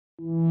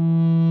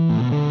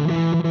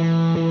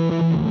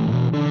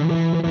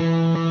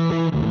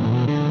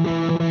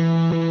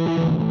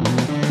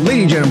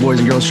Ladies and gentlemen, boys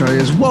and girls,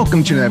 Australians,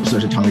 welcome to another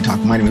episode of Tommy Talk.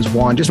 My name is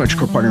Juan, just my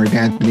co-partner with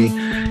Anthony.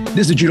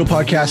 This is a judo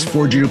podcast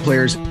for judo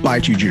players by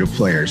two judo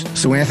players.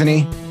 So,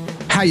 Anthony,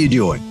 how you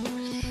doing?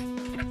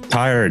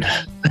 Tired.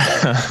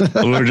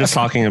 We were just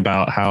talking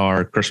about how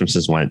our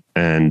Christmases went,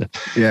 and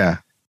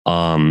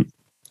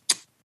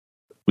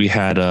we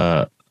had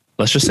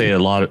let's just say a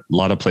lot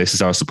of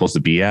places I was supposed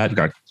to be at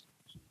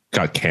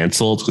got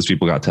canceled because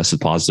people got tested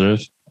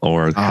positive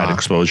or had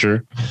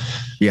exposure.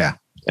 Yeah.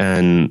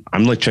 And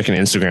I'm like checking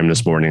Instagram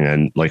this morning,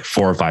 and like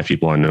 4 or 5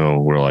 people I know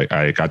were like,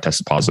 I got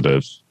tested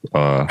positive.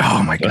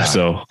 Oh my God.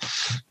 So,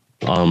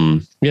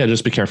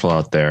 just be careful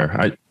out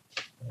there.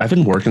 I've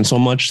been working so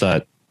much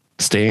that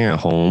staying at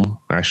home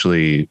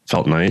actually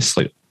felt nice.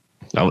 Like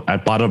I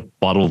bought a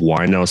bottle of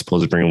wine I was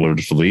supposed to bring over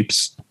to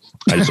Philippe's.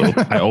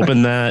 I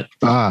opened that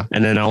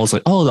and then I was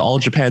like, oh, the All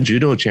Japan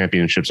Judo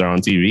Championships are on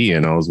TV.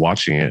 And I was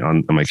watching it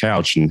on my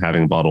couch and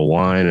having a bottle of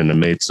wine, and I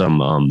made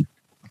some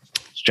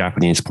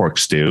Japanese pork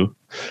stew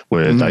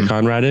with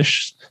daikon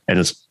radish. And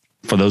it's,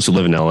 for those who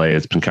live in LA,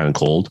 it's been kind of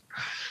cold.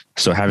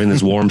 So having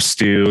this warm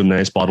stew,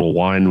 nice bottle of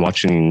wine,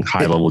 watching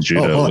high level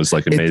judo was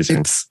like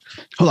amazing.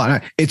 Hold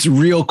on. It's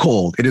real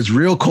cold. It is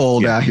real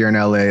cold out here in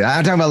LA.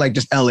 I'm talking about like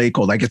just LA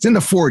cold. Like it's in the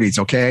 40s.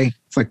 Okay.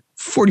 It's like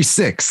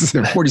 46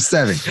 or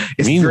 47.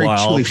 It's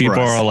Meanwhile, very people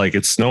are like,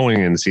 it's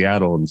snowing in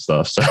Seattle and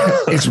stuff. So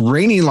it's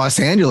raining in Los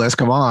Angeles.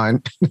 Come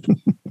on.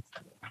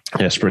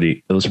 Yeah,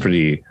 it was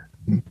pretty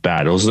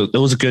bad. It was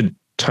a good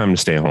time to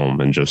stay home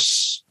and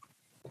just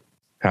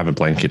have a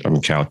blanket on the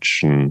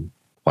couch and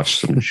watch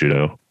some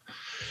judo.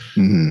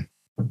 Mm-hmm.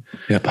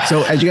 Yep.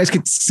 So as you guys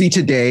can see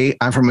today,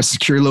 I'm from a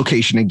secure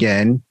location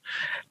again.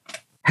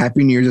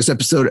 Happy New Year's. This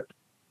episode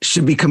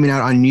should be coming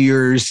out on New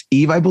Year's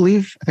Eve, I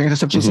believe. I think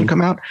this episode's going to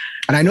come out.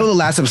 And I know the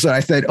last episode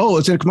I said, oh,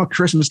 it's going to come out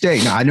Christmas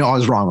Day. No, I know I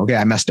was wrong. Okay,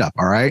 I messed up.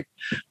 All right.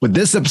 But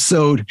this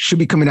episode should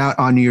be coming out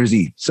on New Year's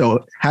Eve.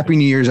 So Happy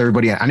New Year's,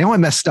 everybody. I know I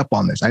messed up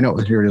on this. I know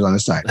here it is on the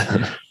side.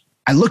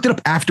 I looked it up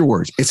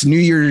afterwards. It's New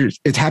Year's.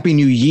 It's Happy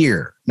New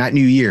Year, not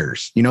New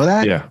Year's. You know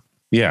that? Yeah.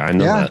 Yeah, I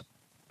know that.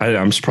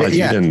 I'm surprised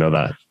you didn't know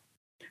that.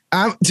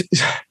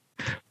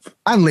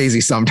 I'm lazy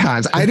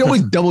sometimes. I'd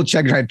always double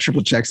check, try to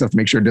triple check stuff to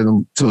make sure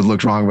it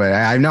looks wrong. But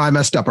I know I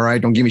messed up. All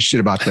right. Don't give me shit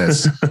about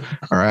this.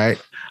 All right.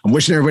 I'm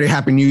wishing everybody a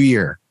Happy New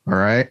Year. All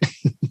right.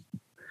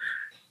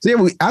 So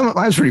yeah,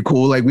 I was pretty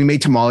cool. Like we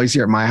made tamales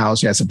here at my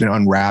house. We had something to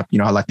unwrap. You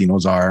know how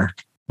Latinos are.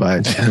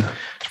 But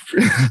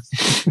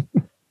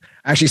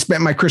I actually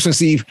spent my Christmas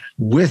Eve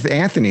with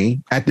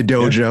Anthony at the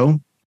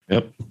dojo.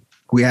 Yep.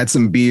 We had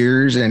some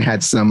beers and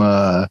had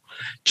some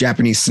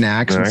Japanese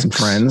snacks with some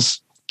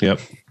friends. Yep.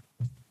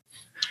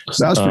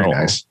 So that was pretty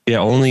nice. Yeah,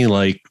 only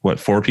like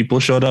 4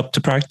 people showed up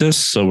to practice.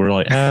 So we're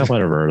like,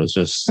 whatever. Let's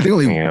just I think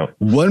only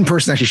one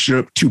person actually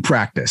showed up to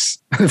practice.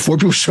 4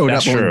 people showed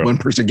up, only one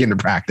person getting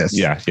to practice.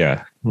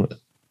 Yeah.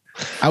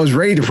 I was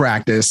ready to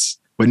practice,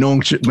 but no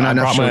one showed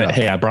up.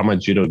 Hey, I brought my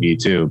judo gi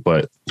too,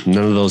 but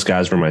none of those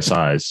guys were my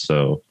size.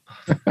 So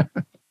all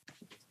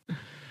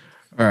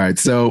right.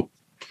 So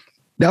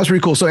that was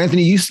pretty cool. So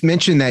Anthony, you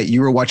mentioned that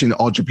you were watching the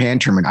All Japan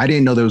tournament. I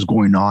didn't know that was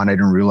going on. I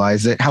didn't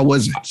realize it. How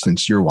was it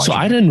since you're watching? So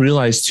I didn't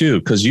realize too,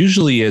 because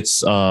usually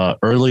it's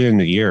earlier in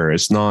the year.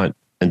 It's not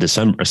in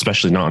December,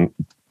 especially not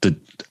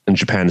in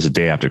Japan is the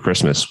day after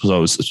Christmas.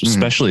 So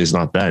especially it's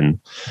not then,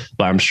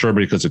 but I'm sure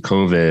because of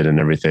COVID and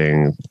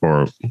everything,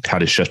 or how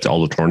to shift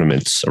all the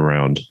tournaments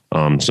around.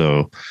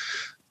 So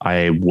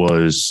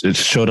it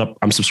showed up.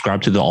 I'm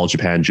subscribed to the All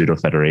Japan Judo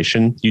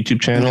Federation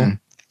YouTube channel. Mm-hmm.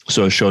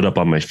 So it showed up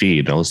on my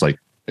feed. I was like,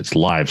 it's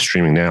live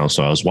streaming now.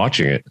 So I was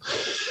watching it,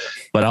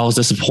 but I was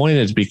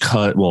disappointed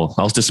because,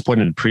 I was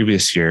disappointed the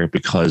previous year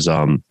because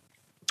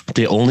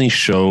they only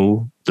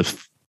show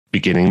the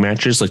beginning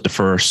matches, like the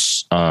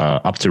first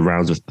up to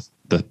round of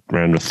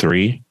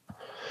 3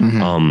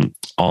 on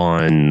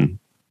the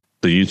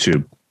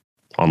YouTube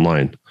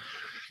online.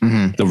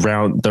 Mm-hmm.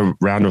 The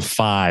round of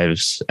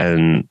 5s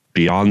and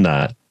beyond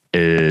that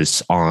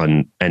is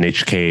on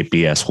NHK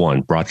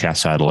BS1,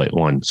 Broadcast Satellite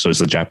 1. So it's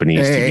a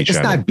Japanese TV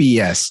channel. It's not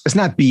BS. It's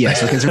not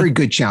BS. Okay, it's a very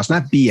good channel. It's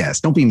not BS.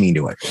 Don't be mean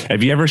to it.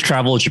 If you ever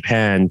travel to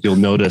Japan, you'll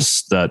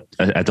notice that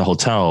at the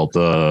hotel,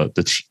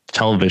 the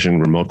television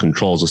remote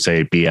controls will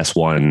say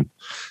BS1,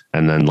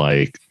 and then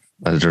like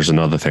there's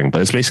another thing, but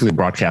it's basically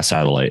Broadcast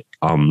Satellite.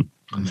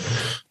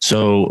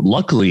 So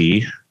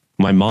luckily,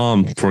 my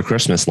mom for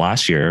Christmas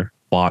last year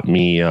bought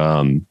me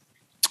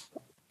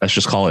let's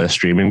just call it a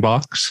streaming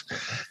box,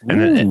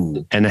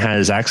 and it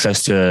has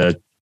access to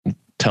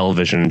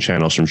television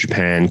channels from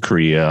Japan,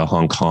 Korea,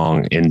 Hong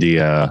Kong,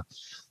 India,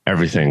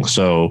 everything.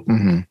 So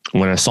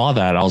when I saw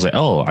that, I was like,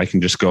 oh, I can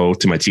just go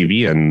to my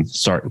TV and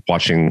start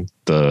watching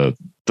the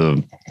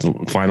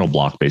final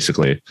block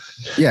basically.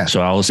 Yeah.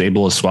 So I was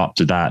able to swap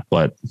to that,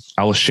 but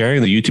I was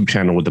sharing the YouTube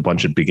channel with a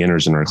bunch of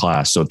beginners in our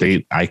class. So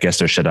I guess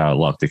they're shit out of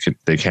luck.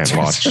 They can't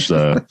watch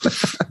the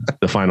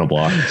final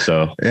block.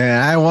 So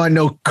yeah, I don't want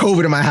no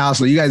COVID in my house.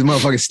 So you guys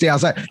motherfuckers stay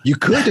outside. You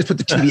could just put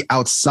the TV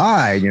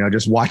outside,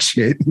 just watch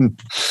it.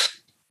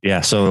 Yeah.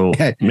 So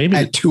maybe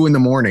at 2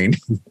 a.m.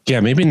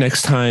 Yeah. Maybe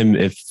next time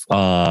if,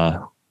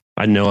 I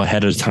I know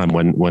ahead of time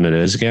when it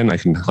is again, I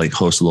can like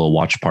host a little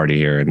watch party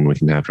here and we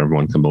can have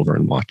everyone come over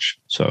and watch.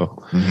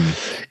 So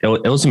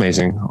it was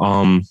amazing.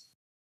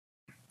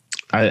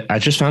 I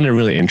just found it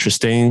really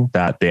interesting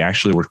that they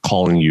actually were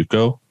calling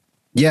Yuko.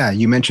 Yeah,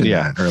 you mentioned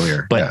that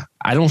earlier. But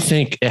I don't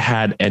think it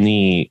had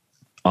any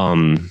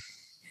I'm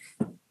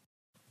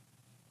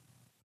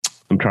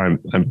trying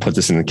to put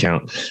this in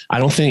account. I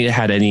don't think it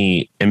had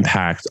any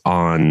impact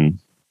on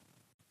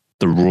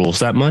the rules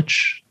that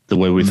much, the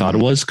way we thought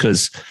it was,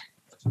 because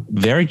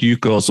their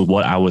Yukos are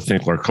what I would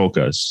think were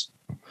Kokas.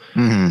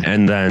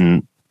 And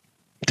then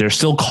they're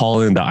still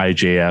calling the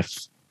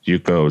IJF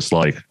Yukos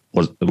like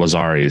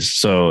Wazaris.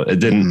 So it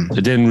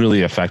didn't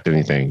really affect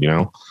anything, you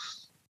know?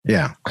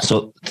 Yeah.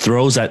 So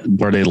throws that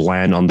where they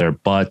land on their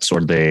butts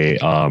or they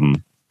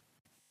land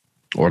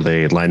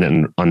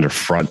it on their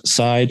front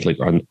side, like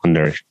on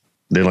their,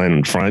 they land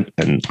in front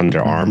and on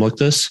their arm like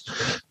this.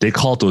 They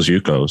call it those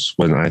Yukos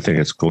when I think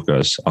it's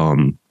Kokas.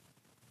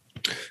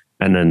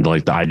 And then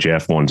like the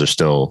IJF ones are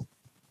still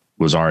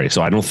Wazari.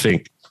 So I don't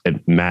think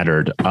it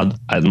mattered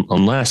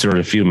unless there were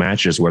a few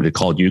matches where they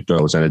called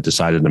Yukos and it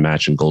decided to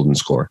match in golden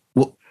score.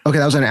 Well, okay,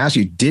 I was going to ask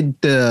you, did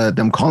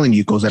them calling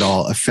Yukos at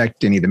all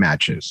affect any of the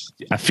matches?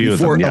 A few of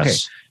them,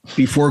 yes. Okay,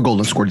 before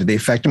golden score, did they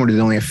affect them or did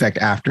they only affect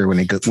after when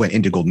they went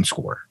into golden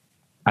score?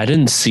 I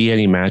didn't see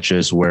any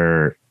matches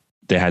where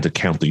they had to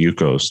count the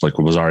Yukos, like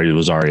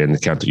Wazari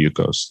and count the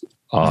Yukos.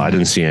 I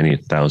didn't see any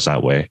that was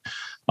that way.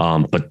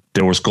 But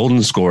there was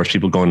golden scores,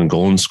 people going in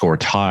golden score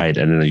tied,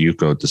 and then the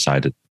Yuko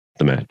decided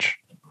the match.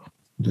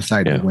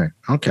 Decided to win.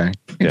 Okay.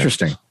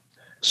 Interesting. Yeah.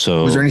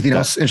 So was there anything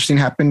else interesting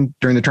happen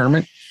during the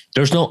tournament?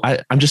 There's no,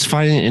 I'm just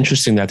finding it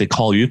interesting that they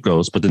call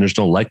Yukos, but then there's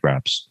no leg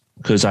wraps.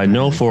 Because I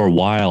know for a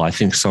while, I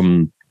think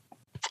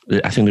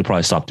they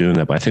probably stopped doing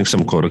that, but I think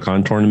some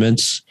Kodokan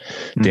tournaments,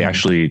 they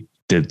actually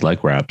did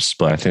leg wraps,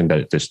 but I think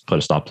that they put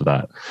a stop to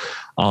that.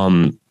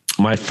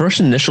 My first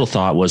initial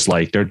thought was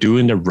like, they're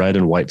doing the red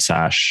and white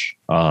sash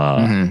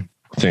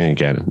thing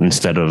again,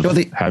 instead of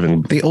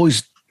having... They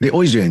always do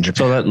it in Japan.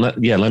 So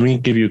let me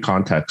give you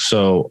context.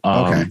 So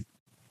okay.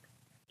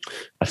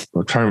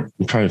 I'm trying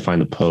to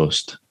find the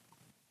post.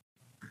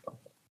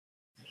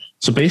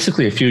 So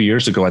basically a few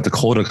years ago at the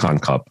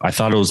Kodokan Cup, I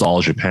thought it was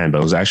All Japan, but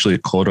it was actually a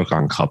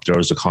Kodokan Cup. There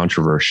was a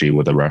controversy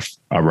with a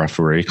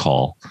referee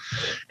call.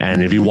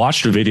 And if you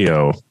watch the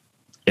video,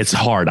 it's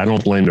hard. I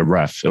don't blame the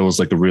ref. It was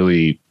like a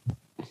really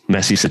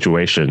messy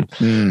situation.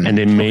 And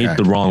they made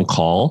the wrong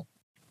call.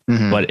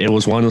 But it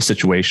was one of those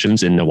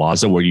situations in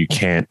Newaza where you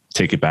can't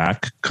take it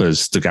back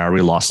because the guy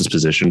already lost his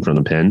position from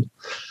the pin.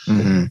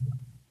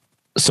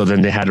 So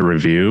then they had a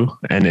review.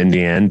 And in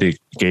the end, they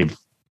gave...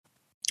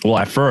 Well,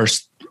 at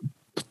first...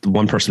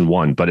 one person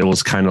won, but it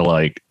was kind of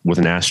like with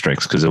an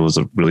asterisk because it was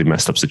a really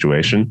messed up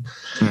situation.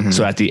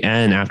 So at the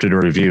end, after the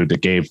review, they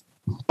gave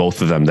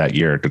both of them that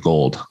year the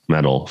gold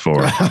medal for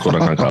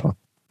Kodokan Cup.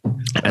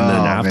 And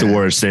then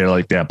afterwards,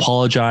 they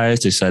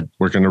apologized. They said,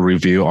 we're going to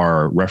review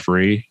our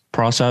referee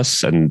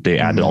process. And they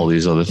added all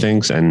these other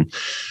things. And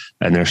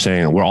they're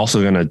saying, we're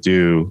also going to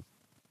do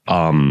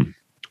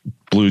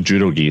blue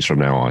judo gis from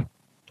now on.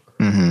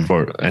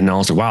 And I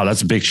was like, wow,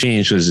 that's a big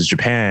change because it's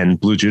Japan.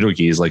 Blue judo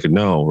gi is like a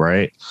no,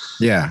 right?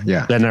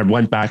 Yeah. Then I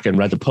went back and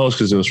read the post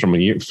because it was from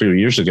a few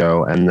years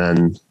ago, and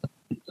then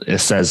it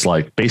says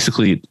like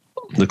basically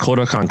the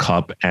Kodokan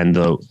Cup and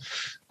the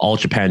All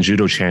Japan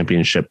Judo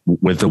Championship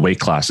with the weight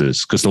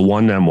classes, because the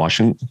one that I'm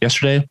watching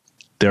yesterday,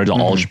 they're the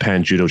All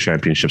Japan Judo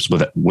Championships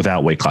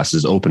without weight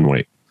classes, open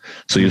weight.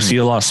 So you'll see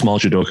a lot of small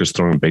judokas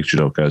throwing big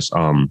judokas.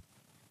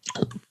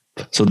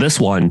 So this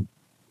one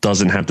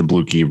doesn't have the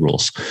blue gi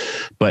rules,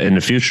 but in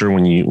the future,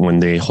 when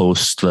they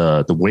host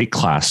the weight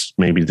class,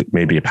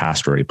 maybe a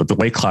past rate, but the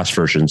weight class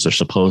versions are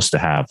supposed to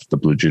have the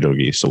blue judo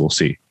gi. So we'll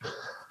see.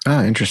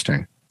 Oh,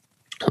 interesting.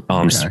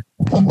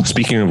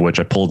 Speaking of which,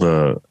 I pulled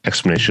the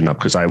explanation up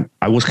because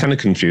I was kind of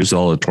confused with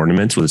all the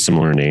tournaments with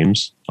similar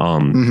names.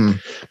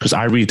 Because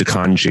I read the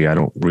kanji, I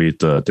don't read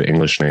the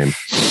English name.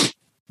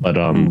 But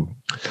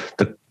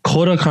the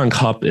Kodokan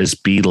Cup is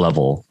B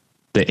level.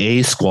 The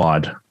A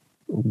squad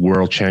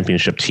world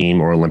championship team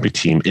or Olympic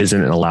team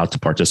isn't allowed to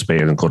participate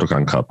in the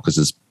Kodokan Cup because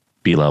it's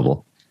B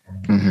level.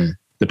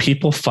 The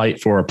people fight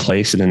for a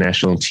place in the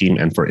national team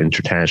and for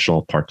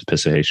international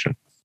participation.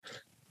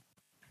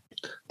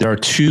 There are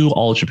 2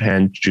 All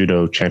Japan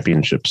Judo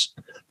Championships.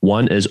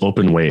 One is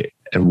open weight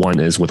and one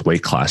is with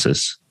weight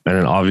classes. And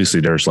then obviously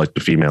there's like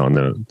the female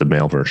and the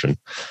male version.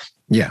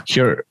 Yeah.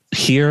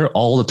 Here,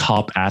 all the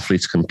top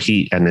athletes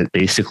compete, and it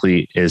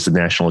basically is the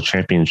national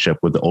championship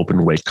with the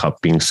open weight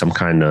cup being some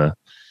kind of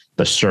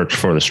the search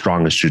for the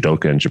strongest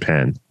judoka in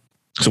Japan.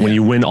 So when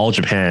you win All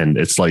Japan,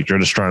 it's like you're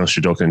the strongest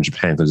judoka in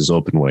Japan because it's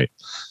open weight.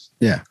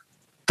 Yeah.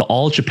 The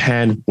All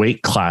Japan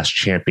Weight Class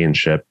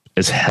Championship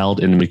is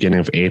held in the beginning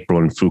of April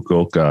in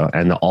Fukuoka,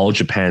 and the All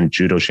Japan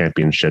Judo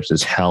Championships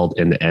is held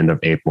in the end of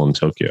April in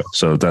Tokyo.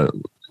 So that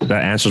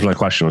answers my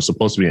question. It was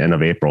supposed to be the end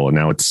of April, and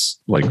now it's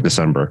like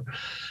December.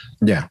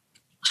 Yeah.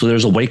 So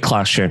there's a weight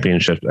class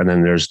championship, and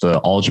then there's the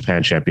All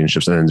Japan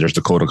Championships, and then there's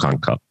the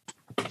Kodokan Cup.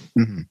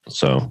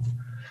 So...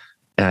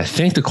 And I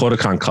think the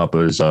Kodokan Cup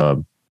is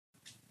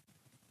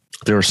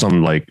there were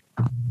some like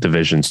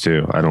divisions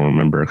too. I don't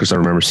remember because I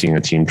remember seeing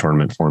a team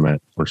tournament format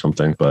or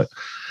something, but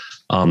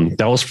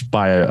that was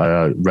by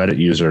a Reddit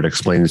user that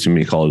explained it to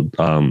me called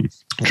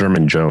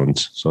German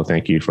Jones. So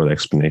thank you for the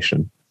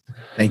explanation.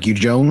 Thank you,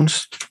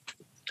 Jones.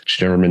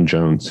 German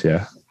Jones.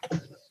 Yeah.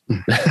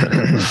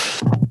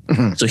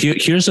 So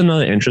here's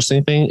another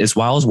interesting thing is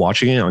while I was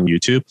watching it on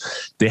YouTube,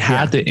 they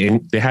had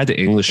the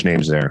English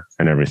names there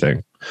and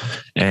everything.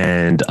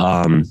 And,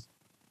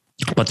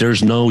 but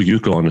there's no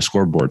Yuko on the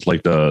scoreboard,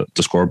 like the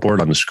scoreboard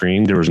on the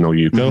screen. There was no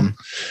Yuko. Mm-hmm.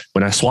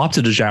 When I swapped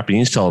to the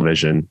Japanese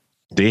television,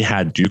 they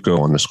had Yuko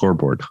on the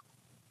scoreboard.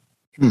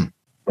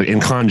 Like in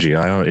kanji.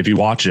 I don't know if you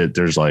watch it,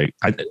 there's like,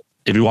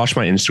 if you watch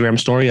my Instagram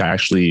story, I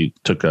actually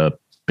took a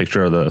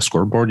picture of the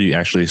scoreboard. You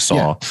actually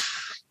saw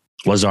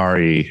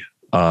Wazari,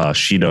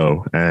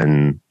 Shido,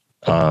 and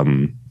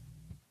Yuko.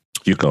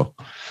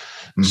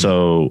 Mm-hmm.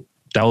 So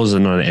that was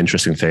another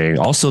interesting thing.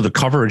 Also, the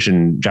coverage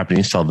in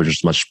Japanese television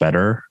is much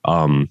better.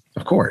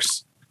 Of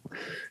course.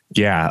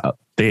 Yeah.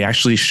 They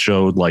actually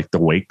showed like the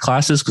weight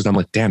classes because I'm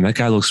like, damn, that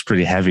guy looks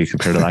pretty heavy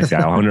compared to that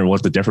guy. I wonder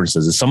what the difference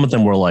is. And some of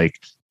them were like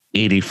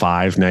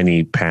 85,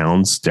 90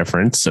 pounds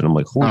difference. And I'm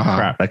like, holy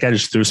crap, that guy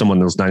just threw someone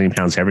that was 90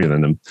 pounds heavier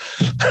than him.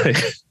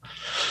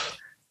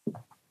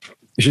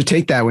 You should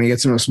take that when you get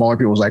some of the smaller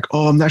people. Like,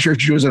 oh, I'm not sure if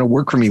judo's going to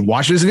work for me.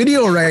 Watch this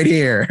video right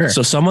here.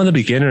 So some of the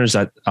beginners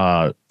that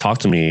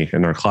talked to me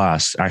in our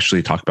class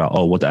actually talked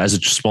about, as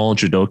a small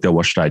judoka,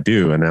 what should I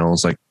do? And I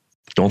was like,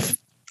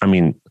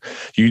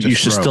 you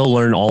should still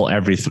learn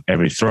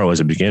every throw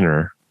as a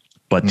beginner,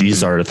 but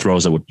these are the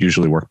throws that would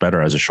usually work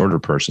better as a shorter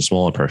person,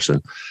 smaller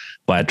person.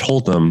 But I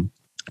told them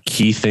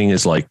key thing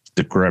is like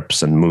the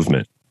grips and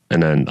movement.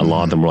 And then a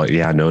lot of them were like,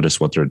 yeah, I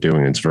noticed what they're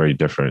doing. It's very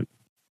different.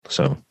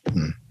 So.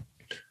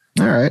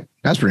 All right.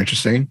 That's pretty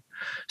interesting.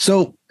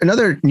 So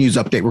another news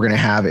update we're going to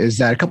have is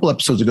that a couple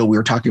episodes ago, we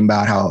were talking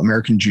about how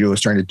American Judo is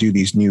starting to do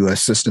these new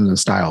systems and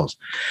styles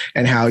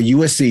and how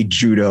USA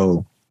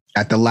Judo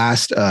at the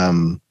last,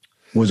 the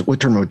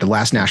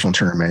last national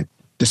tournament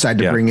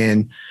decided to bring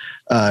in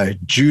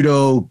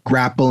judo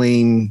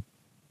grappling.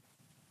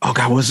 Oh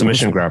God,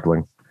 submission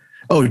grappling.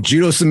 Oh,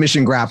 judo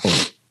submission grappling.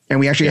 And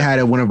we actually had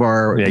one of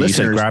our listeners. You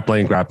said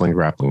grappling. grappling.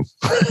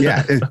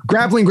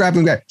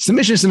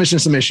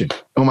 Submission.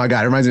 Oh my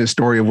God. It reminds me of the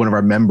story of one of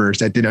our members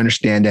that didn't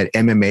understand that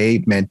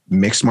MMA meant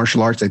mixed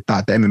martial arts. They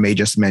thought that MMA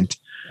just meant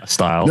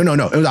style. No.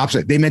 It was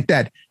opposite. They meant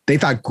that they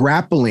thought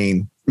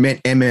grappling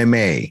meant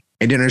MMA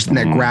and didn't understand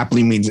that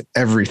grappling means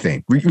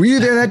everything. Were you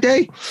there that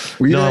day?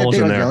 Were you there that day?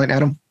 I was yelling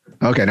at him.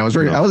 Okay. No, I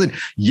wasn't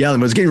yelling,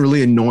 but it was getting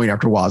really annoying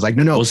after a while. I was like,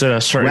 no. Was it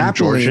a certain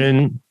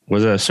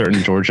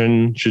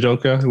Georgian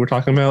judoka we're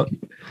talking about?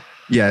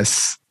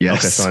 Yes. Okay,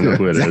 so I know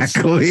who it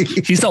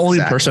is. He's the only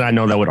person I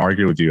know that would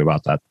argue with you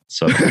about that.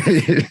 So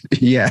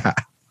yeah.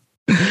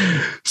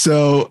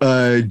 So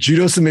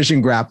judo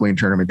submission grappling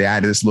tournament, they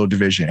added this little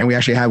division. And we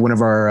actually had one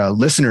of our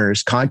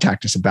listeners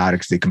contact us about it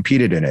because they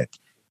competed in it.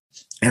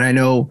 And I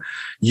know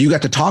you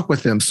got to talk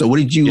with them. So what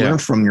did you learn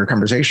from your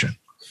conversation?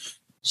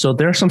 So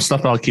there's some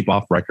stuff I'll keep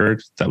off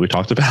record that we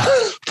talked about,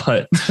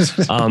 but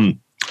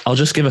I'll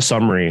just give a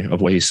summary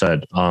of what he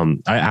said. I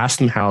asked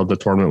him how the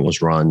tournament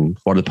was run,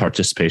 what the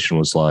participation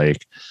was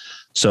like.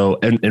 So,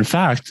 in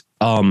fact,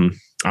 I'm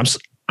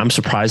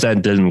surprised that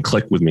it didn't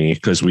click with me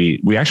because we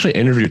actually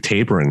interviewed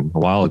Tabron a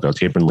while ago,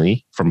 Tabron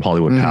Lee from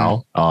Hollywood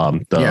Pal,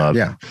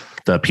 the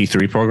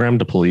P3 program,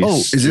 the police. Oh,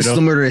 is this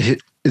similar to?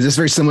 Is this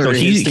very similar to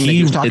his thing that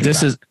he was talking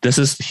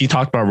about? He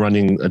talked about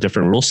running a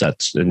different rule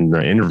sets in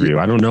the interview.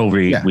 I don't know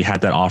if we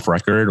had that off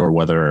record or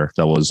whether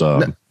that was.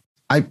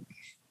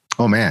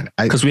 Oh man,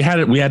 because we had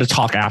to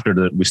talk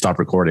after we stopped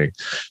recording.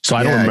 So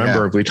I don't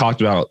remember if we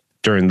talked about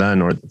during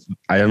then, or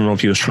I don't know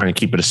if he was trying to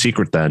keep it a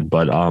secret then,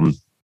 but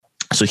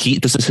so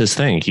this is his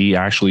thing. He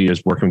actually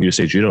is working with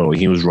USA Judo.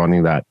 He was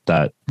running that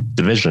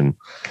division.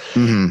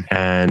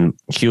 And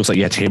he was like,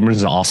 yeah,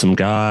 Tabron's an awesome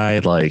guy.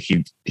 Like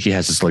he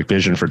has this like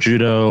vision for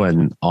judo.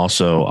 And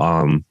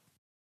also,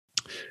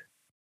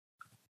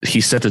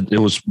 he said that it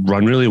was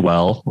run really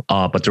well,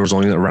 but there was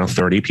only around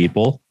 30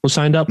 people who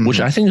signed up, which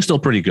I think is still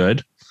pretty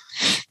good.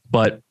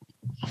 But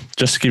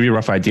just to give you a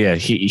rough idea,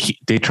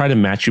 they try to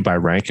match you by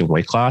rank and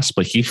weight class,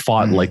 but he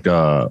fought like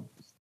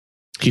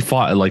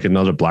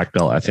another black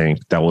belt, I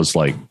think, that was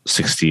like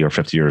 60 or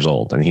 50 years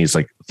old, and he's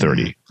like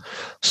 30.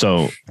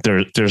 So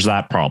there's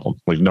that problem,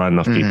 like not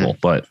enough people.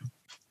 But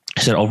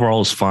he said overall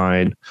it was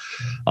fine.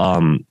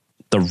 The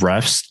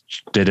refs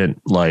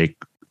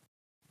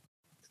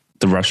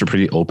were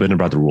pretty open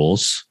about the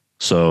rules.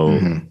 So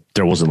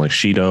there wasn't like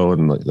Shido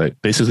and like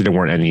basically there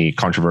weren't any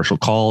controversial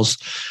calls.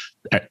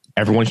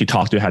 Everyone he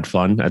talked to had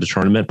fun at the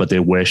tournament, but they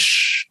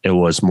wish it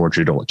was more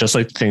judo. Just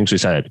like things we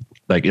said,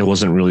 like it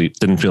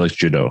didn't feel like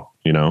judo,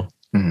 you know?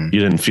 You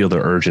didn't feel the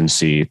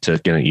urgency to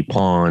get an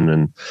ippon,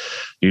 and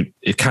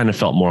it kind of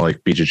felt more like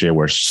BJJ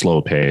where it's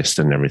slow paced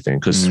and everything.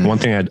 Because one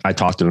thing I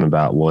talked to him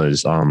about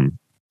was,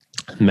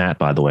 Matt,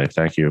 by the way,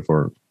 thank you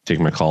for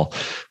taking my call.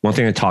 One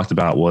thing I talked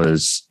about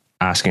was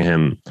asking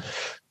him,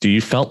 do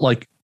you felt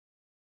like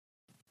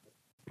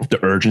the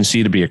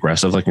urgency to be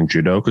aggressive, like in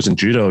judo. Because in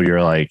judo,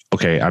 you're like,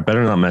 okay, I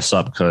better not mess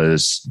up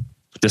because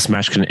this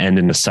match can end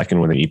in a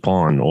second with an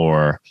ippon,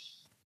 or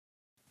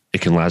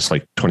it can last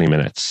like 20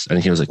 minutes.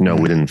 And he was like, no,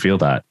 we didn't feel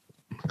that,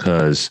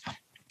 because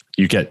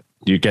you get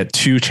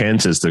 2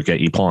 chances to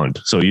get ipponed.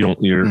 So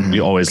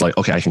you're always like,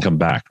 okay, I can come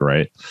back,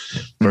 right?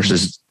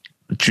 Versus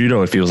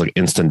judo, it feels like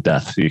instant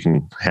death. You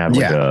can have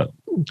like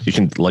you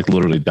can like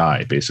literally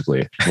die,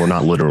 basically. Well,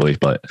 not literally,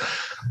 but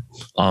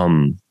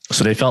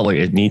so they felt like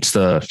it needs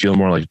to feel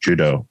more like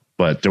judo.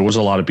 But there was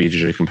a lot of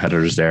BJJ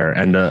competitors there.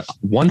 And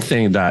one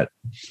thing that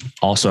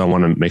also I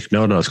want to make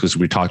note of, because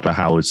we talked about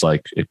how it's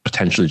like it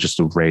potentially just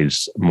to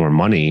raise more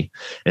money,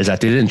 is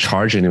that they didn't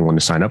charge anyone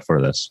to sign up for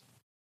this.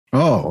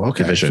 Oh,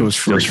 okay. Division. So it was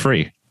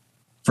free.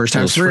 First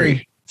time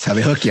free. That's how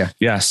they hook you.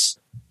 Yes,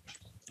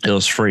 it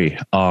was free.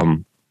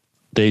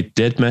 They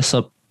did mess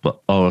up.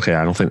 Oh, okay.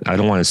 I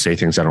don't want to say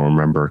things I don't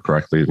remember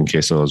correctly in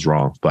case I was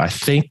wrong. But I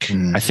think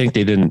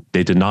they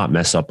did not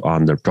mess up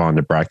on their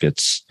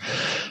brackets.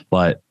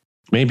 But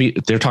maybe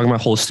they're talking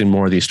about hosting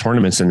more of these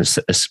tournaments and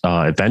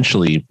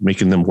eventually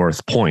making them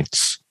worth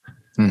points.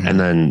 And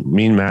then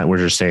me and Matt were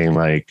just saying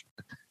like,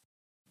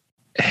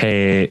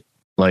 hey,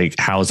 like,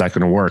 how is that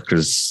going to work?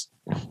 Because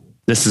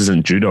this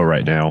isn't judo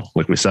right now.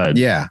 Like we said,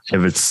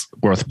 if it's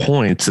worth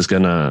points, it's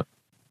going to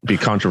be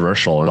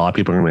controversial. And a lot of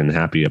people are going to be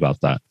unhappy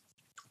about that.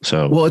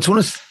 So, well, it's one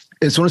of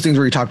those things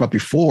where we talked about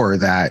before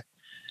that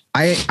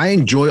I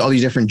enjoy all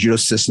these different judo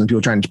systems,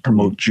 people trying to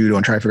promote judo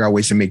and try to figure out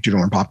ways to make judo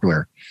more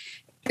popular,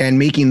 and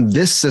making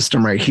this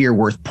system right here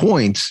worth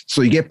points.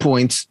 So you get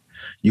points,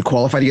 you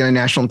qualify to get a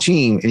national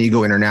team, and you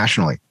go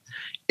internationally.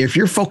 If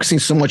you're focusing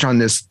so much on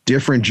this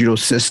different judo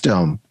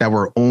system that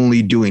we're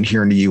only doing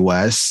here in the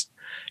US,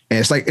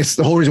 and it's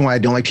the whole reason why I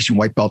don't like teaching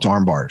white belts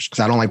arm bars, because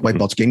I don't like white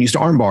belts getting used to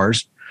arm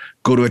bars,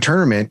 go to a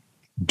tournament,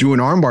 do an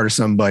arm bar to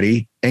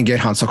somebody and get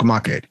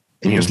Hansokumaku,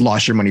 and you just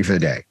lost your money for the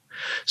day.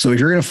 So if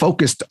you're going to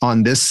focus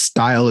on this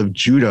style of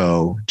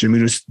judo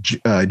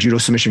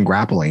submission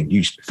grappling,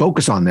 you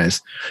focus on this,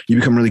 you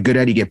become really good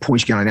at it, you get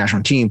points, you get on a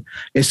national team.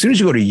 As soon as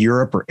you go to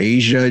Europe or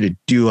Asia to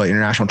do an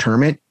international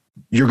tournament,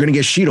 you're going to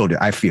get shidoed.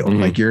 I feel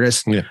like you're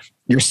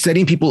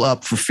setting people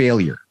up for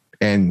failure.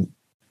 And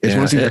it's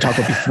one of the things I talked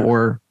about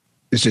before.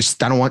 It's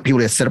just, I don't want people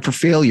to get set up for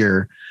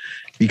failure,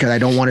 because I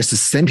don't want us to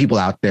send people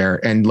out there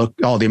and look,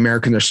 oh, the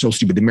Americans are so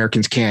stupid. The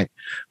Americans can't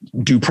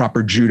do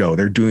proper judo.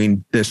 They're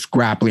doing this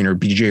grappling or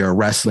BJ or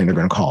wrestling, they're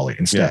going to call it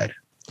instead.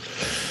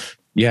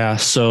 Yeah.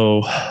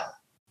 So,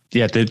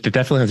 they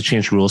definitely have to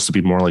change rules to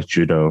be more like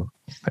judo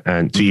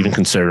and to even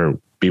consider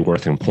be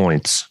worth in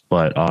points.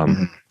 But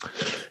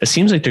it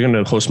seems like they're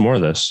going to host more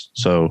of this.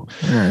 So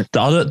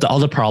the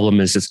other problem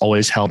is it's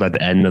always held at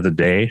the end of the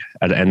day,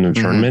 at the end of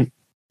the tournament.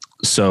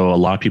 So a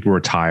lot of people were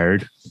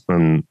tired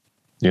from,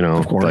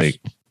 of course.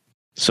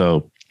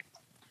 I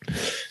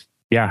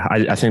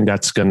think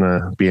that's going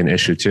to be an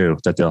issue too,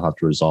 that they'll have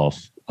to resolve.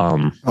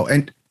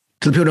 And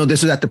to the people know,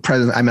 this was at the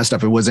president. I messed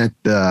up. It wasn't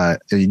the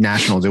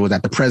Nationals. It was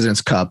at the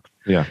President's Cup.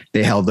 Yeah.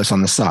 They held this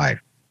on the side.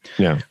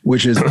 Yeah.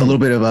 Which is a little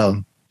bit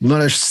of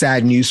another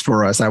sad news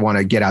for us. I want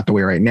to get out the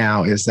way right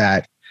now is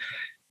that,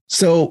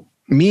 so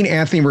me and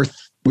Anthony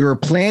we were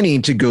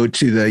planning to go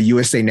to the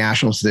USA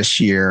Nationals this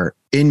year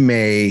in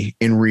May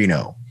in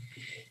Reno.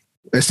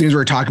 As soon as we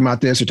were talking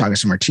about this, we're talking to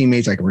some of our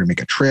teammates, like we're going to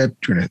make a trip.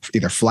 We're going to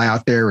either fly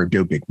out there or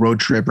do a big road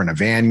trip, rent a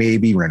van,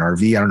 maybe rent an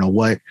RV. I don't know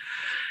what.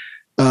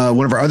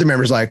 One of our other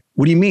members like,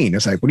 what do you mean?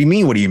 It's like, what do you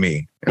mean? What do you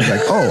mean? It's like,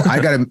 oh, I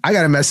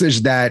got a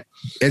message that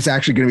it's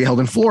actually going to be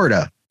held in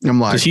Florida. I'm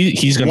like,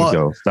 he's going to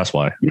go. That's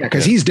why. Yeah,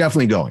 because he's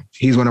definitely going.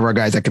 He's one of our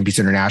guys that competes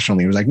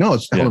internationally. He was like, no,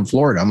 it's held in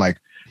Florida. I'm like,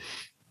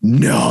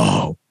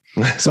 no.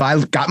 So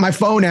I got my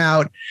phone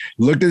out,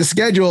 looked at the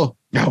schedule.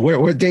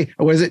 What day?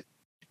 What is it?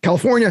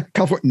 California.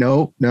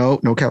 No,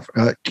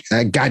 California.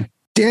 God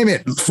damn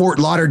it, Fort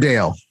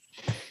Lauderdale.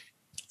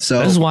 So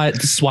this is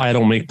why I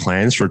don't make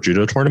plans for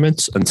judo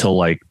tournaments until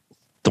like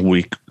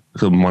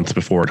the month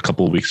before, a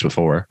couple of weeks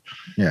before.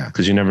 Yeah,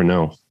 because you never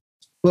know.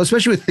 Well,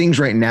 especially with things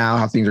right now,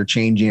 how things are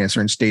changing in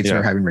certain states that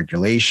are having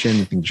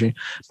regulation. Things change.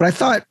 But I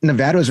thought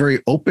Nevada was very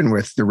open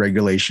with the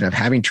regulation of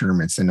having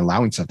tournaments and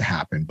allowing stuff to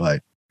happen.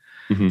 But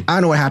I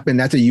don't know what happened.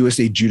 That's a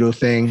USA Judo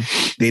thing.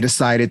 They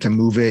decided to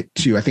move it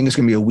to, I think it's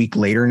going to be a week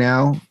later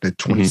now, the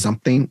 20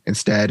 something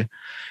instead.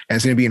 And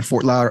it's going to be in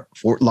Fort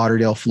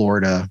Lauderdale,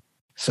 Florida.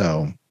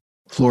 So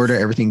Florida,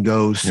 everything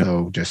goes. Yep.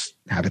 So just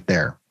have it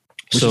there.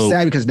 Which is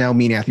sad because now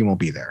me and Anthony won't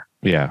be there.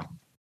 Yeah.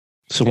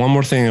 So one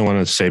more thing I wanted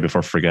to say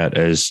before I forget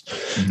is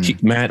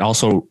Matt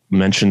also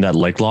mentioned that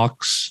leg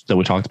locks that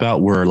we talked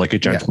about were like a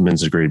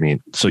gentleman's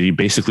agreement. So you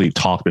basically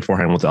talk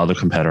beforehand with the other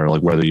competitor,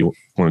 like whether you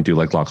want to do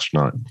leg locks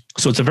or not.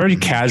 So it's a very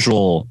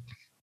casual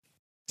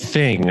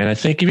thing. And I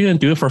think if you're going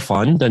to do it for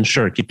fun, then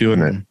sure, keep doing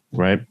it.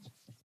 Right.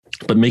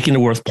 But making it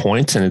worth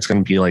points and it's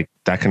going to be like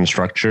that kind of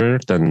structure,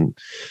 then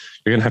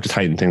you're going to have to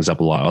tighten things up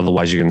a lot.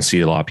 Otherwise, you're going to see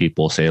a lot of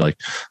people say like,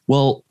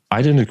 well,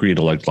 I didn't agree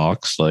to leg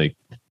locks. Like,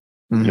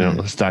 you know,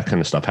 that kind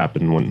of stuff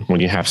happen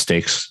when you have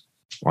stakes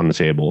on the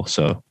table.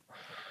 So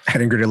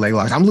Head and gritted leg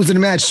locks. I'm losing the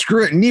match.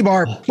 Screw it. Knee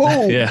bar.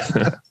 Boom. Yeah.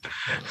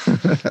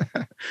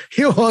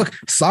 Heel hook.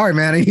 Sorry,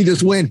 man. I need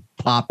this win.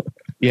 Pop.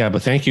 Yeah,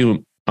 but thank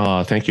you.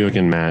 Thank you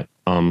again, Matt.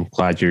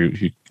 Glad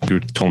you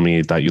told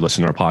me that you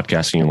listen to our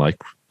podcast and you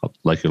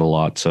like it a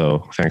lot.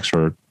 So thanks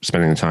for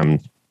spending the time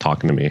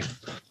talking to me.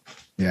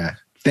 Yeah.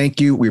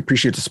 Thank you. We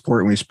appreciate the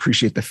support and we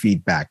appreciate the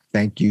feedback.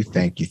 Thank you.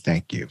 Thank you.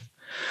 Thank you.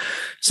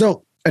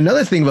 So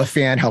another thing of a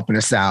fan helping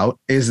us out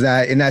is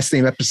that in that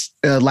same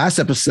last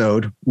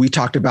episode, we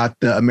talked about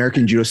the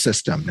American Judo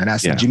system, and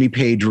that's the Jimmy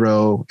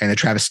Pedro and the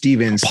Travis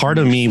Stevens. Part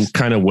of me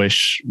kind of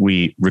wish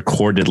we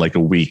recorded like a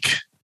week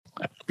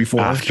before,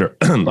 after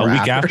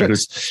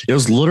because it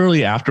was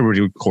literally after we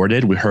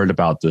recorded, we heard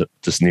about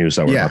this news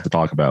that we're about to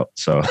talk about.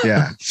 So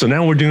so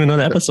now we're doing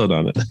another episode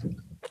on it.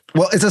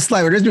 Well, it's a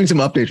slide. We're just doing some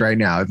updates right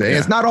now.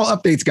 It's not all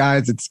updates,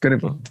 guys. It's going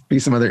to be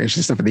some other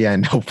interesting stuff at the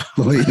end.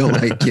 Hopefully you'll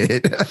like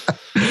it.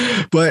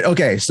 But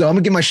okay, so I'm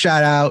going to give my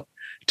shout out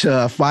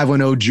to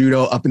 510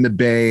 Judo up in the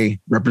Bay,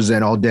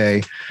 represent all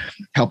day,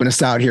 helping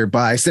us out here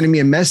by sending me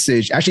a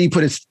message. Actually, he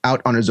put it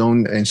out on his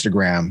own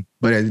Instagram,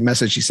 but a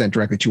message he sent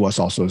directly to us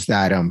also is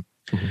that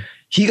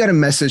he got a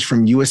message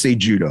from USA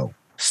Judo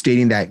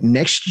stating that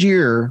next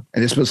year,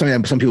 and this was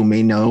something that some people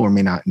may know or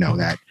may not know,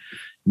 that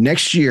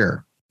next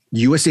year,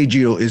 USA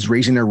Judo is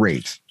raising their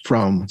rates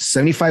from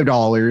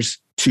 $75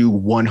 to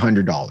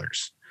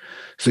 $100.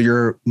 So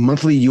your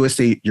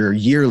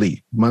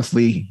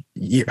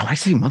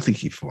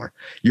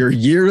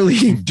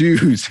yearly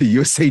dues to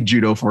USA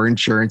Judo for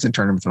insurance and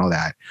tournaments and all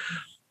that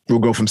will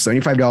go from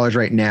 $75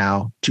 right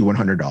now to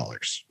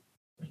 $100.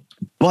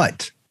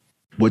 But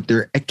what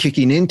they're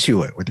kicking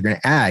into it, what they're going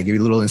to add, give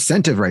you a little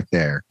incentive right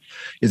there,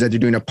 is that they're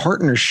doing a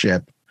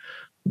partnership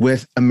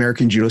with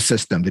American Judo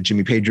System, the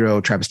Jimmy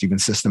Pedro, Travis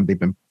Stevens system they've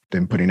been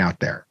putting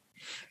out there.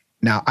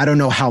 Now, I don't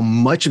know how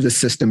much of the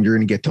system you're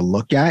going to get to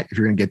look at, if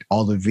you're going to get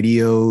all the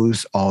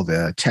videos, all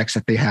the text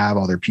that they have,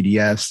 all their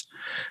PDFs,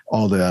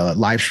 all the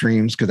live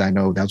streams, because I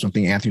know that's one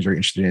thing Anthony's very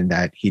interested in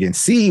that he didn't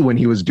see when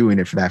he was doing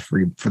it for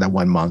that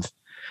 1 month.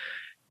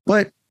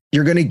 But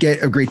you're going to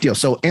get a great deal.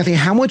 So, Anthony,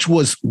 how much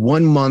was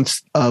 1 month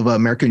of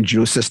American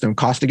Judo System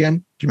cost again?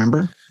 Do you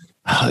remember?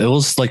 It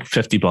was like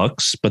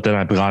 $50, but then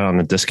I got it on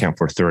a discount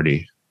for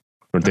 $30.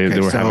 They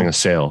were having a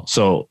sale.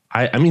 So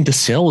I mean, the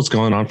sale was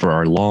going on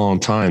for a long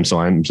time. So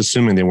I'm just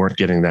assuming they weren't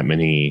getting that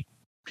many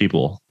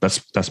people.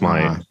 That's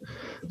my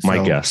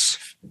guess.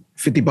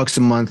 $50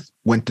 a month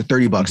went to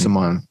 $30 a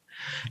month.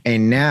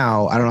 And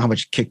now I don't know how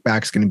much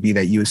kickback is going to be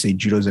that USA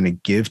Judo is going to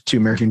give to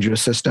American Judo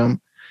System.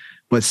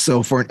 But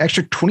so for an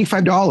extra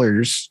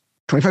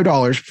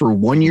 $25 for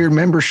 1 year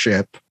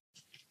membership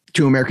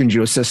to American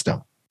Judo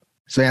System.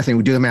 So Anthony,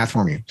 we do the math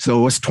for me.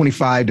 So what's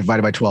 25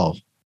 divided by 12?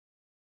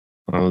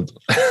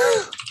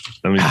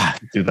 Let me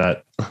do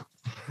that.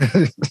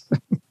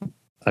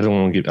 I don't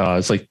want to get,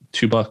 it's like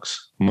 $2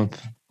 a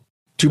month.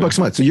 $2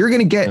 a month. So you're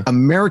going to get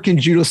American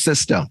Judo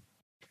System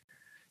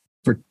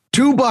for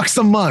 $2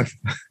 a month.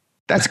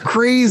 That's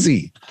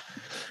crazy.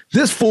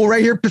 This fool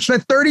right here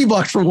spent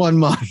 $30 for 1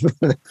 month.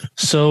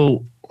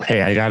 So,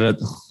 hey, I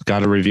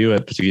gotta review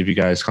it to give you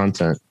guys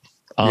content.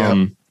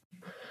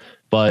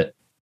 But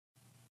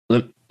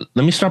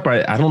let me start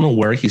by, I don't know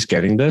where he's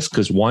getting this,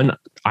 because one,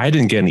 I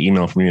didn't get an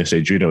email from USA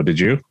Judo. Did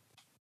you?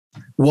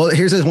 Well,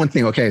 here's this one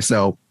thing. Okay,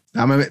 so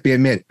I'm going to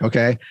admit,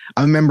 okay,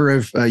 I'm a member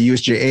of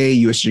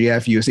USJA,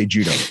 USGF, USA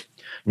Judo.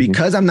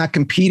 Because I'm not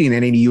competing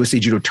in any USA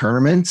Judo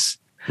tournaments,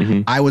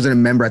 I wasn't a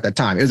member at that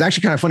time. It was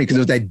actually kind of funny because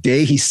it was that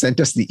day he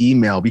sent us the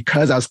email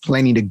because I was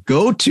planning to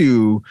go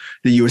to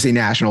the USA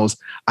Nationals.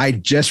 I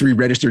just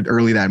re-registered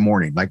early that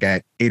morning, like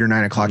at 8 or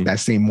 9 o'clock that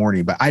same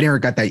morning, but I never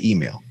got that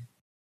email.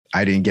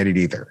 I didn't get it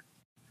either.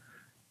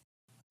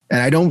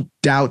 And I don't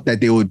doubt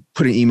that they would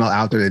put an email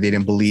out there that they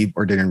didn't believe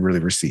or didn't really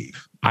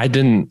receive. I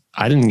didn't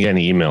get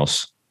any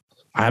emails.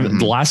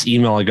 The last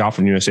email I got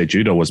from USA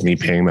Judo was me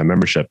paying my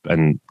membership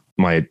and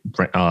my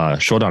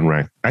Shodan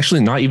rank.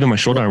 Actually, not even my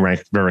Shodan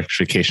rank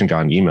verification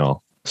got an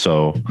email.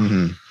 So,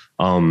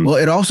 well,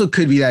 it also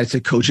could be that it's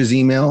a coach's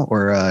email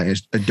or a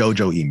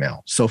dojo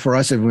email. So for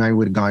us, if I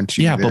would have gone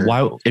to but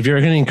why? If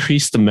you're going to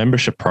increase the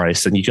membership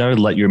price, then you got to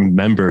let your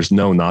members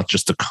know, not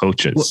just the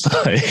coaches.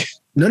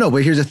 Well, no.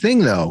 But here's the thing,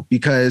 though,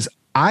 because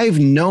I've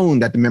known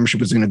that the membership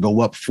was going to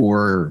go up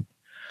for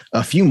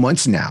a few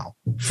months now.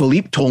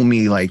 Philippe told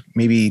me like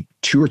maybe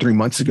 2 or 3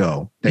 months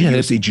ago that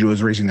USA Judo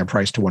is raising their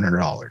price to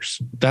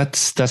 $100.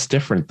 That's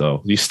different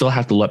though. You still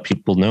have to let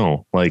people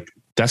know. Like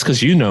that's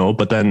because you know,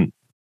 but then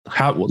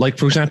how? Like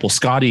for example,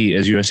 Scotty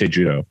is USA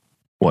Judo.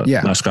 What?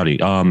 Yeah, not Scotty.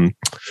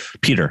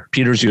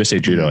 Peter's USA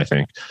Judo, I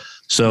think.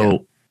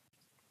 So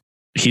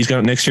he's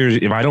got next year.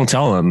 If I don't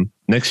tell him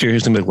next year,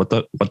 he's gonna be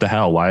like, what the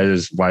hell? Why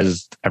is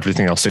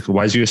everything else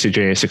why is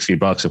USAJA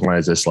 $60 and why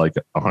is this like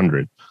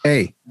 $100?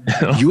 Hey,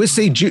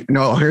 USA Judo.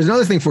 No, here's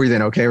another thing for you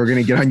then. Okay, we're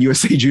gonna get on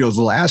USA Judo's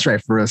last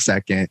right for a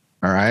second.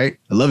 All right,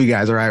 I love you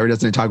guys. All right, we're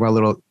just gonna talk about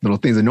little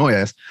things that annoy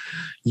us.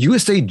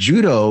 USA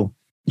Judo,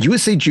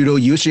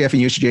 USGF,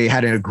 and USGA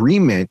had an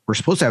agreement. We're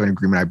supposed to have an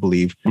agreement, I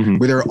believe,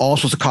 where they're all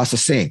supposed to cost the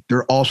same.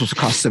 They're all supposed to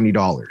cost $70.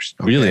 Okay?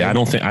 Really, I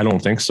don't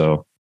think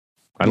so.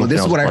 Well,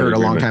 this is what I heard a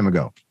long time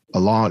ago.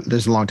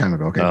 This is a long time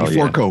ago. Okay.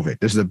 Before COVID.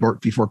 This is a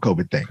before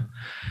COVID thing.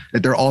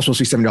 That they're all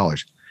supposed to be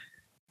 $70.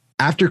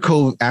 After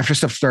COVID, after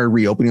stuff started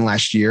reopening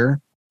last year,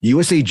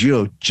 USA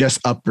Judo just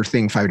upped their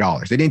thing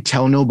 $5. They didn't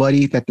tell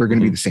nobody that they're going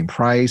to be the same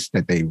price,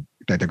 that they're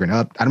going to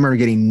up. I don't remember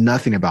getting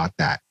nothing about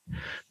that.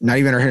 Not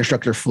even our head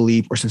instructor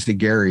Philippe or Sensei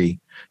Gary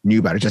knew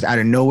about it. Just out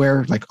of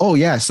nowhere, like, oh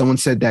yeah, someone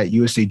said that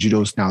USA Judo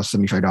is now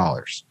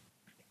 $75.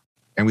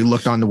 And we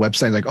looked on the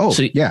website, like, oh,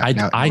 so yeah.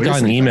 I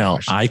got an email.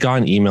 I got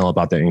an email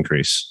about the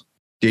increase.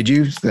 Did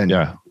you? Then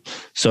yeah.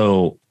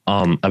 So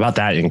about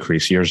that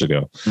increase years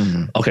ago.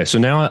 Mm-hmm. Okay, so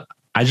now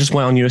I just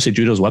went on USA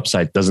Judo's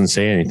website. Doesn't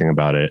say anything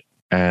about it,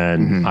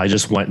 and I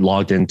just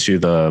logged into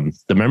the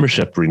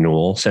membership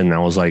renewal, and I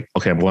was like,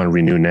 okay, I'm going to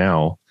renew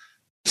now.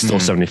 Still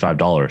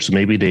 $75. So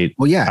maybe they.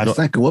 Well, yeah, it's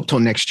not go up till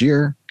next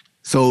year.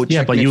 So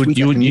yeah, but you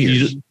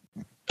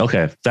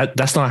okay.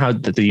 That's not how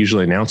they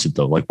usually announce it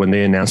though. Like when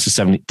they announced the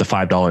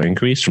 $5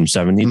 increase from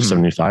 70 to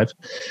 75,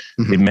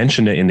 they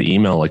mentioned it in the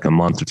email like a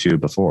month or two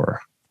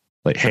before.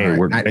 Like, hey,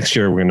 next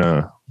year we're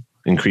gonna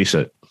increase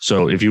it.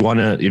 So if you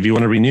wanna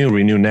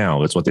renew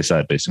now. That's what they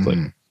said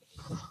basically.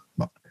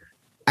 Well,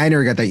 I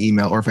never got that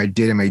email, or if I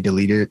did, I may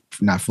delete it,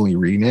 not fully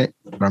reading it.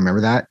 But I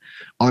remember that.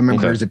 All I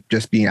remember is it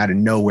just being out of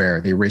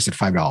nowhere. They raised it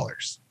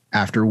 $5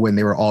 after when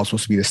they were all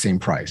supposed to be the same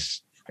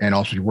price and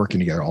also working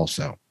together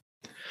also.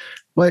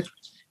 But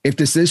if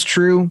this is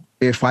true,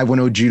 if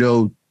 510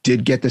 Judo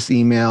did get this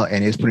email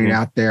and is putting it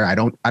out there, I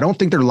don't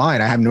think they're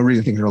lying. I have no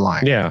reason to think they're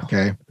lying. Yeah.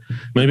 Okay.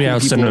 Maybe I'll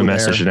send him a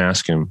message and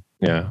ask him.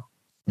 Yeah.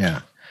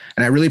 Yeah.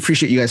 And I really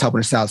appreciate you guys helping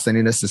us out,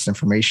 sending us this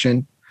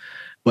information.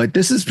 But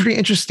this is pretty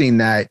interesting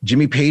that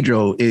Jimmy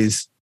Pedro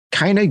is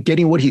kind of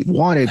getting what he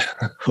wanted,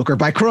 hook or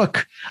by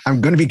crook.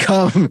 I'm going to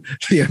become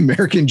the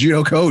American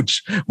judo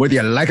coach, whether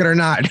you like it or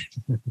not.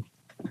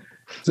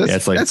 So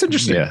that's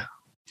interesting. Yeah.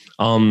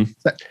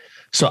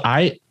 So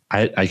I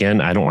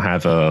don't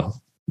have a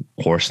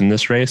horse in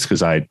this race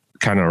because I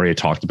kind of already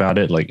talked about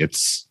it. Like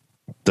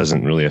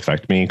doesn't really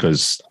affect me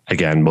because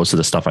again, most of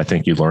the stuff I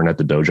think you learn at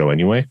the dojo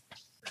anyway.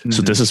 Mm-hmm.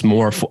 So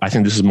I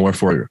think this is more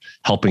for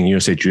helping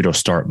USA Judo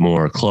start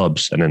more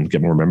clubs and then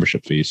get more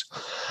membership fees.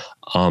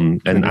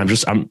 And I'm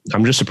just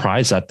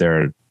surprised that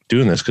they're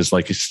doing this because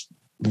like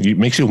it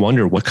makes you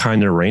wonder what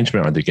kind of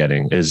arrangement are they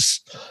getting.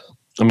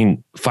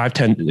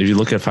 510. If you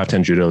look at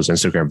 510 Judo's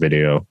Instagram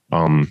video,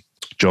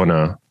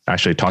 Jonah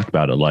actually talked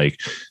about it. Like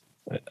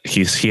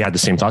he had the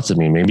same thoughts as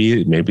me.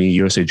 Maybe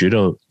USA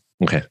Judo.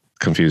 Okay.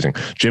 Confusing.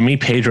 Jimmy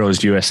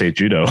Pedro's USA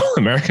Judo,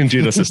 American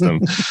Judo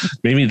system.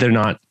 Maybe they're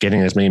not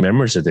getting as many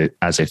members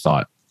as they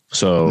thought.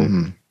 So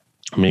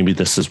maybe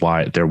this is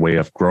why their way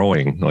of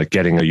growing, like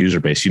getting a user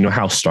base. You know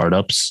how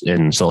startups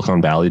in Silicon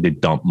Valley, they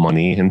dump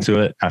money into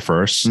it at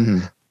first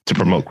to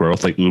promote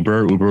growth. Like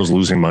Uber was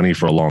losing money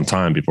for a long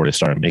time before they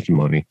started making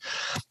money.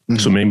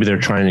 So maybe they're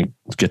trying to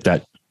get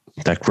that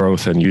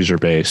growth and user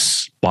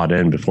base bought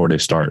in before they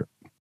start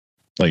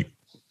like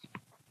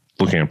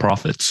looking at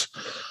profits.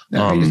 You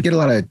just get a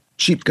lot of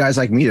cheap guys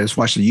like me to just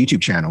watch the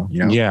YouTube channel,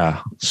 you know?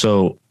 Yeah.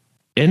 So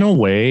in a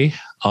way,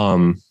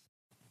 for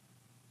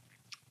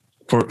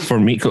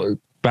me,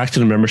 back to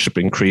the membership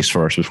increase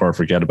first before I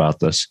forget about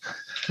this.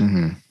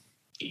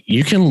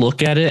 You can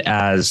look at it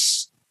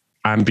as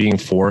I'm being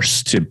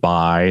forced to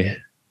buy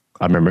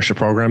a membership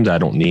program that I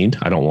don't need.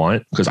 I don't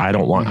want because I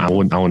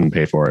wouldn't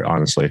pay for it,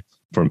 honestly,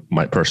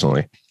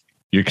 personally.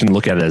 You can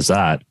look at it as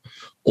that.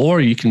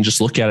 Or you can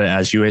just look at it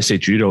as USA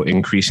Judo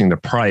increasing the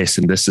price.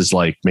 And this is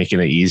like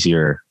making it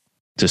easier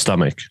to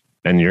stomach.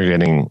 And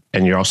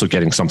you're also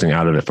getting something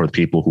out of it for the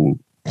people who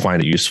find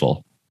it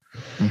useful.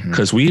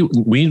 Because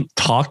we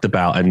talked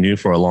about and knew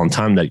for a long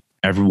time that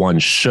everyone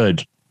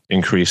should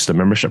increase the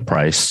membership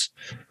price.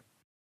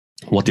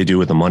 What they do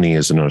with the money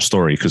is another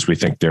story because we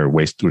think they're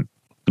wasted.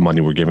 The money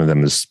we're giving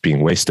them is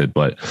being wasted.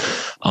 But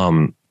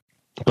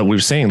we were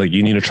saying like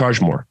you need to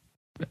charge more.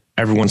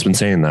 Everyone's been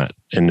saying that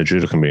in the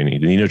judo community.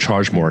 They need to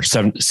charge more.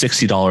 $60,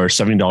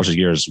 $70 a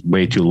year is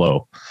way too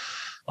low.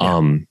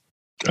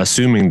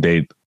 Assuming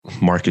they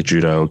market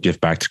judo,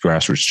 give back to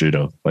grassroots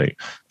judo, like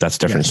that's a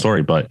different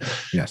story, but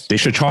they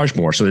should charge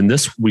more. So in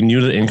this, we knew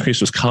the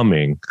increase was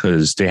coming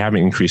because they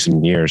haven't increased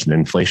in years and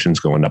inflation's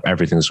going up.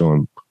 Everything's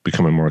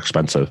becoming more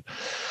expensive.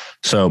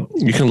 So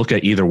you can look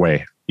at either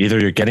way. Either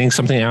you're getting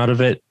something out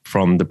of it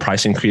from the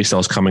price increase that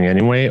was coming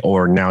anyway,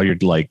 or now you're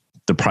like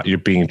you're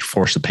being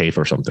forced to pay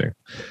for something.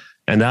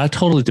 And that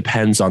totally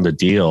depends on the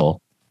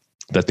deal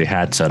that they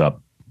had set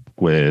up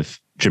with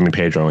Jimmy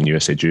Pedro and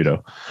USA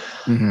Judo.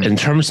 In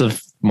terms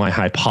of my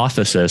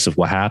hypothesis of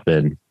what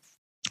happened,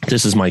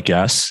 this is my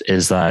guess,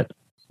 is that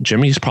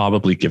Jimmy's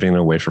probably giving it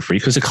away for free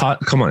because it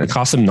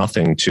costs him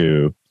nothing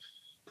to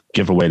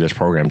give away this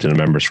program to the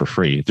members for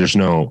free. There's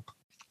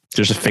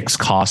a fixed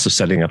cost of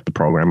setting up the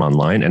program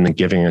online, and then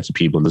giving it to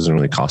people doesn't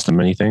really cost them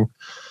anything.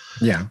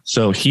 Yeah.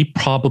 So he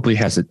probably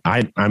has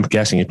I'm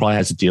guessing he probably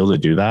has a deal to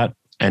do that.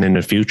 And in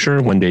the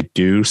future, when they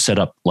do set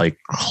up like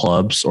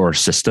clubs or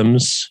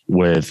systems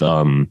with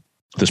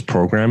this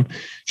program,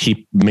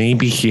 he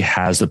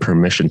has the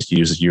permission to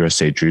use the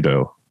USA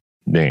Judo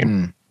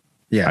name.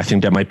 Yeah. I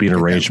think that might be an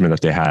arrangement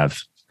that they have.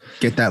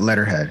 Get that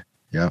letterhead.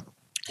 Yeah.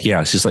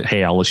 Yeah. It's just like,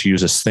 hey, I'll let you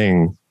use this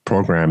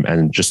program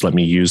and just let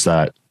me use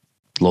that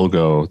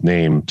logo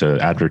name to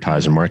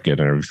advertise and market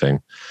and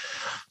everything.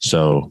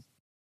 So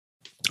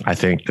I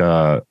think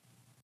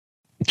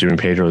Jimmy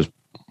Pedro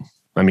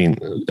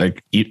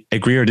like,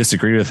 agree or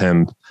disagree with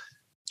him,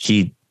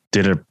 he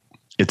did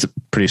it's a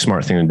pretty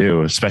smart thing to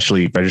do,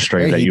 especially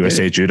registering that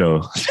USA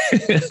Judo.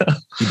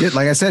 He did,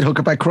 like I said, hook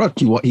up by crook.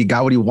 He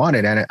got what he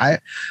wanted, and I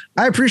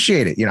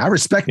appreciate it. I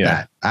respect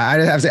that. I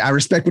have to say, I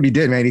respect what he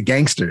did, man. He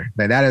gangster.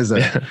 Man, that's some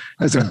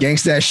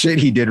gangsta ass shit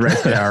he did right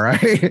there. Right,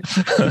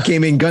 he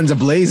came in guns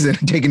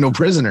ablazing, taking no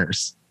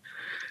prisoners.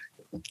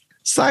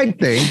 Side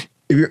thing.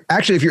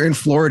 If you're in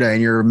Florida and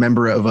you're a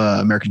member of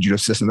American Judo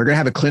System, they're going to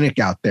have a clinic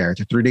out there.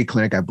 It's a 3-day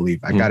clinic, I believe.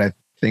 I got a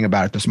thing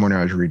about it this morning.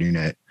 I was reading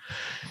it.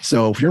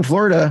 So if you're in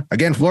Florida,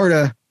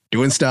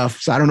 doing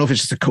stuff. So I don't know if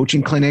it's just a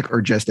coaching clinic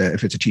or just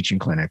if it's a teaching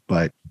clinic,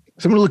 but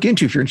something to look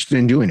into if you're interested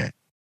in doing it.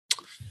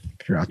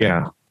 If you're out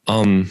there.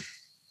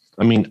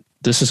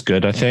 This is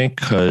good, I think,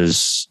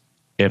 because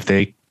if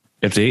they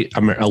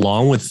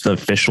along with the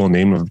official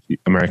name of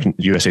American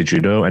USA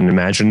Judo, and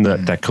imagine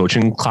that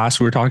coaching class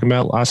we were talking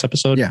about last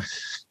episode. Yeah.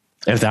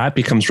 If that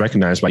becomes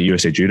recognized by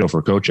USA Judo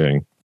for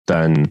coaching,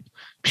 then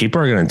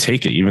people are going to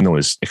take it, even though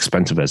it's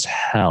expensive as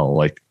hell.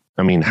 Like,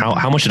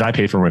 how much did I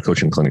pay for my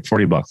coaching clinic?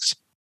 $40.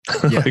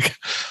 Yeah. Like,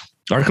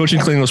 our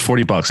coaching clinic was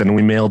 $40, and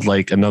we mailed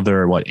like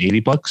another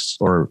 $80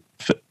 or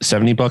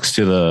 $70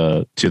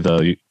 to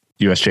the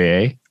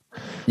USJA,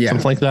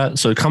 something like that.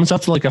 So it comes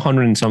up to like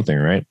 100 and something,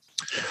 right?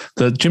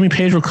 The Jimmy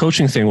Pedro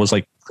coaching thing was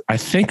like, I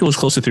think it was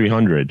close to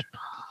 300.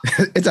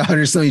 It's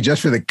 100 something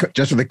just for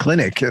the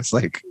clinic. It's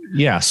like,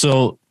 yeah.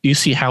 So you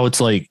see how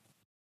it's like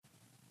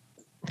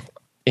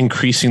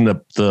increasing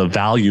the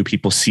value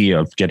people see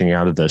of getting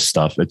out of this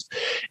stuff.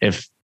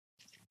 It's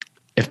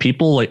if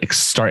people like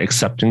start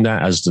accepting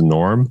that as the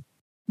norm,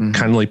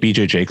 kind of like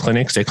BJJ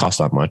clinics, they cost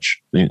that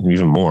much,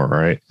 even more,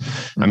 right?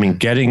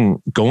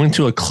 Going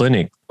to a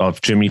clinic of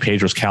Jimmy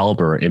Pedro's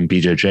caliber in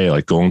BJJ,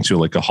 like going to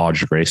like a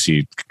Hodge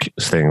Gracie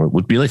thing,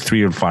 would be like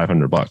 $300 or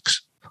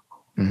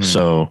 $500.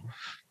 So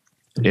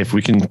if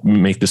we can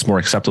make this more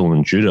acceptable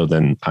in judo,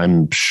 then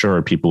I'm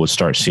sure people would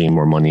start seeing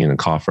more money in the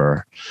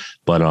coffer.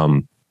 But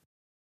in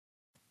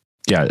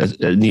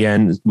the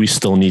end, we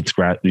still need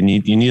you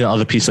need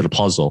another piece of the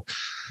puzzle.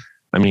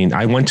 I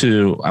went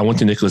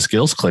to Nicholas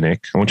Gill's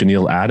clinic. I went to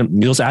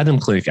Neil's Adam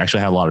clinic. Actually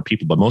had a lot of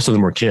people, but most of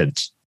them were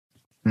kids.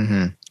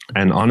 Mm-hmm.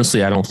 And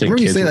honestly, I don't think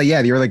kids. You say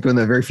that, you're like one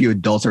of the very few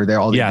adults are there.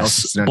 All the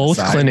adults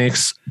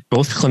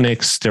both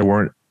clinics, there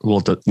weren't. Well,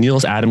 the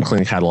Neil's Adam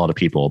clinic had a lot of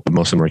people, but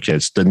most of them were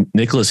kids. The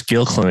Nicholas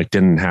Gill clinic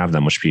didn't have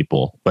that much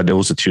people, but it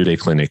was a 2-day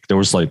clinic. There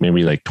was like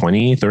maybe like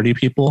 20, 30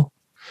 people,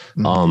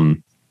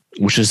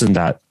 which isn't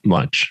that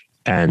much.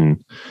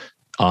 And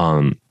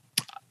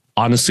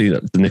honestly,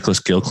 the Nicholas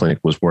Gill clinic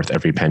was worth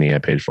every penny I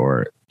paid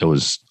for it. It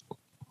was,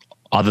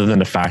 other than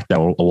the fact that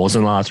I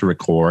wasn't allowed to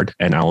record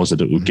and I was at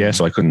the uke,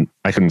 so I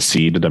couldn't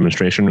see the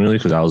demonstration really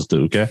because I was the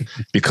uke,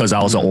 because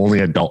I was the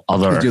only adult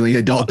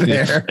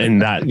there in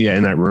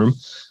that room.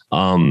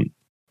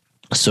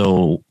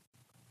 So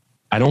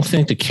I don't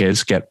think the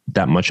kids get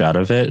that much out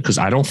of it, because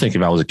I don't think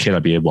if I was a kid,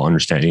 I'd be able to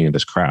understand any of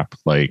this crap.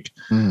 Like,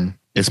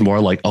 it's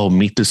more like, oh,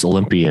 meet this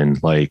Olympian,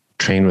 like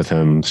train with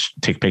him,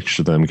 take pictures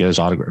of them, get his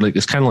autograph. Like,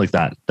 it's kind of like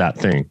that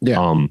thing.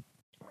 Yeah.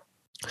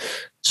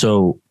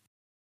 So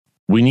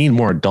we need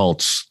more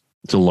adults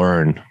to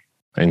learn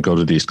and go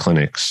to these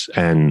clinics.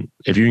 And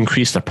if you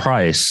increase the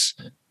price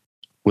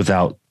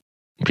without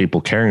people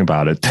caring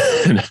about it,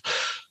 then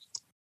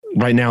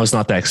right now it's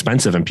not that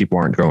expensive and people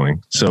aren't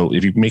going. So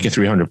if you make it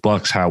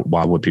 $300,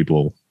 why would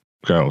people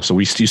go? So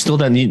you still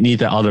need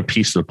that other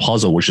piece of the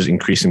puzzle, which is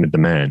increasing the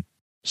demand.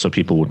 So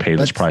people would pay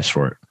this price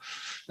for it.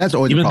 That's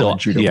always a problem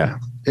with judo. Yeah.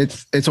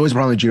 It's always a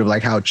problem with judo,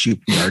 like how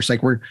cheap we are. It's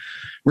like we're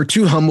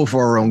too humble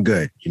for our own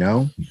good.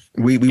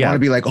 We want to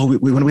be like, we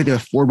want to be the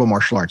affordable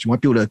martial arts. We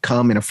want people to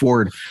come and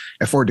afford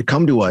to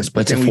come to us.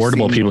 But it's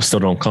affordable. People still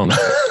don't come.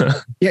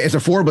 Yeah, it's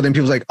affordable. Then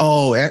people's like,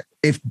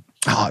 if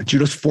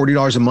judo's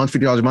 $40 a month,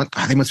 $50 a month,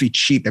 they must be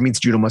cheap. That means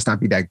judo must not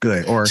be that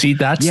good. Or see,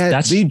 that's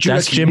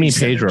Jimmy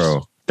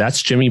Pedro.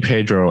 That's Jimmy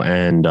Pedro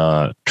and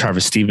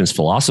Travis Stevens'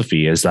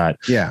 philosophy, is that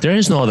there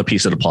is no other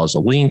piece of the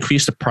puzzle. We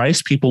increase the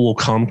price, people will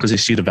come because they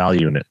see the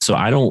value in it. So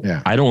I don't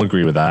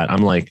agree with that.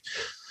 I'm like,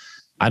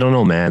 I don't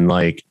know, man.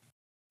 Like,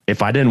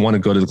 if I didn't want to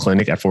go to the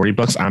clinic at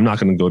 $40, I'm not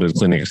going to go to the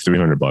clinic at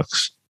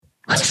 $300.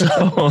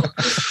 So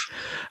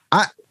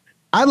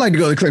I'd like to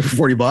go to the clinic for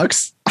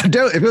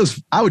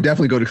 $40. I would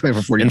definitely go to the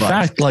clinic for $40. In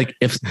fact, like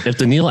if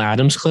the Neil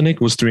Adams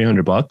clinic was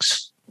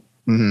 $300,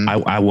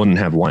 I wouldn't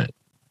have went.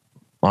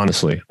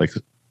 Honestly, like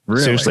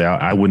seriously,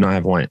 I would not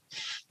have went.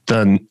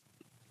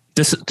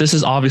 This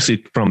is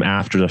obviously from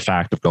after the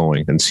fact of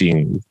going and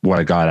seeing what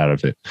I got out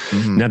of it.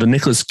 Now the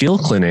Nicholas Gill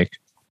clinic,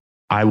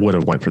 I would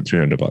have went for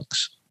 $300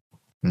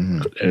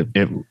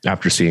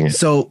 after seeing it.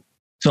 So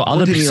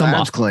other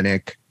people,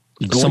 clinic,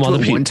 go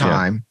to it one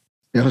time.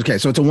 Yeah. Okay,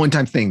 so it's a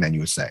one-time thing, then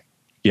you would say.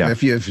 Yeah.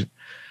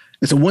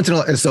 It's a once in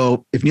a,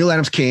 so if Neil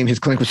Adams came, his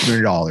clinic was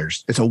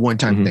 $300. It's a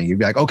one-time thing. You'd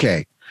be like,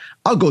 okay,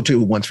 I'll go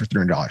to it once for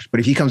 $300. But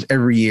if he comes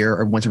every year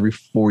or once every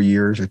 4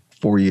 years or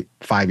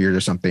 5 years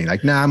or something,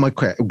 like, nah, I'm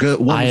okay. Good.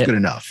 One was good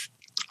enough.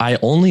 I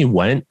only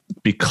went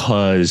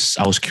because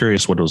I was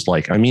curious what it was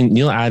like. I mean,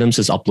 Neil Adams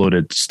has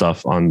uploaded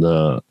stuff on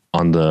the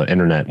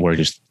internet where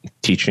he's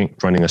teaching,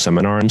 running a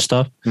seminar and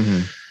stuff.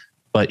 Mm-hmm.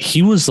 But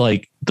he was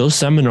like, those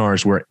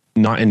seminars were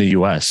not in the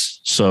US.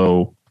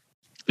 So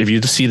if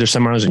you see their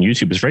seminars on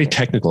YouTube, it's very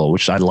technical,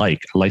 which I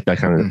like. I like that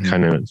kind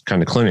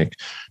of clinic.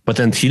 But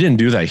then he didn't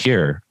do that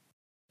here.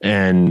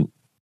 And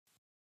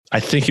I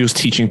think he was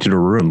teaching to the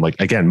room.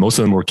 Like, again, most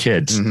of them were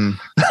kids.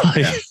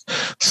 Mm-hmm.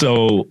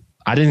 So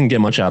I didn't get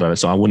much out of it,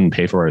 so I wouldn't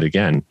pay for it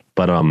again.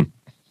 But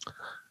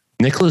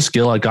Nicholas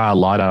Gill, I got a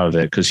lot out of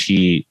it because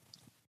he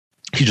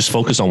just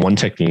focused on one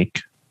technique,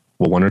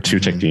 well, one or two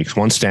techniques,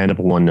 one stand-up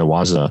and one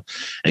Newaza,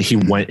 and he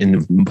went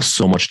into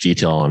so much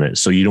detail on it.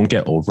 So you don't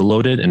get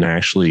overloaded. And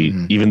actually,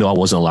 even though I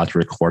wasn't allowed to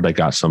record, I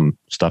got some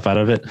stuff out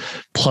of it.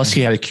 Plus,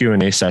 he had a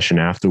Q&A session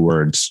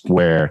afterwards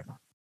where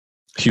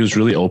he was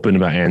really open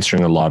about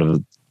answering a lot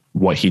of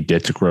what he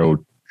did to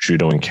grow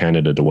judo in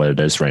Canada to what it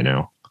is right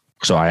now.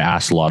 So I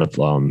asked a lot of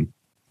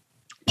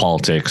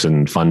politics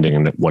and funding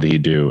and what do you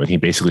do? And he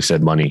basically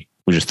said money.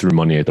 We just threw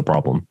money at the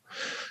problem.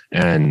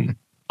 And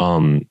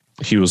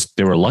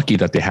they were lucky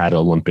that they had an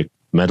Olympic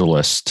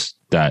medalist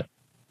that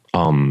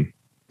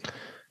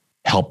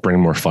helped bring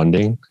more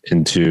funding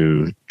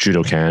into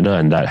Judo Canada.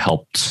 And that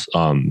helped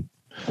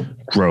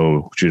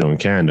grow judo in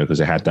Canada because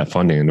they had that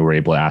funding and they were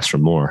able to ask for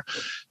more.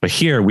 But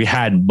here we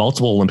had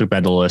multiple Olympic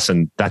medalists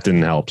and that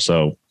didn't help.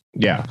 So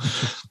yeah.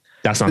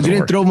 That's not. They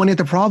didn't throw money at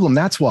the problem.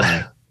 That's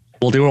why.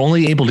 Well, they were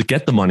only able to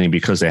get the money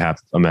because they have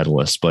a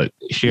medalist, but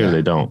here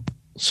they don't.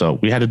 So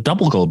we had a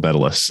double gold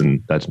medalist,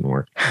 and that didn't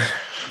work.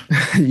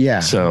 Yeah.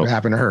 So what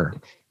happened to her?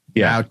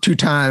 Yeah. Now,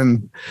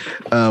 two-time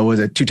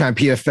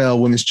PFL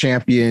women's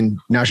champion.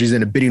 Now she's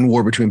in a bidding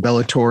war between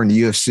Bellator and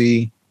the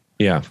UFC.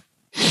 Yeah.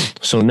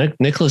 So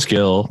Nicholas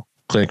Gill,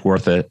 clinic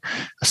worth it.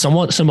 Some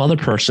other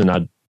person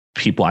I'd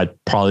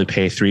probably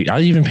pay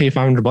I'd even pay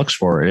 $500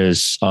 for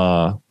is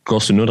Go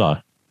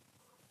Tsunoda.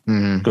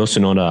 Go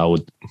Tsunoda, I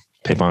would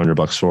pay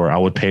 $500 for. I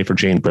would pay for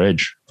Jane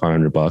Bridge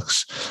 $500.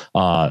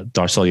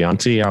 Darcel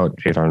Yanti, I would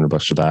pay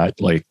 $500 for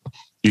that. Like,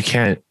 you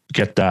can't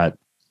get that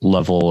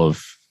level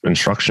of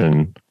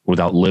instruction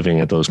without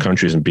living at those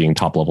countries and being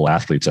top level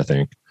athletes, I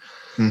think.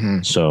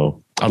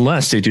 So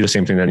unless they do the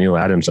same thing that Neil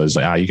Adams does,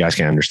 like, you guys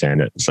can't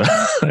understand it. So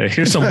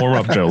here's some warm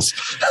up drills.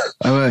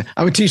 I'm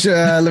gonna teach.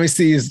 Let me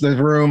see the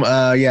room.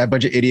 Yeah, a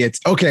bunch of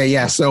idiots. Okay,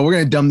 yeah. So we're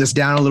gonna dumb this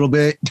down a little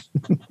bit.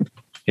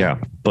 Yeah,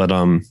 but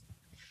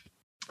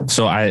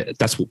so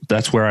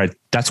that's where I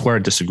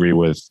disagree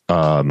with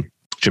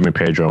Jimmy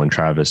Pedro and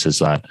Travis, is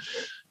that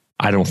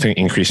I don't think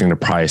increasing the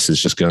price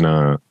is just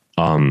gonna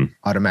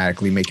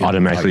automatically make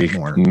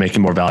it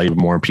more valuable.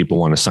 More people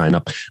want to sign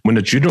up. When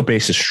the judo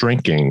base is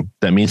shrinking,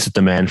 that means the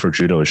demand for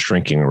judo is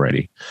shrinking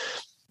already.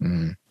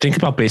 Think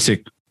about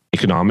basic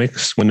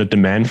economics. When the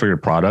demand for your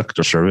product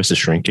or service is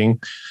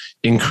shrinking,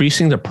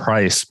 increasing the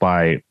price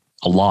by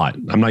a lot,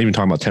 I'm not even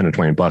talking about 10 or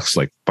 20 bucks,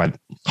 like by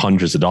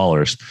hundreds of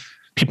dollars,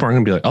 people aren't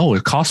going to be like, oh,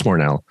 it costs more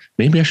now.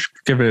 Maybe I should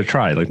give it a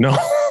try. Like, no.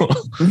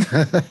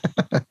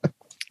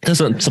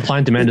 Supply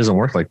and demand doesn't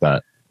work like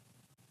that.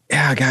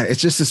 Yeah, God, it's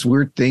just this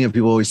weird thing of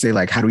people always say,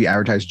 like, how do we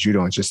advertise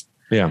judo? It's just,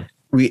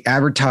 we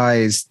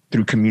advertise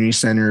through community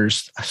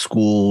centers,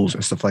 schools,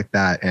 and stuff like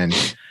that.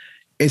 And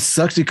it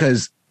sucks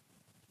because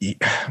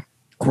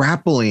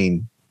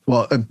grappling,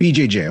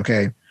 BJJ,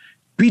 okay?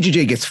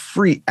 BJJ gets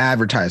free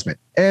advertisement.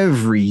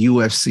 Every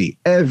UFC,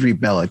 every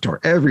Bellator,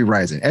 every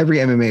Rizin, every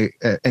MMA,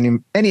 any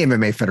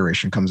MMA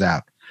federation comes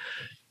out.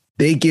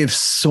 They give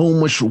so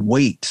much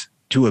weight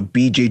to a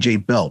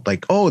BJJ belt.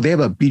 Like, oh, they have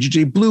a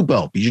BJJ blue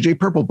belt, BJJ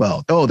purple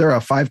belt. Oh, they're a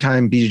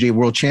 5-time BJJ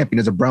world champion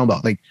as a brown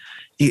belt. Like,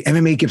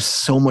 MMA gives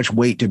so much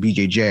weight to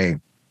BJJ.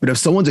 But if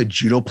someone's a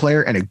judo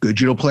player and a good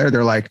judo player,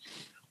 they're like,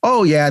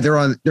 oh yeah, they're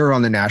on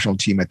the national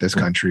team at this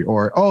country,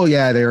 or oh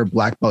yeah, they're a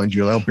black belt in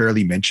judo. They'll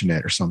barely mention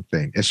it or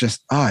something. It's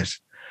just it's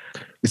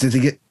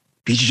that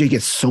BJJ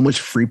gets so much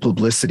free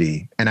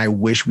publicity, and I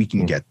wish we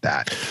can get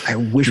that. I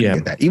wish we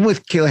get that. Even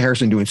with Kayla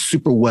Harrison doing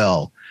super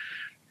well,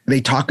 they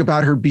talk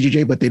about her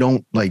BJJ, but they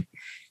don't like.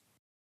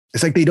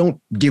 It's like they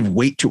don't give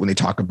weight to it when they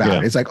talk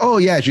about it. It's like, oh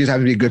yeah, she just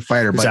happens to be a good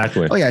fighter. But,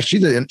 exactly. Oh yeah,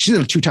 she's a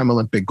 2-time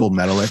Olympic gold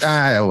medalist.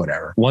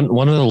 Whatever.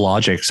 One of the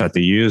logics that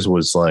they use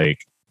was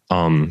like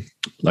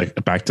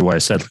back to what I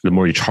said, the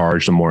more you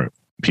charge, the more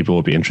people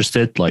will be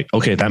interested. Like,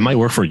 okay, that might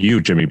work for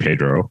you, Jimmy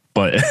Pedro,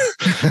 but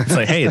it's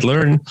like, hey,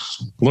 learn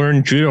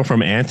judo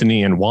from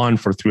Anthony and Juan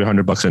for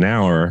 $300 an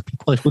hour.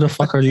 People are like, who the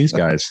fuck are these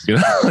guys? You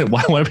know, like,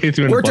 why pay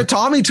 $300? Or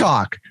Tatami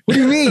Talk. What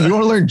do you mean? You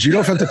want to learn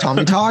judo from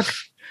Tatami Talk?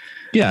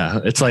 Yeah,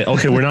 it's like,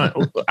 okay,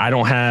 I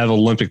don't have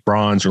Olympic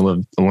bronze or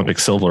Olympic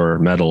silver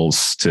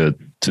medals to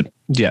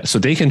so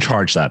they can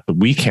charge that, but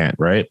we can't,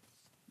 right?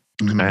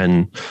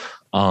 And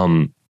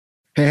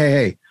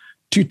Hey,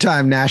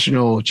 two-time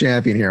national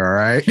champion here. All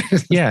right.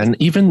 Yeah. And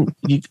even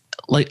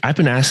like I've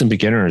been asking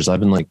beginners, I've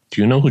been like,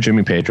 do you know who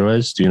Jimmy Pedro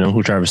is? Do you know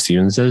who Travis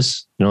Stevens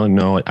is?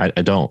 No, I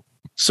don't.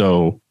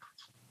 So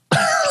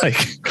like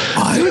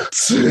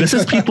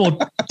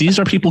these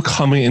are people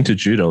coming into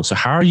judo. So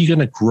how are you going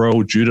to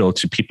grow judo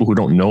to people who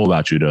don't know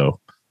about judo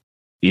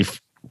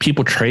if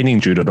people training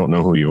judo don't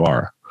know who you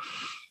are?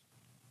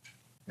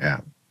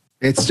 Yeah.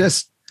 It's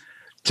just,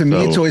 to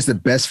me, it's always the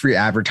best free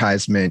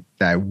advertisement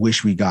that I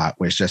wish we got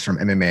was just from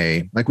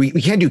MMA. Like we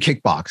can't do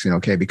kickboxing,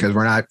 okay? Because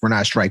we're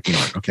not striking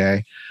art,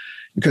 okay?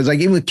 Because like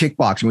even with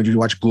kickboxing, when you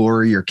watch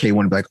Glory or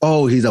K1, be like,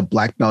 oh, he's a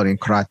black belt in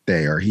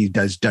karate, or he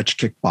does Dutch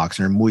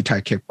kickboxing or Muay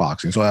Thai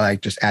kickboxing. So I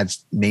like just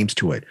adds names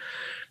to it.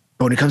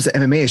 But when it comes to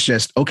MMA, it's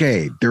just,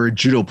 okay,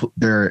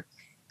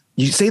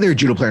 you say they're a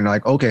judo player and they're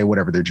like, okay,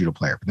 whatever, they're a judo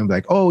player. But then be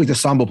like, oh, he's a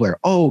sambo player.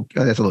 Oh,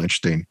 that's a little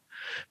interesting.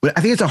 But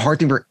I think it's a hard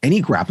thing for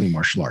any grappling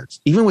martial arts.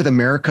 Even with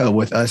America,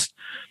 with us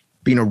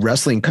being a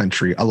wrestling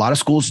country, a lot of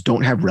schools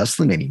don't have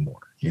wrestling anymore.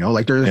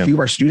 Like there's a few of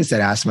our students that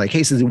ask me like,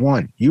 hey, since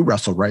one, you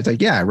wrestled, right? It's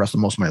like, yeah, I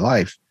wrestled most of my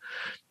life.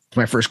 It's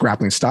my first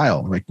grappling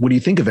style. Like, what do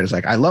you think of it? It's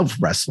like, I love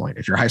wrestling.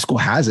 If your high school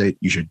has it,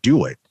 you should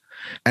do it.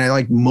 And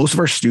like most of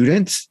our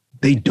students,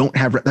 they don't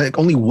have, like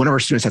only one of our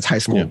students has high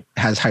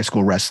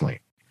school wrestling.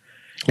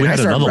 We had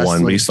another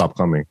one, but he stopped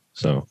coming.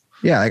 So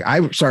yeah, like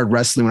I started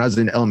wrestling when I was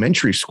in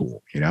elementary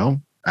school,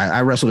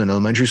 I wrestled in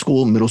elementary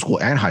school, middle school,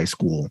 and high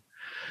school.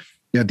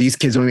 These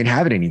kids don't even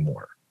have it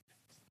anymore.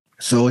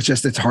 So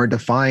it's hard to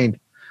find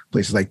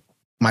places like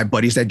my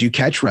buddies that do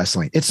catch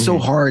wrestling. It's so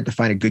hard to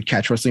find a good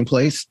catch wrestling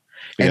place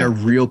and a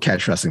real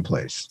catch wrestling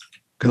place.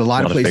 Because a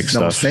lot of places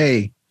will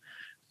say,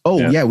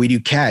 oh yeah, we do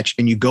catch.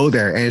 And you go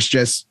there and it's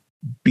just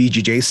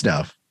BJJ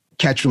stuff.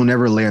 Catch will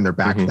never lay on their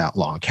back that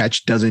long.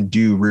 Catch doesn't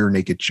do rear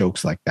naked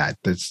chokes like that.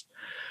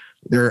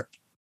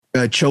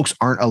 Chokes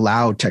aren't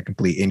allowed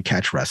technically in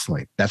catch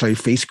wrestling. That's why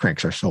face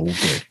cranks are so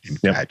good in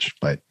catch.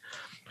 But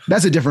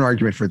that's a different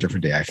argument for a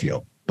different day, I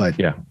feel. But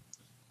yeah,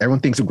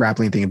 everyone thinks of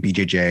grappling thing in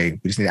BJJ.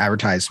 We just need to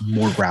advertise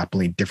more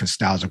grappling, different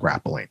styles of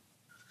grappling.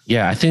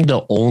 Yeah, I think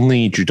the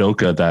only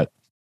judoka that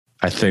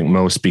I think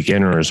most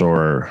beginners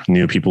or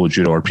new people with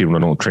judo or people that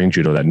don't train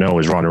judo that know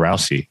is Ronda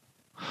Rousey.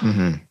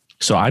 Mm-hmm.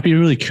 So I'd be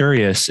really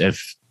curious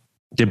if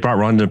they brought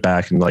Ronda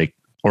back and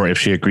or if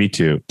she agreed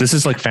to. This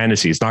is like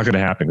fantasy. It's not going to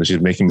happen because she's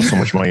making so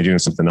much money doing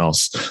something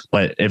else.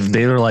 But if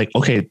they were like,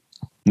 okay,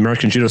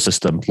 American judo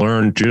system,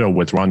 learn judo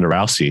with Ronda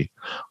Rousey,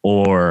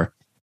 or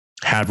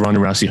have Ronda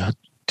Rousey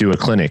do a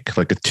clinic,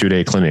 like a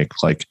 2-day clinic,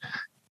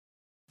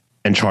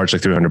 and charge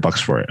like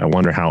 $300 for it. I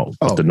wonder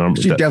what the number.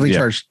 She definitely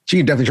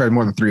charge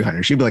more than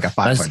 300. She'd be like a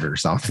 500 or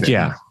something.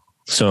 Yeah.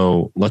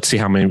 So let's see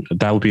how many.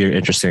 That would be an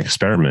interesting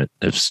experiment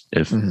if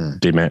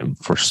they meant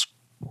for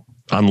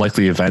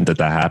unlikely event that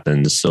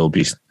happens. So it'll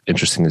be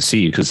interesting to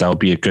see, because that would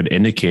be a good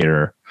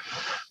indicator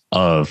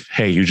of,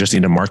 hey, you just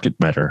need to market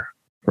better,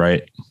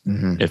 right?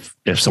 Mm-hmm.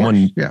 If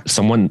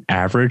someone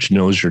average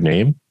knows your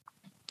name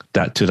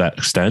to that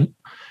extent,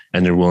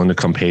 and they're willing to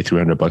come pay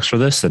 $300 for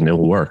this, then it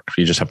will work.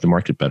 You just have to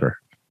market better.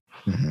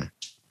 Mm-hmm.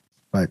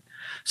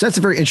 So that's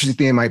a very interesting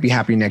thing that might be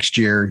happening next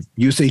year.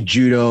 USA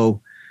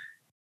Judo,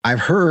 I've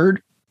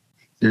heard,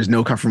 there's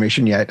no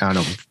confirmation yet. I don't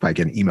know if I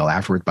get an email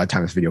afterwards. By the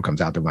time this video comes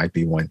out, there might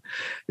be one.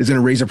 Is going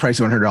to raise the price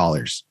to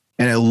 $100.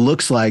 And it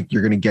looks like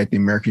you're going to get the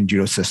American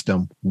Judo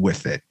system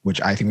with it,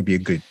 which I think would be a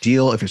good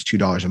deal. If it's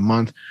 $2 a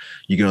month,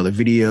 you get all the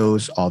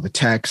videos, all the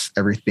texts,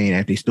 everything. And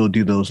if they still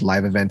do those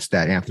live events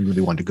that Anthony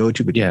really wanted to go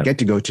to, but didn't get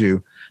to go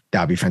to, that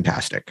would be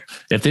fantastic.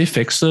 If they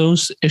fix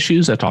those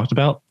issues I talked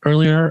about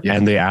earlier,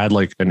 and they add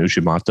like an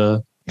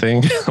Uchimata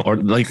thing, or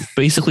like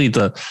basically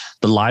the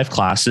live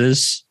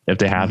classes, if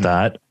they have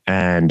that,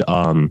 and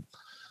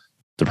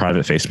the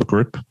private Facebook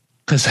group,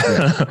 because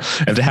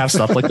if they have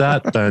stuff like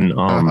that, then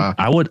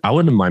I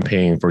wouldn't mind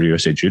paying for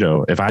USA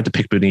Judo. If I had to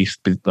pick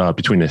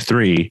between the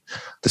three,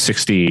 the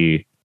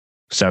 60,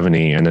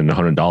 70, and then the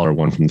 $100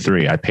 one from the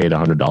three, I'd pay the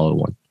 $100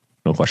 one,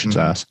 no questions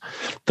asked.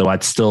 Though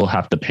I'd still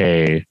have to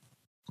pay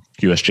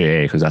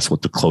USJA, because that's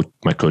what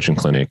my coaching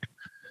clinic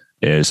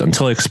is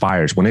until it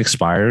expires. When it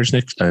expires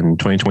in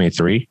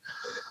 2023,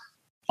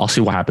 I'll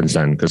see what happens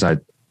then, because I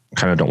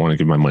kind of don't want to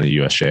give my money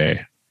to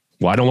USJA.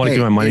 Well, I don't want to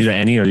give my money to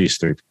any of these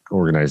three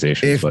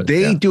organizations. If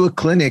they do a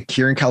clinic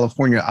here in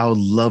California, I would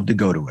love to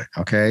go to it.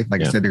 Okay. Like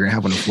I said, they're going to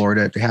have one in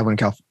Florida. If they have one in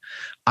California,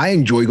 I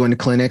enjoy going to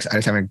clinics. I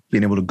just haven't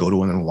been able to go to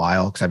one in a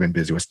while because I've been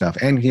busy with stuff.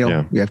 And, we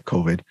have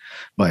COVID.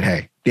 But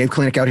hey, they have a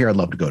clinic out here. I'd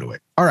love to go to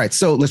it. All right.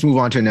 So let's move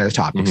on to another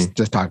topic. Let's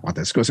just talk about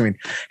this. Go something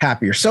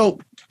happier. So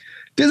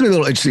this is a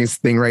little interesting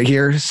thing right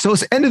here. So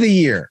it's end of the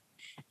year.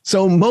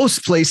 So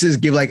most places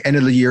give like end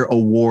of the year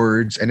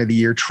awards, end of the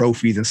year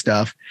trophies and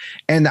stuff.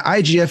 And the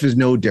IGF is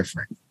no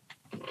different.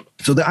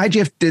 So the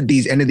IGF did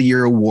these end of the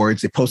year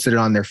awards. They posted it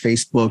on their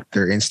Facebook,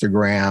 their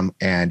Instagram,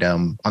 and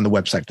on the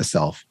website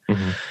itself.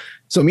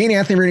 So me and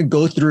Anthony are going to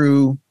go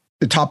through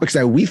the topics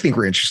that we think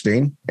were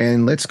interesting.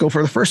 And let's go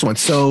for the first one.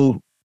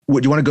 So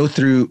what do you want to go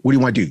through? What do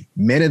you want to do?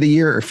 Men of the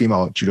year or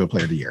female judo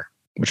player of the year?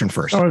 Which one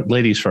first? Or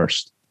ladies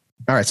first.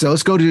 All right, so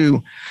let's go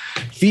to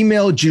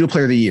female judo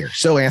player of the year.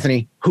 So,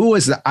 Anthony, who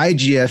was the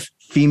IGF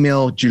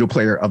female judo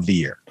player of the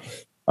year?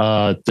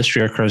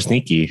 Distria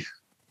Krasniki.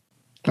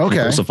 Okay.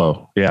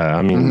 Kosovo. Yeah,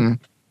 I mean,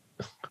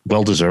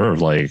 well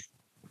deserved. Like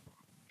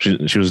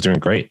she was doing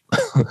great.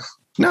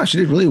 No, she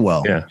did really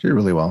well. Yeah, she did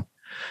really well.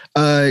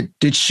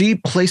 Did she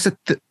place at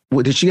the?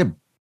 What did she get?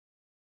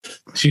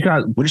 She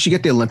got. What did she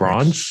get? The Olympics?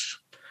 Bronze.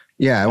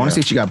 Yeah, I want to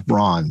say she got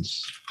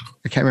bronze.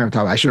 I can't remember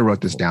top. I should have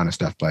wrote this down and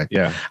stuff, but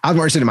yeah, I was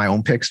more interested in my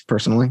own picks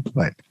personally.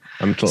 But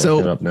I'm looking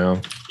it up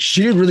now.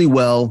 She did really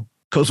well.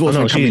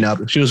 Kosovo's coming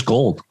up. She was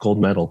gold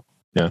medal.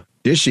 Yeah.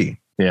 Did she?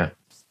 Yeah.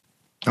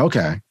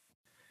 Okay.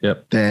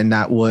 Yep. Then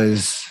that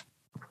was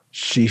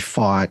she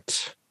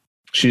fought.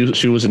 She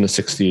was in the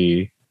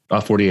 60,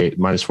 48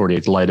 minus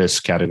 48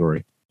 lightest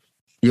category.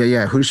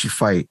 Yeah. Who did she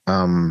fight?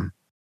 In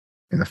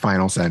the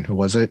finals then? Who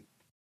was it?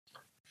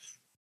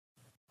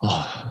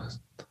 Oh,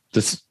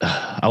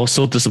 I was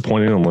so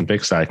disappointed in the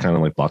Olympics that I kind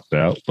of like blocked it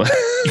out. But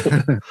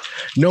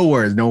no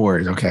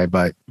worries. Okay.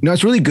 But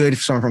it's really good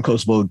for someone from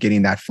Kosovo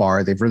getting that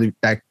far.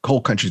 That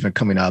whole country's been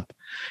coming up.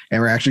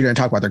 And we're actually going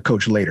to talk about their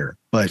coach later.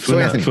 But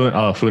Funa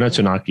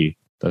Tsunaki.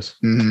 That's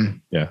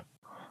yeah.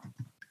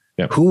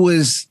 Who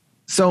was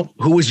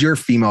your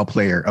female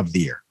player of the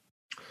year?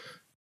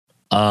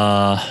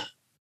 I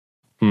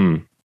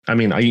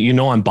mean,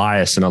 I'm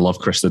biased and I love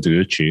Krista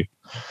Deguchi.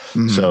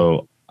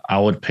 So I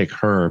would pick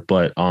her,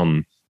 but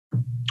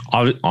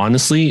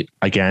honestly,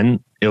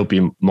 again, it would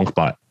be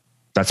Munkbot.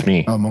 That's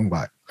me. Oh,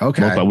 Munkbot.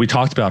 Okay. Munkbot. We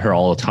talked about her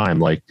all the time.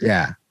 Like,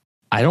 yeah,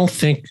 I don't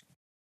think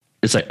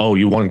it's like, oh,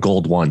 you won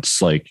gold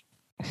once, like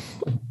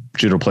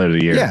judo player of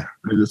the year. Yeah.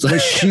 But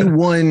she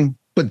won,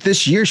 but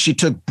this year she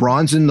took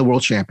bronze in the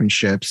world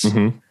championships.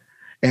 And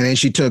then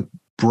she took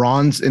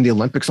bronze in the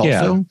Olympics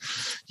also.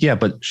 Yeah,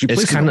 but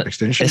it's kind of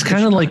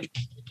like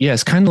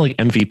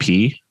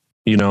MVP,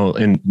 in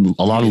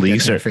a lot of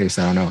leagues. Face.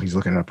 I don't know. He's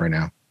looking it up right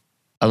now.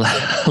 A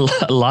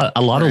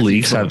lot of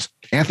leagues have.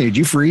 Anthony, did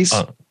you freeze?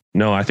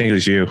 No, I think it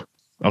was you.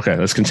 Okay,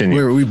 let's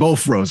continue. We both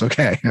froze.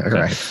 Okay. All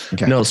right.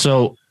 Okay. No,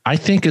 so I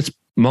think it's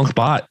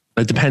Munkbot.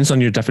 It depends on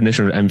your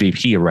definition of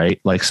MVP, right?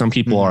 Like some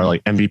people are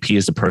like MVP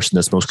is the person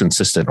that's most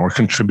consistent or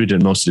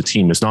contributed most to the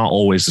team. It's not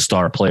always the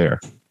star player.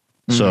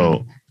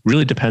 So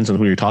really depends on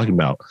who you're talking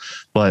about.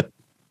 But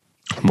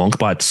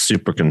Munkbot's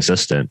super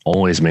consistent,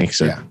 always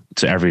makes it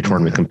to every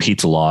tournament,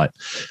 competes a lot.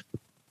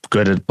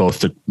 Good at both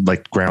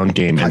the ground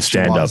game and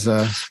stand up.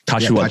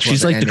 Tachiwaza.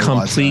 She's like the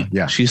complete.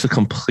 She's the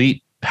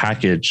complete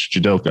package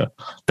judoka.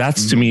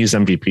 That's to me is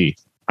MVP.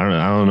 I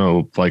don't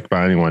know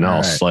about anyone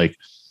else.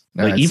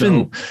 Right.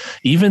 Even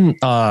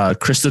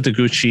Krista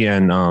Deguchi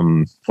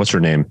and what's her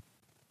name?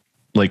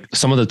 Like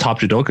some of the top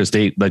judokas,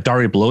 they like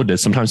Daria Blow did.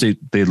 Sometimes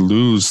they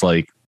lose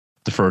the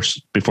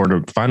first before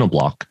the final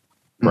block.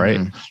 Right.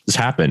 This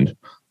happened,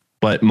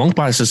 but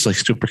Munkbot is just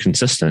super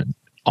consistent,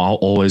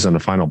 always on the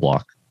final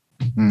block.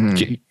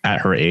 At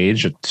her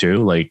age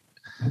too,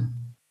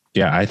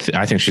 I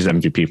think she's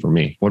MVP for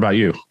me. What about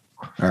you?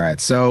 All right,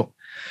 so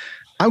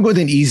I'm going with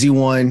an easy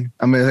one.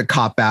 I'm going to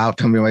cop out.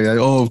 Tell me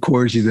of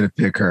course she's going to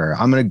pick her.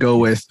 I'm going to go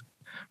with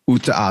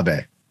Uta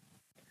Abe.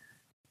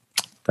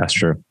 That's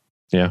true.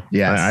 Yeah.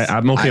 Yes.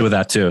 I'm okay with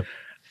that too.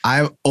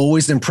 I'm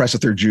always impressed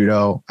with her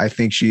judo. I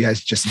think she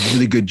has just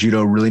really good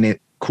judo, really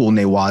cool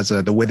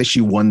newaza. The way that she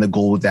won the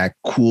gold with that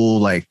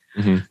cool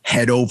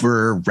head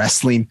over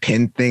wrestling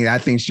pin thing.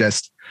 That thing's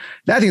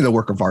a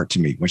work of art to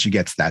me when she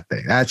gets that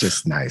thing. That's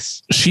just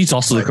nice. She's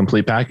also the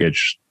complete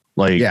package.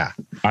 I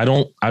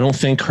don't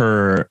think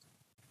her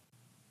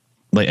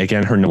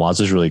again, her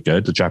newaza is really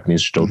good, the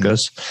Japanese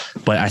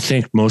judokas, but I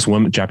think most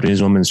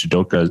Japanese women's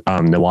judokas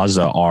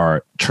newaza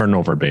are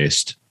turnover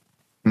based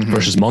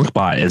versus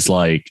Munkbot is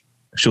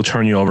she'll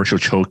turn you over, she'll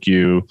choke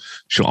you,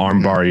 she'll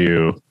armbar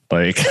you,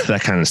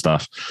 that kind of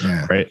stuff.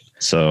 Yeah. Right.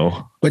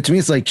 So, but to me,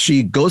 it's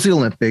she goes to the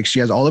Olympics. She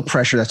has all the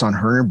pressure that's on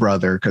her and her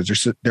brother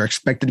because they're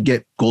expected to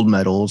get gold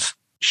medals.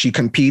 They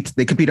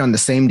compete on the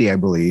same day, I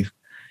believe.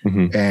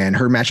 And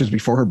her match is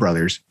before her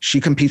brothers. She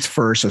competes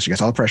first. So she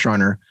gets all the pressure on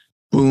her.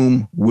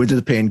 Boom, wood to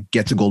the pin,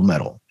 gets a gold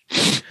medal.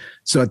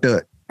 So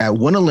at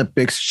one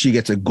Olympics, she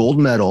gets a gold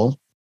medal.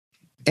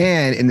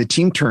 And in the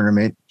team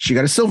tournament, she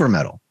got a silver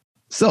medal.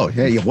 So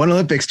yeah, you have one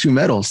Olympics, 2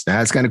 medals.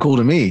 That's kind of cool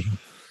to me.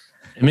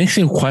 It makes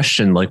me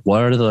question,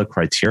 what are the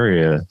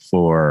criteria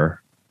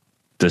for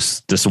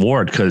this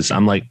award? Because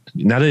I'm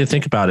now that you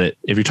think about it,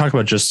 if you're talking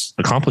about just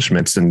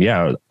accomplishments, then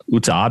yeah,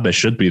 Uta Abe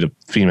should be the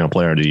female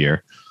player of the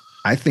year.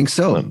 I think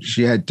so.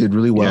 She did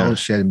really well. Yeah.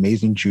 She had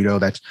amazing judo.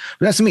 That's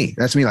me.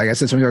 That's me. Like I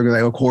said, some people are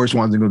of course,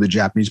 wants to go to the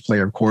Japanese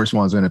player. Of course,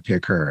 wants to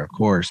pick her. Of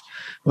course,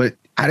 but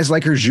I just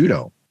like her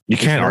judo. You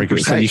can't argue.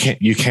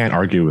 You can't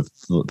argue with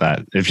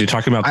that. If you're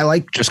talking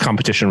about just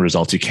competition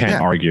results, you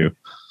can't argue.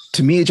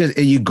 To me,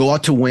 you go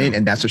out to win,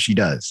 and that's what she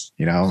does.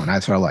 And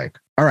that's what I like.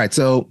 All right,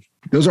 so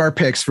those are our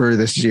picks for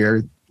this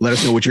year. Let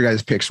us know what your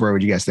guys' picks were.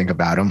 What you guys think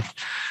about them?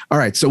 All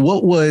right, so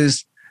what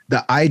was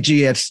the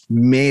IGF's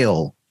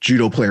male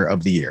judo player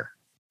of the year?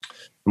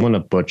 I'm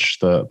gonna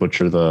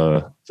butcher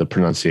the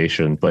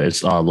pronunciation, but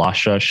it's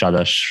Lasha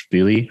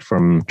Shadashvili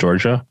from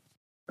Georgia.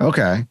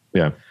 Okay.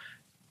 Yeah.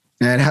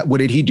 And what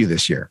did he do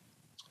this year?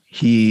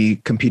 He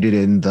competed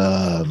in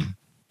the...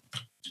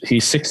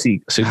 He's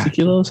 60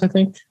 kilos, I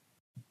think.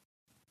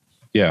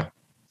 Yeah.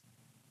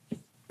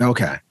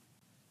 Okay.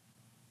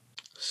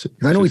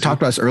 I know we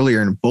talked about this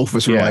earlier and both of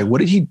us were like, what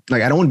did he,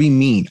 like, I don't want to be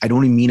mean. I don't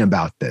want to be mean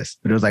about this.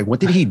 But it was like, what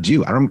did he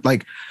do?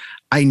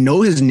 I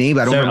know his name,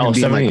 but I don't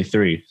remember him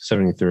being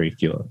 73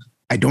 kilos.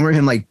 I don't remember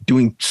him like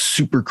doing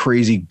super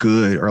crazy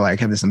good or like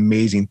have this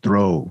amazing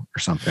throw or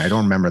something. I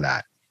don't remember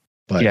that.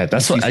 But yeah,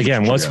 that's what,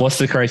 again, what's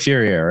the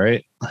criteria,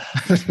 right?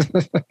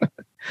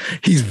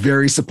 He's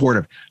very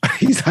supportive.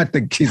 He's not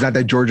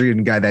that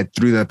Georgian guy that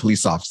threw the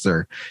police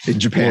officer in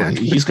Japan.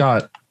 Well,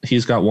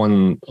 he's got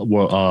one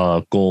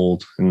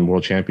gold in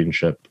World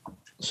Championship.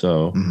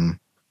 So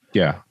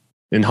yeah,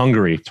 in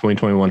Hungary,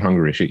 2021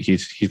 Hungary,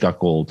 he's got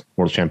gold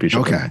World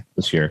Championship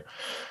this year.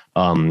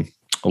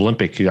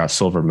 Olympic, he got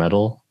silver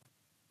medal.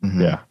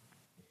 Yeah.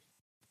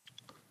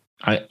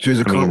 So he's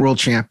a current world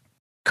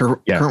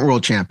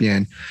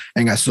champion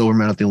and got silver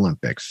medal at the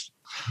Olympics.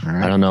 All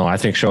right. I don't know. I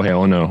think Shohei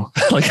Ono,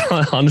 like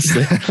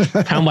honestly,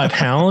 pound by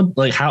pound,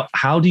 like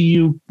how do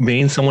you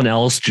name someone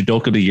else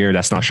judoka of the year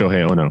that's not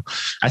Shohei Ono?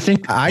 I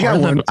think I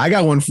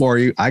got one for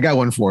you. All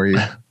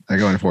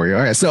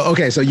right.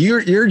 So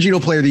your judo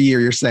player of the year,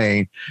 you're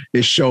saying,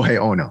 is Shohei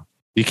Ono.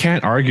 You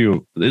can't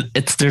argue.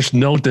 There's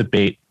no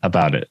debate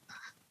about it.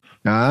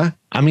 I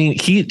mean,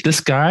 this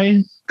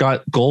guy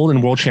got gold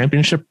in World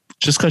Championship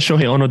just because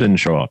Shohei Ono didn't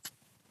show up.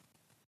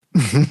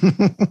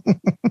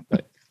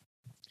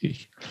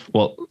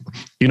 Well,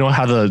 you know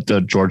how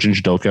the Georgian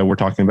judoka we're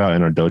talking about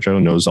in our dojo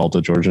knows all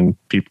the Georgian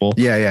people?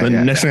 Yeah.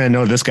 Next thing I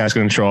know, this guy's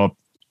going to show up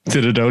to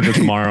the dojo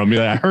tomorrow and be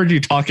like, I heard you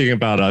talking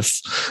about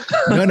us.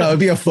 No, it'd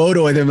be a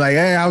photo with him like,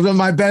 hey, I was with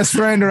my best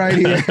friend right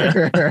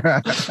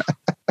here.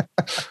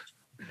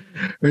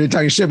 When you're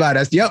talking shit about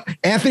us. Yep,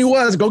 Anthony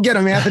was. Go get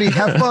him, Anthony.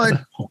 Have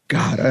fun. Oh,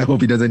 God, I hope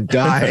he doesn't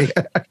die.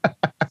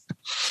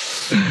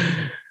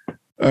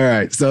 All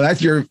right, so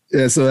that's your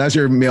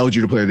male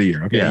judo player of the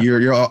year. Okay, yeah.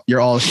 You're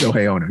all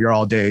Shohei Ono. You're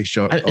all day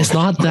Shohei. It's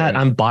not that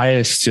I'm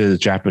biased to the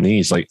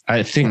Japanese. Like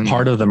I think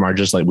part of them are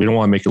just like we don't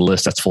want to make a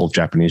list that's full of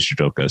Japanese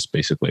judokas,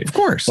 basically. Of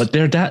course, but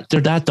they're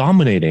that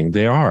dominating.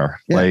 They are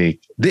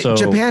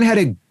Japan had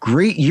a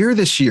great year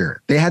this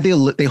year. They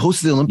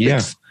hosted the Olympics.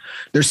 Yeah.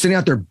 They're sending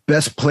out their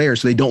best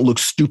players so they don't look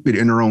stupid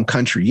in their own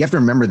country. You have to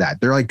remember that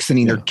they're like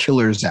sending their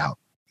killers out.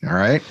 All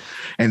right,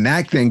 and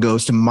that then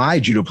goes to my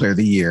judo player of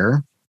the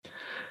year.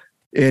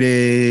 It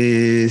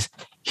is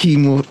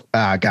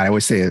God, I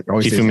always say it.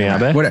 Hifumi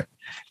Abe? Whatever.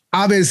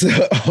 Abe's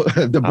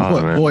the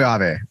boy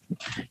Abe.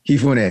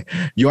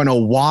 Hifune. You want to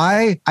know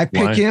why I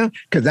pick him?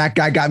 Because that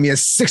guy got me a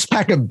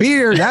 6-pack of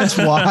beer. That's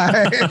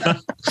why.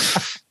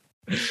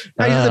 He's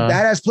a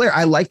badass player.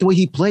 I like the way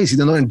he plays. He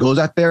doesn't goes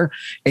out there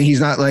and he's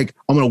not like,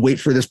 I'm going to wait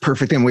for this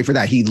perfect thing, wait for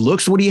that. He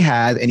looks what he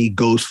has and he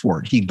goes for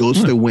it. He goes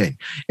for the win.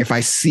 If I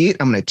see it,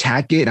 I'm going to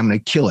attack it. I'm going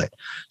to kill it.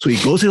 So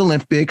he goes to the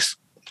Olympics,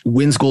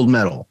 wins gold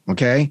medal.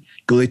 Okay.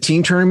 Go to the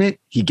team tournament.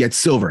 He gets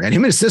silver. And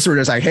him and his sister are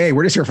just like, hey,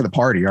 we're just here for the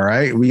party. All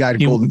right. We got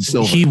gold and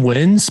silver. He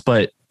wins,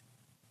 but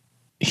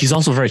he's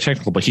also very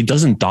technical, but he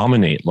doesn't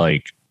dominate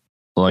like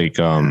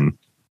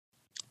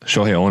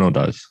Shohei Ono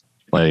does.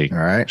 Like, all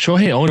right.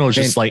 Shohei Ono is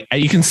just like,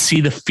 you can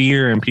see the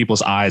fear in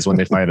people's eyes when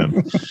they fight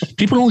him.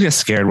 People don't get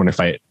scared when they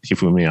fight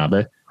Hifumi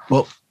Abe.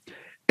 Well,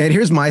 and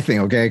here's my thing.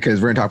 Okay. Cause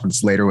we're going to talk about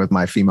this later with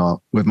my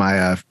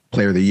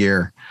player of the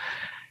year.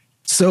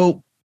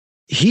 So,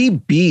 he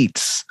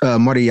beats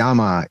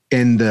Moriyama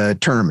in the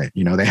tournament.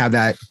 You know, they have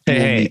that.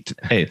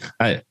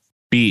 I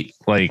beat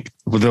like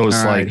with those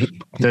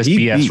there's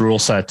BS rule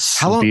sets.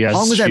 How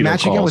long was that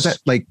match again? Was that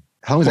like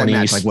how long was that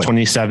match? Like what?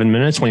 27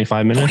 minutes,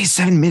 25 minutes.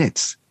 27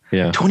 minutes.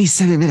 Yeah,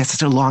 27 minutes.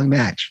 That's a long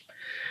match.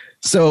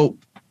 So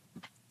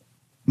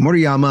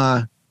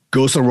Moriyama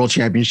goes to World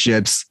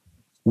Championships,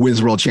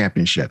 wins World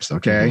Championships.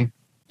 Okay,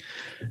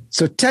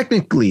 so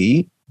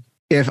technically,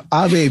 if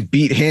Abe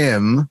beat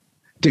him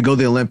to go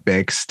to the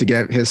Olympics to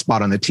get his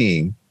spot on the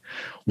team,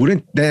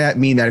 wouldn't that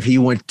mean that if he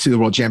went to the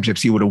World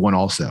Championships, he would have won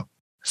also?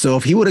 So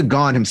if he would have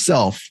gone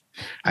himself,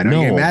 I know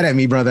you're getting mad at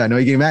me, brother. I know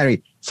you're getting mad at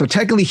me. So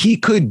technically he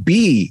could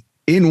be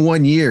in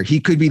 1 year. He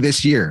could be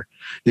this year,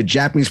 the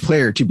Japanese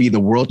player to be the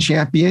world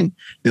champion,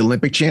 the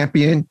Olympic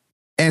champion,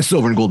 and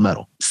silver and gold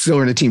medal,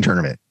 silver in the team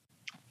tournament.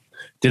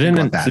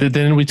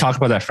 Didn't we talk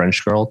about that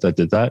French girl that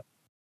did that?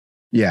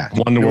 Yeah.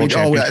 Won the world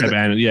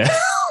championship.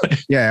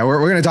 Yeah, we're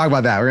going to talk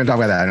about that. We're going to talk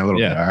about that in a little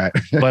bit. All right.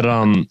 But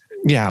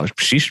yeah,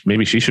 she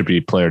should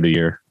be player of the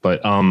year.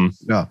 But no,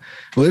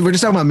 well, we're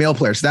just talking about male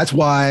players. So that's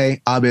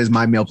why Abe is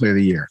my male player of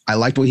the year. I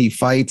like the way he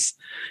fights,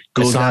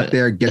 goes out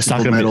there, gets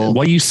the medal.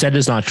 What you said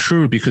is not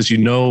true because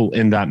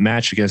in that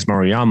match against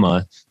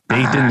Maruyama,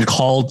 they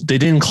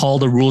didn't call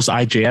the rules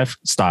IJF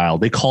style.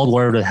 They called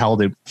whatever the hell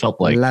they felt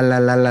like. La la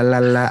la la la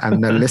la. I'm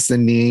not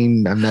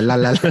listening. I'm not la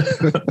la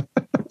la.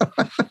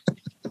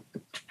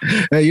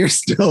 Hey, you're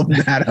still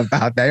mad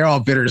about that. You're all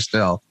bitter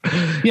still.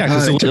 Yeah,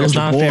 because it was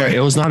not fair.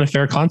 It was not a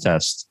fair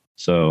contest.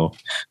 So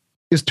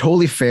it's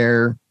totally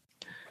fair.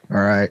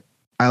 All right.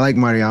 I like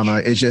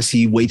Mariyama. It's just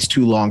he waits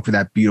too long for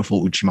that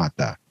beautiful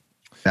Uchimata.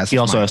 He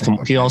also has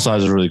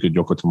a really good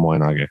Yoko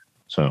Tomoe.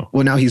 So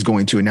well, now he's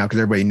going to it now because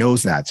everybody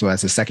knows that. So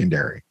that's a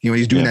secondary.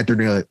 He's doing that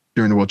during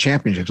the World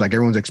Championships. Like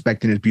everyone's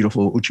expecting his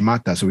beautiful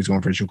Uchimata, so he's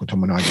going for his Yoko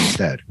Tomoe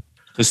instead.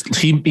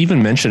 He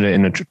even mentioned it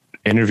in an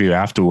interview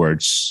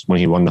afterwards when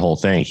he won the whole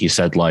thing. He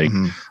said, like,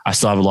 I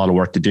still have a lot of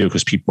work to do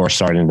because people are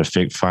starting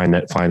to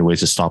find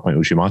ways to stop my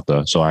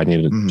Uchimata. So I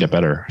need to get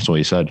better. That's what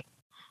he said.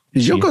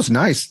 His Yoko's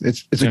nice.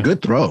 It's a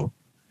good throw.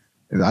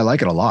 I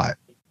like it a lot.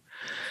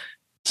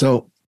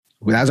 So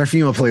that's our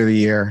female player of the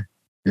year.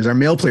 Here's our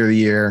male player of the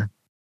year.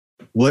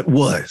 What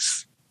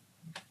was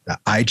the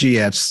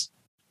IGF's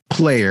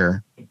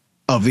player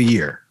of the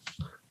year?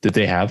 Did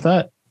they have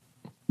that?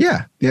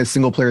 Yeah, they had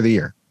single player of the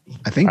year.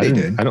 I think they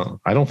did.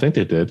 I don't think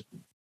they did.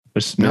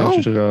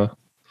 No.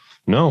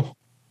 No.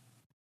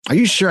 Are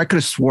you sure? I could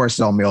have swore I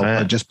saw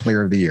male just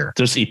player of the year.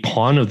 There's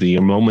Ippon of the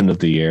year, moment of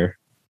the year.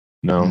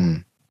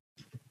 No.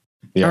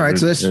 Yeah, all right,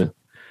 so let's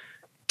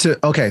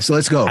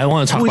go. I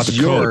want to talk about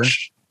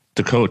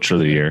the coach of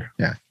the year.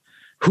 Yeah.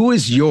 Who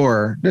is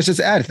your, let's just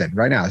add it then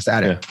right now. Let's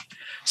add it.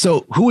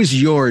 So who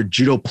is your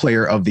judo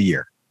player of the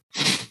year?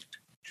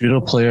 Judo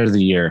player of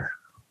the year.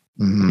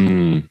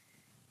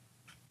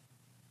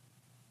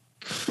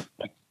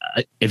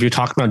 If you're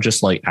talking about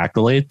just like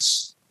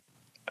accolades,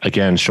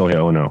 again, Shohei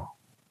Ono.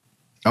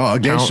 Oh,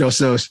 again,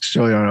 Shohei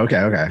Ono.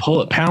 Okay.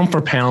 Pound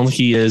for pound,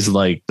 he is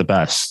like the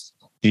best.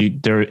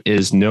 There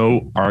is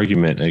no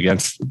argument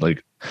against,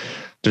 like,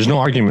 there's no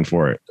argument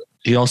for it.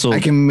 He also, I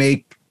can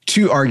make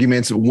two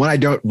arguments. One I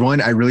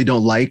really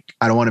don't like.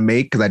 I don't want to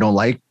make because I don't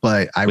like,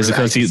 but I was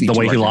because the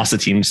way he lost the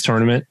team's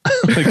tournament.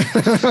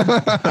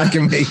 I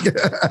can make.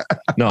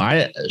 No,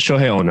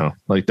 Shohei Ono,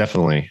 like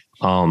definitely.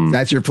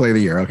 That's your play of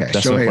the year. Okay,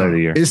 that's my play of the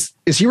year. Is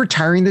he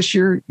retiring this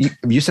year?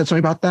 You said something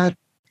about that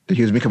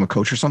he was become a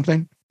coach or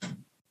something,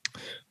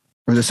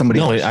 or is it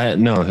somebody? No,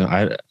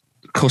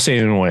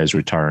 Kosei Inoue is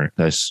retiring.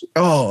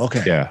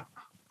 Okay. Yeah.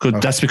 Good.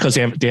 Okay. That's because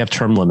they have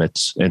term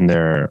limits in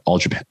their all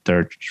Japan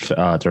their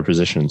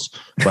positions.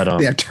 But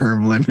they have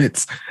term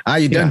limits.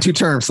 You done 2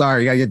 terms.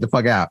 Sorry, you gotta get the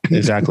fuck out.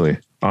 Exactly.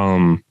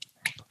 I'm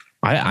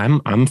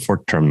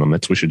for term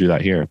limits. We should do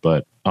that here.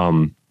 But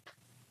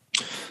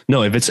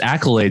no, if it's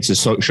accolades,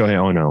 it's Shohei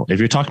Ono. If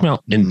you're talking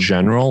about in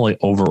general, like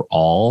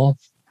overall,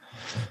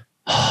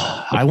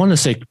 I want to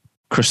say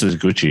Chris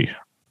Gucci.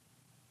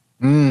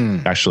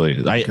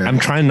 Actually, I'm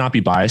trying to not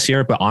be biased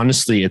here, but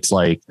honestly, it's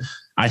like,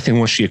 I think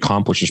what she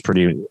accomplished is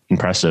pretty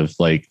impressive.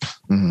 Like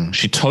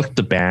she took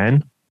the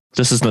ban.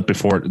 This is not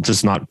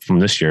from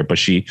this year, but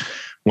she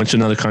went to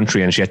another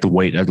country and she had to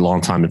wait a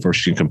long time before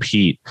she can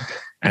compete.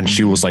 And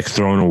she was like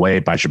thrown away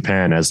by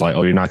Japan as like,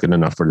 oh, you're not good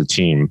enough for the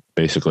team,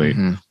 basically.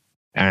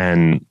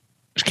 And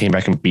she came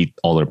back and beat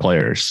all their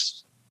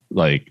players.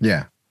 Like,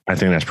 yeah, I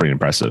think that's pretty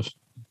impressive.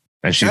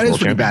 And she's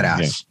pretty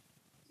badass.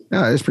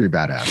 Yeah, it's pretty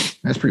badass.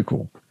 That's pretty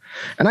cool.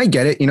 And I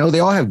get it.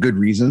 They all have good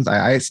reasons.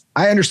 I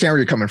understand where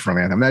you're coming from,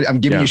 man. I'm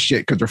giving you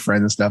shit because we're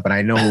friends and stuff, and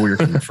I know where you're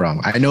coming from.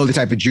 I know the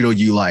type of judo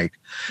you like,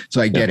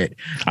 so I get it.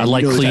 I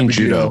like clean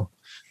judo.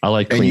 I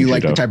like clean judo. And you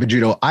like the type of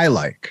judo I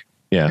like.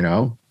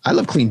 Yeah. I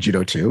love clean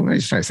judo too. I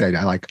just try to say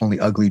I like only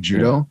ugly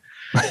judo,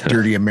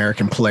 dirty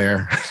American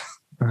player.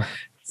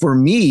 For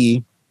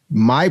me,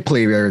 my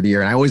player of the year,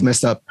 and I always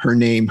mess up her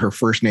name, her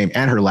first name,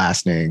 and her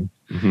last name.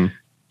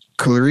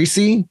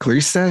 Clarisse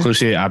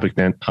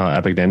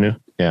Abigdenu.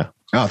 Yeah.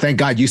 Oh, thank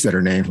God you said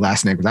her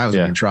last name, because I was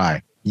going to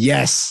try.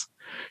 Yes.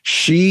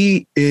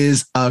 She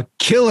is a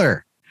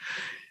killer.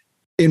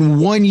 In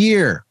 1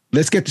 year,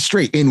 let's get this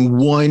straight. In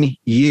 1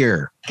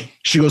 year,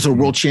 she goes to the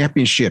World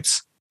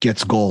Championships,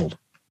 gets gold.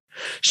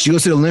 She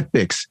goes to the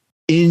Olympics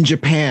in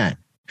Japan,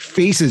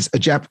 faces a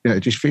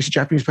did she face a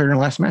Japanese player in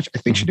her last match? I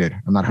think she did.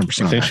 I'm not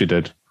 100% I think she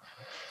did.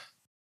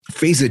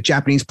 Faces a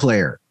Japanese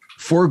player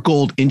for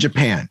gold in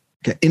Japan,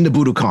 in the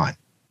Budokan.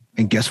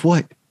 And guess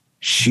what?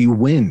 She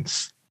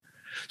wins.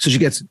 So she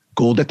gets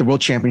gold at the World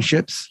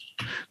Championships,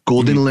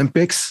 gold in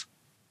Olympics,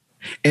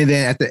 and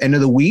then at the end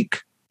of the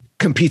week,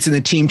 competes in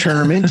the team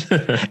tournament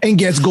and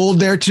gets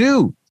gold there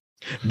too.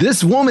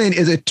 This woman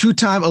is a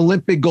 2-time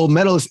Olympic gold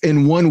medalist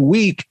in 1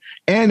 week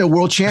and a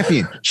world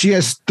champion. She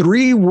has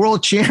 3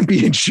 world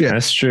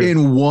championships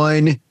in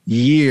 1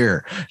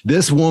 year.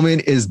 This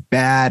woman is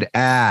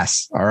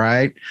badass. All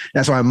right.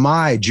 That's why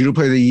my judo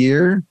player of the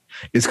year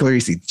is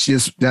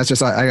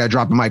Clarisse. I got to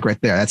drop the mic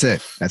right there. That's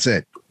it. That's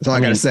all I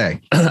got to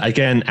say.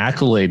 Again,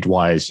 accolade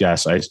wise,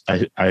 yes, I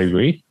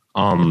agree.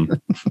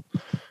 But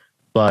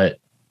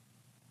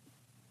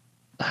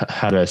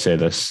how do I say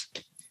this?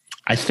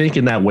 I think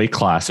in that weight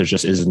class,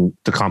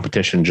 the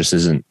competition just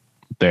isn't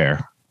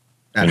there.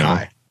 That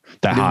high.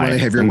 One of the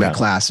heavier weight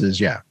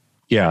classes. Yeah.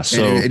 Yeah.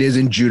 So it is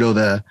in judo,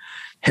 the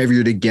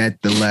heavier to get,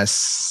 the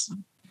less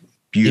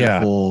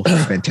beautiful,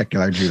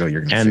 spectacular judo you're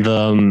going to see.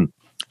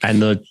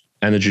 And the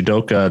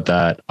judoka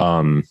that,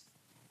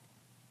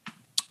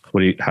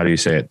 how do you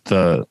say it?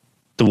 The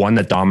one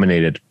that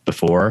dominated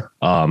before,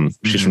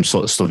 she's from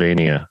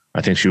Slovenia.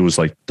 I think she was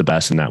like the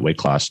best in that weight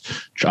class.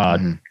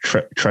 Tina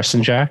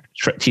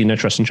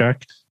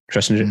Tresenjak.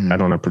 Schlesinger. I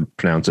don't know how to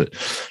pronounce it.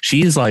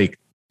 She's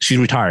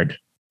retired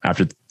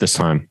after this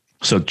time.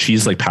 So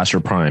she's like past her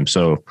prime.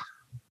 So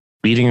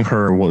beating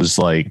her was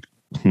like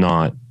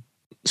not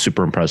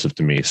super impressive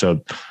to me.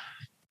 So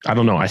I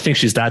don't know. I think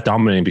she's that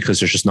dominating because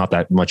there's just not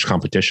that much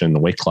competition in the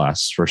weight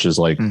class versus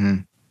like,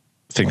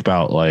 think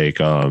about like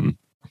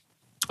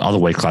other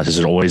weight classes.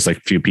 There's always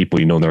like few people,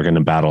 you know, they're going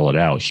to battle it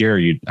out. Here,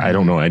 I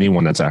don't know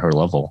anyone that's at her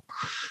level.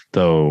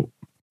 Though,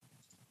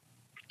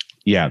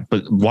 yeah,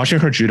 but watching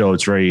her judo,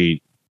 it's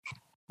very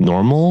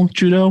normal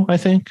judo, I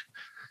think.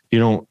 You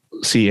don't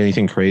see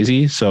anything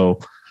crazy. So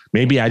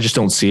maybe I just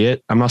don't see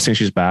it. I'm not saying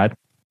she's bad.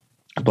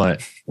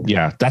 But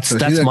yeah, that's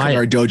my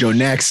our dojo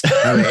next.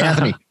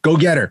 Anthony, go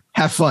get her.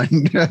 Have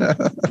fun.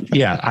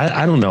 Yeah,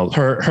 I don't know.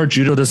 Her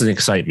judo doesn't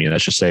excite me.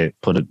 Let's just say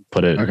put it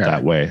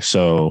that way.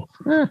 So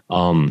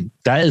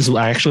that is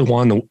actually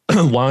one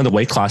of the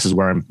weight classes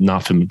where I'm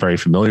not very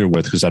familiar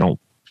with because I don't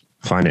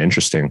find it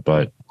interesting.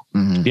 But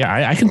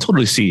yeah, I can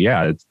totally see.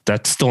 Yeah,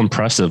 that's still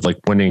impressive. Like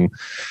winning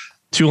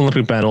 2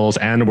 Olympic medals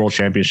and a world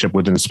championship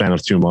within the span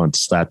of 2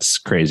 months. That's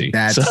crazy.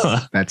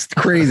 That's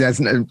crazy. That's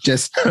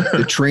just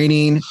the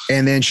training.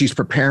 And then she's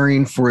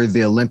preparing for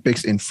the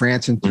Olympics in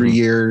France in 3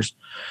 years.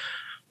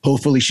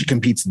 Hopefully she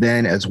competes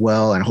then as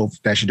well. And hope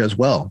that she does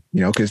well, you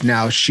know, because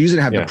now she's going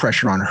to have the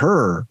pressure on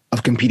her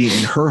of competing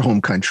in her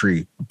home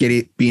country,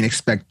 being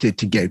expected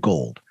to get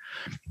gold.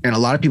 And a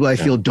lot of people I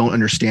feel don't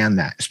understand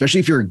that,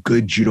 especially if you're a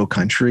good judo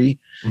country,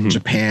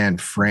 Japan,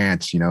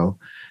 France, you know,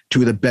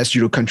 2 of the best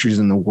judo countries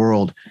in the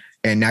world.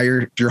 And now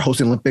you're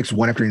hosting Olympics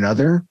one after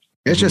another.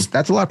 It's just,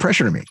 that's a lot of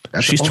pressure to me.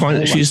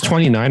 She's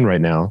 29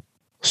 right now.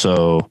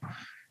 So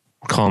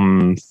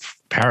come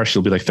Paris,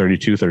 she'll be like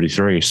 32,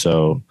 33.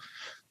 So,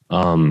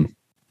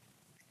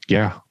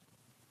 yeah.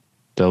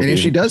 And if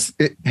she does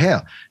it,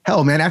 hell,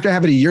 man, after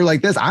having a year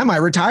like this, I might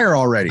retire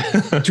already.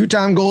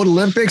 2-time gold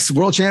Olympics,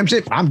 world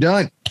championship. I'm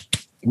done.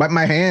 Wipe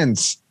my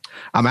hands.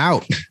 I'm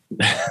out.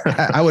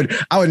 I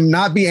would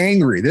not be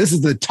angry. This is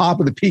the top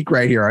of the peak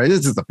right here.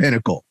 This is the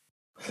pinnacle.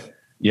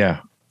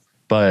 Yeah,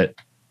 but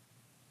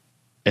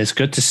it's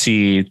good to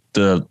see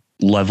the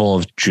level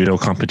of judo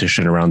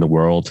competition around the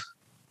world.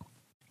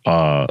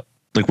 Like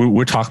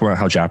we're talking about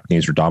how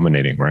Japanese are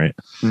dominating, right?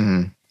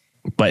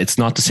 But it's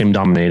not the same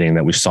dominating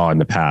that we saw in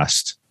the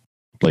past,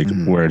 like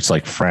where it's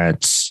like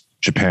France,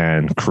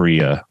 Japan,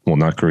 Korea. Well,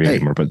 not Korea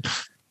anymore, but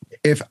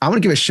if I want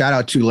to give a shout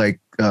out to like,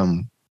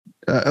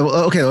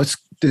 okay,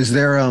 is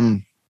there,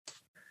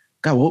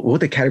 God, what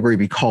would the category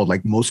be called?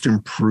 Like most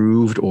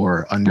improved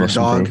or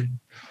underdog?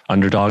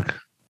 Underdog,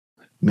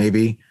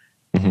 maybe.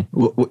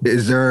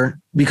 Is there,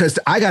 because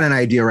I got an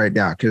idea right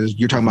now, because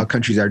you're talking about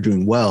countries that are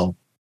doing well.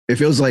 It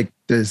feels like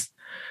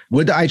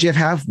would the IGF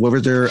have, what were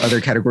there other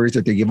categories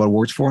that they give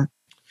awards for?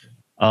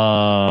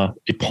 Pawn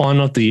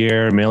of the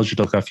year, male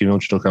judoka, female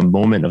judoka,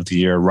 moment of the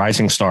year,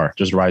 rising star,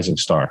 just rising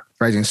star.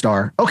 Rising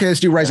star. Okay, let's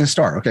do rising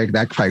star. Okay,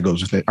 that probably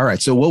goes with it. All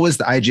right, so what was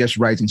the IGF's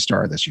rising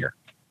star this year?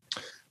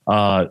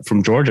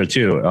 From Georgia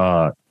too,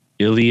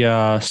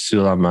 Ilya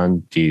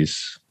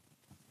Sulamantis.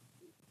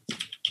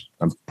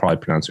 I'm probably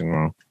pronouncing it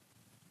wrong.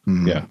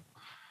 Yeah.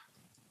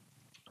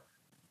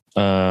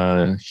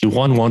 He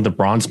won one of the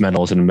bronze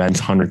medals in the men's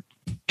 100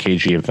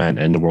 kg event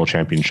in the world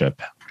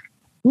championship.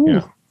 Ooh.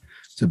 Yeah.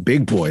 It's a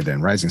big boy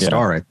then, rising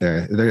star right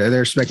there.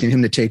 They're expecting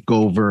him to take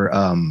over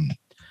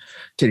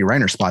Teddy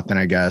Reiner's spot then,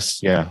 I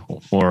guess. Yeah.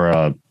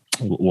 Or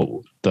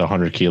the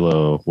 100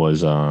 kilo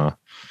was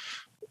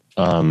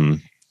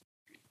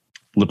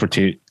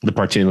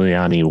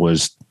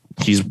Libertiliani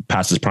he's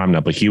past his prime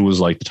now, but he was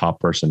like the top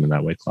person in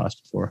that weight class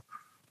before.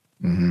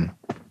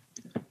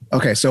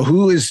 Okay, so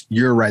who is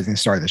your rising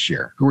star this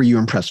year? Who are you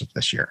impressed with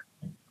this year?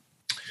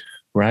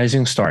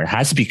 Rising star. It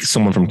has to be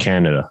someone from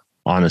Canada,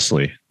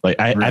 honestly. Like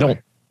I'm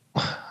gonna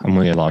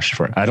get lost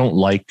for it. I don't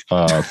like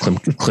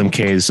Klim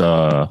K's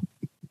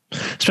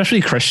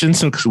especially Christian.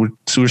 So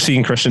we're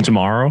seeing Christian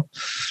tomorrow.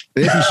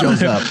 If he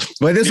shows up.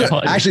 But this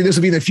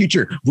will be in the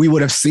future. We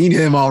would have seen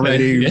him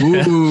already.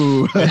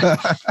 Ooh.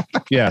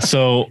 Yeah.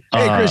 So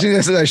hey, Christian,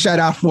 this is a shout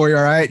out for you.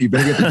 All right. You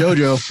better get the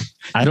dojo.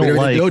 I don't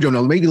like the dojo.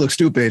 No, make you look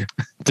stupid.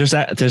 There's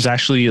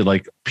actually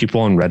like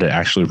people on Reddit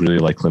actually really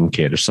like Klim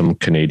K. There's some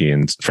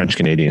French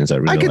Canadians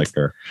that really like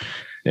her.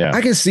 Yeah.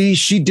 I can see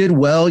she did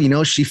well. You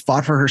know, she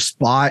fought for her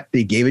spot.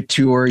 They gave it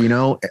to her, you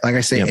know, like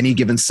I say, any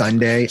given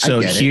Sunday.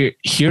 So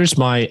here's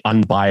my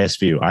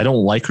unbiased view. I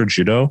don't like her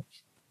judo.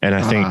 And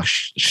I think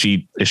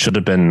it should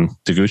have been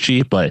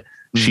Taguchi, but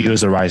she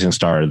was the rising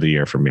star of the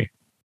year for me.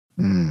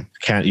 You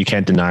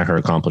can't deny her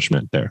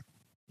accomplishment there.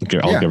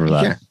 I'll give her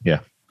that.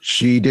 Yeah.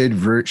 She did.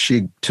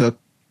 She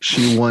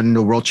won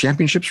the world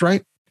championships,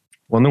 right?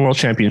 Won the world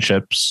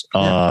championships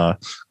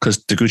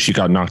because Taguchi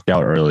got knocked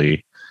out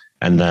early.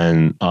 And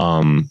then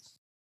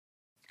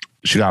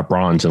she got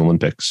bronze in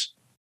Olympics.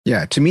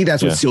 Yeah, to me,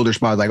 that's what sealed her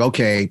spot. Like,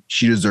 okay,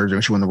 she deserves it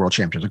when she won the world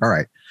championship. Like, all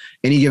right,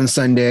 any given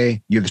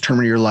Sunday, you have the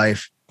tournament of your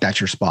life. That's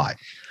your spot.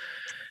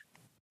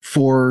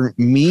 For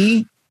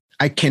me,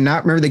 I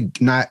cannot remember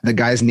the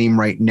guy's name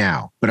right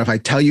now. But if I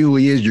tell you who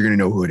he is, you're going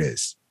to know who it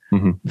is.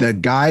 The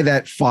guy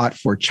that fought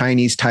for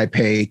Chinese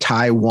Taipei,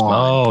 Taiwan.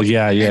 Oh,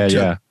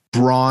 yeah.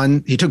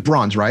 Bronze. He took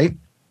bronze, right?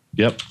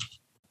 Yep.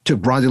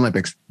 Took bronze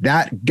Olympics.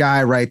 That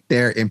guy right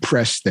there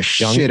impressed the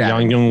shit out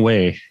of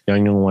me.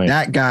 Yang Yongwei.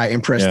 That guy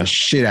impressed the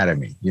shit out of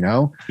me, you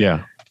know?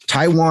 Yeah.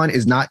 Taiwan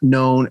is not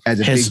known as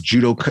a big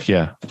judo.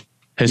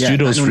 His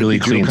judo is really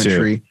clean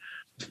too.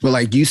 But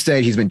like you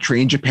said, he's been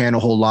training Japan a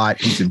whole lot.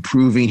 He's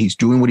improving. He's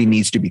doing what he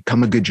needs to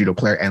become a good judo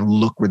player. And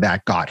look where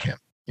that got him,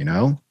 you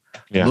know?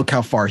 Yeah. Look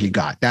how far he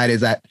got.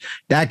 That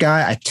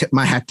guy, I tip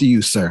my hat to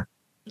you, sir.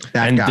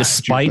 That guy,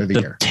 despite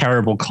the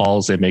terrible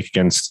calls they make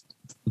against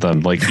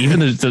them, like even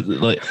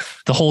the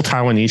whole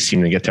Taiwanese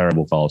team, they get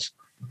terrible calls.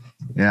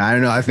 Yeah, I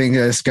don't know. I think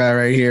this guy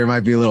right here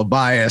might be a little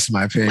biased, in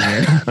my opinion.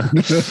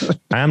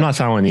 I am not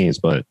Taiwanese,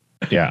 but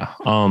yeah.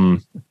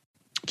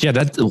 Yeah,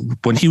 that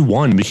when he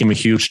won, it became a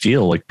huge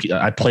deal. Like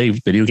I play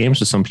video games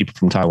with some people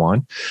from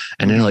Taiwan,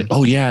 and they're like,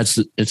 "Oh yeah,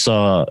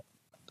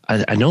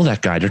 I know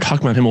that guy. They're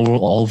talking about him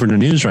all over the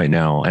news right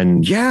now."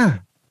 And yeah,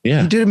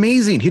 he did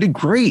amazing. He did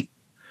great.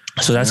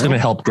 So that's going to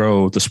help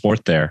grow the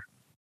sport there.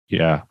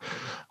 Yeah.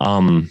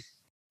 We're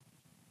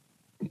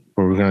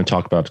going to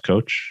talk about the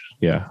coach.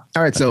 Yeah.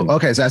 All right. So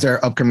that's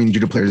our upcoming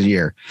judo players of the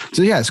year.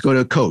 So yeah, let's go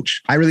to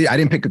coach. I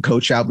didn't pick a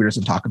coach out. We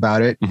just talk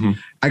about it.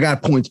 I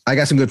got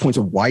some good points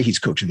of why he's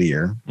coach of the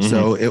year.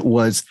 So it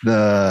was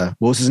what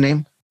was his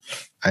name?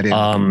 I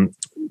didn't.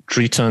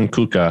 Triton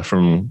Kuka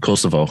from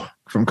Kosovo.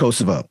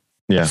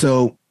 Yeah.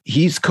 So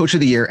he's coach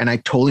of the year, and I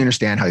totally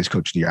understand how he's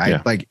coach of the year.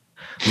 I like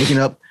looking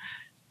up.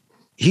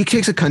 He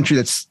takes a country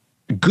that's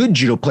good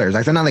judo players.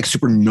 Like they're not like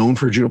super known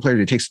for judo players.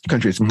 He takes a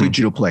country that's good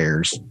judo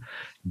players,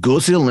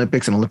 goes to the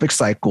Olympics and Olympic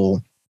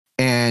cycle.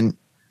 And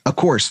of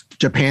course,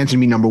 Japan's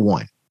gonna be number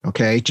one.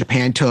 Okay.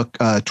 Japan took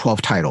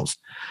 12 titles.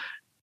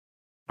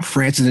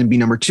 France is gonna be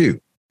number two.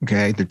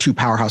 Okay. They're two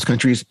powerhouse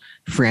countries.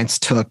 France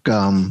took,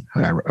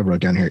 I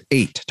wrote down here,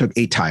 took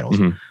eight titles.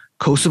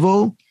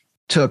 Kosovo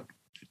took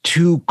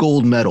 2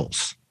 gold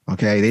medals.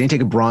 Okay. They didn't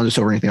take a bronze or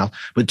silver or anything else,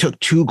 but took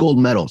 2 gold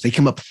medals. They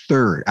came up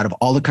third out of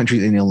all the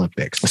countries in the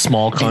Olympics. A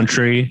small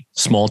country,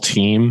 small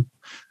team.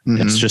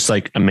 It's just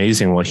like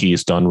amazing what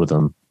he's done with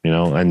them, you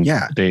know, and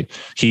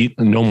he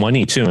no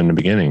money too in the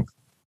beginning.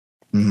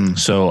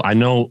 So I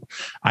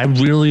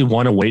really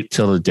want to wait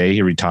till the day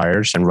he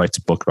retires and writes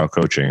a book about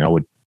coaching. I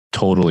would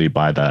totally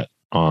buy that.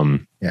 I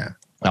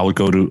would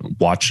go to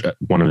watch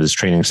one of his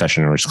training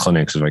sessions or his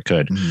clinics if I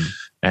could.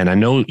 And I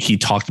know he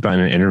talked about in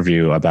an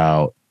interview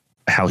about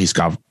how he's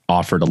got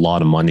offered a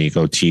lot of money,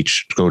 go to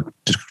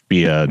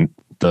be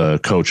the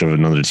coach of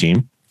another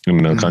team in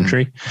another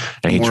country.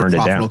 And he turned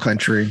it down.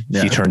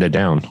 He turned it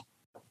down.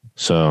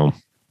 So.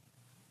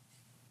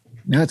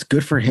 Yeah, it's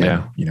good for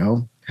him, you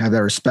know, have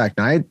that respect.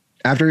 And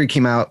after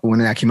when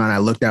that came out, I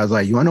looked at, I was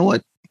like, you want to know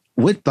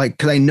what, like,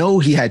 cause I know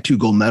he had 2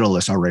 gold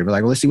medalists already, but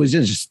like, well, let's see what he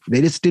did.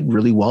 They just did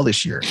really well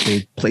this year.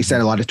 They placed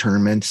at a lot of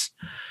tournaments.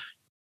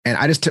 And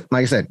I just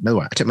like I said, another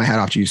one, I tip my hat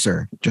off to you,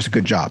 sir. Just a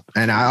good job.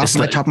 And off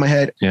my top of my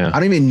head, I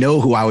don't even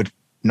know who I would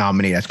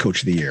nominate as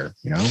coach of the year.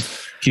 You know,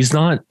 it's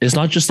not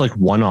just like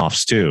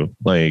one-offs too.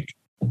 Like,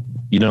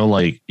 you know,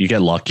 like you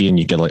get lucky and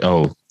you get like,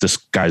 oh, this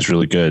guy's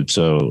really good.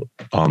 So,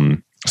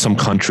 some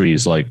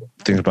countries, like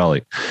think about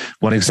like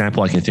one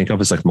example I can think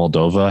of is like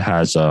Moldova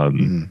has,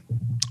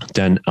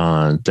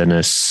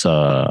 Denis,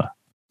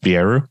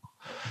 Vieira.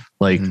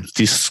 Like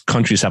these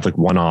countries have like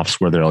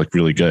one-offs where they're like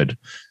really good,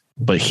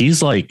 but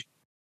he's like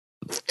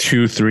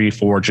 2, 3,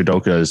 4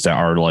 judokas that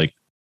are like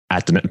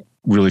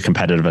really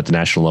competitive at the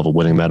national level,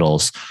 winning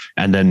medals.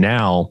 And then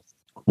now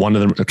one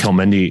of them,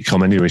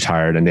 Kelmendi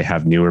retired, and they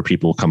have newer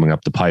people coming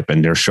up the pipe,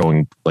 and they're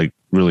showing like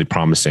really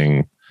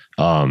promising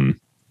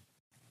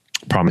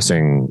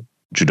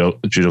judo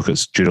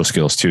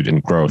skills too in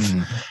growth.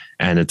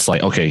 And it's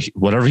like, okay,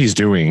 whatever he's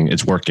doing,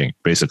 it's working.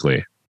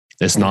 Basically,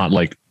 it's not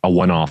like a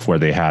one-off where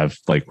they have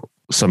like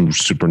some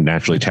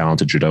supernaturally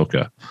talented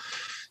judoka.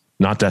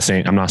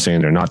 I'm not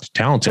saying they're not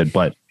talented,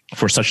 but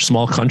for such a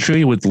small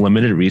country with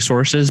limited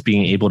resources,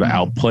 being able to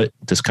output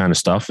this kind of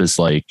stuff is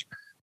like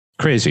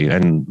crazy.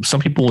 And some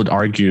people would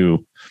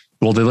argue,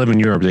 well, they live in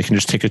Europe, they can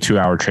just take a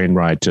 2-hour train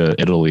ride to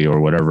Italy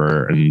or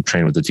whatever and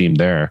train with the team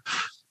there.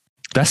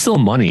 That's still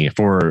money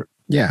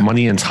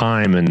money and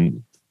time.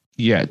 And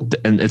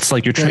and it's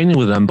like you're training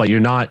with them, but they're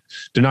not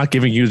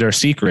giving you their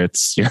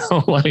secrets, you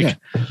know, like,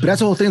 but that's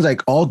the whole thing.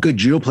 Like all good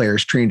judo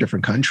players train in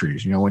different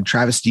countries. You know, when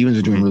Travis Stevens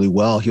was doing really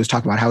well, he was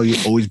talking about how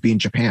he'd always be in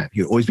Japan.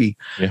 He would always be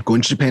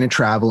going to Japan and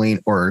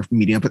traveling or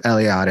meeting up with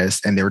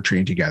Eliadis, and they were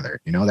training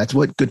together. You know, that's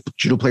what good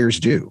judo players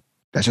do.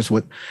 That's just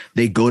what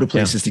they go to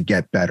places to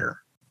get better.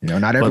 You know,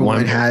 not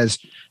everyone has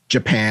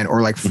Japan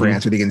or like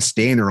France where they can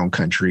stay in their own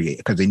country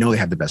because they know they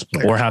have the best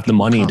players or have the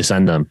money to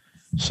send them.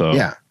 So,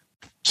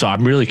 So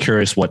I'm really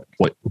curious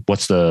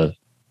what's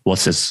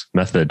his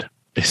method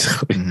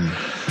basically.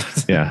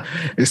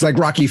 It's like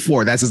Rocky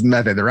IV. That's his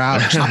method. They're out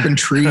chopping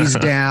trees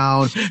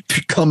down,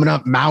 coming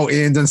up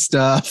mountains and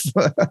stuff. So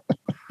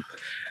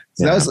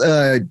that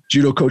was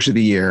judo coach of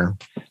the year.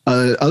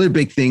 Other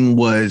big thing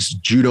was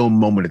judo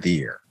moment of the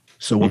year.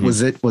 So what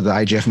was it? Was the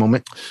IGF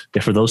moment?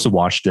 Yeah, for those who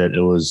watched it,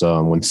 it was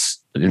when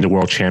in the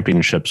World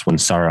Championships when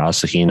Sarah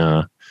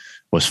Asahina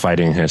was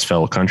fighting his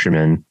fellow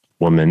countrywoman,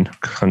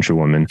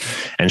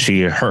 and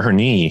she hurt her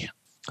knee,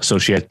 so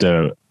she had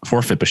to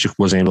forfeit, but she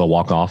wasn't able to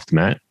walk off the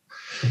mat.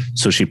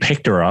 So she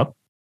picked her up.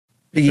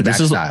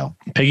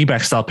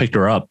 Piggyback style picked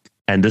her up,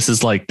 and this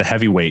is like the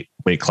heavyweight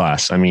weight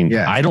class. I mean,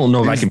 I don't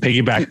know if I can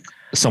piggyback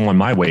someone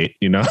my weight,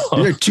 you know.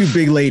 They're two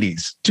big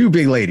ladies.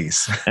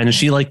 And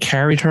she like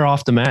carried her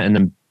off the mat and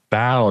then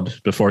bowed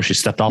before she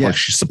stepped off like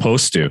she's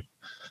supposed to.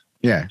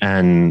 Yeah.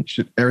 And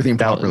everything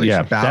properly.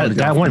 Yeah.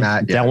 That went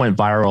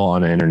viral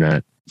on the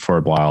internet for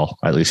a while,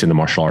 at least in the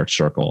martial arts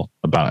circle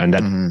and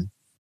that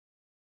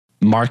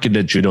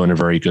marketed judo in a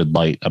very good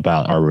light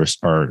about our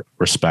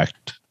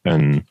respect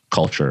and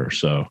culture.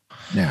 So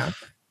yeah.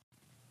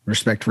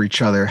 Respect for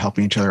each other,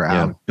 helping each other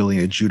out, building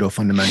a judo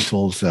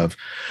fundamentals of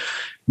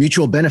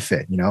mutual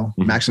benefit,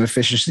 maximum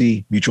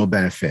efficiency, mutual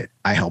benefit.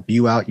 I help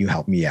you out, you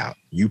help me out.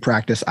 You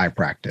practice, I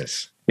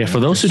practice. Yeah. For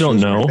those who don't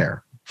know,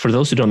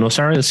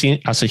 Sarah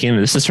Asahina,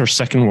 this is her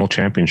second world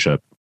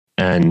championship,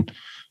 and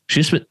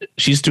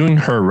she's doing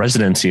her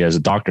residency as a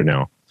doctor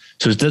now.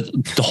 So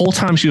the whole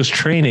time she was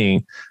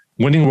training,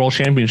 winning world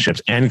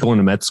championships and going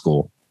to med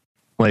school.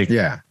 Like,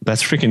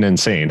 that's freaking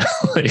insane.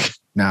 Like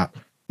now,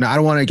 I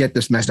don't want to get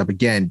this messed up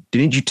again.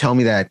 Didn't you tell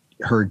me that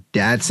her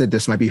dad said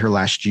this might be her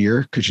last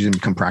year because she didn't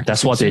become practicing?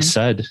 That's what they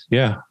said.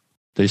 Yeah.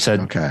 They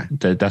said,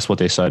 that's what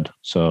they said.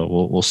 So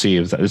we'll see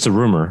if it's a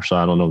rumor. So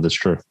I don't know if that's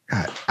true.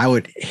 God, I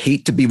would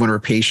hate to be one of her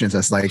patients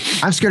that's like,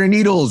 I'm scared of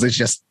needles. It's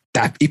just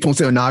that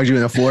Iponse knocks you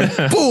in the floor,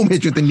 boom,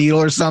 hit you with the needle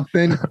or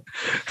something.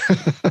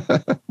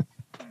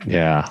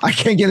 Yeah. I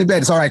can't get in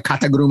bed. It's all right.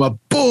 Kataguruma,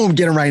 boom,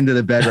 get him right into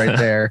the bed right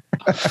there.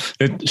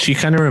 She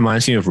kind of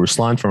reminds me of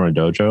Ruslan from our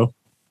dojo.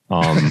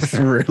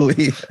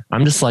 Really?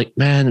 I'm just like,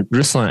 man,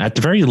 Ruslan, at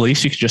the very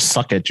least, you could just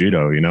suck at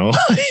judo,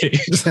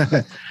 he's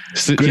at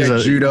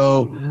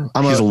judo.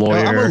 He's a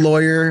lawyer. I'm a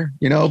lawyer,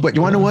 but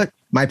you want to know what?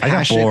 My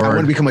passion, I want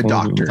to become a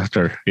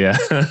doctor. Yeah.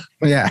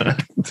 Yeah.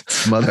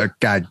 Mother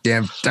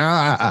goddamn.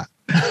 But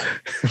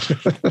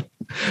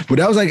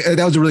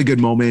that was a really good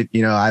moment.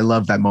 I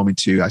love that moment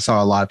too. I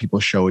saw a lot of people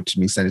show it to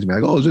me, send it to me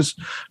like, oh, it's just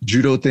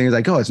judo thing. It's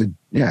like, oh, it's a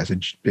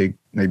big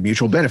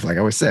mutual benefit. Like I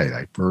always say,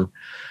 like for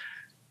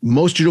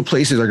most judo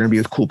places are going to be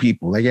with cool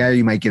people. Like,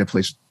 you might get a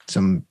place with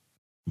some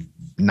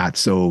not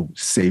so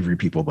savory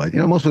people, but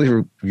most places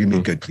are going to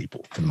be good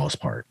people for the most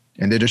part.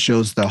 And it just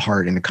shows the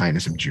heart and the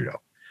kindness of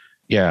judo.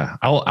 Yeah.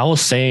 I was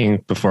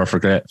saying before I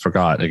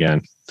forgot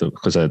again,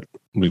 because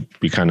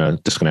we kind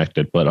of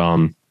disconnected, but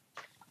I'm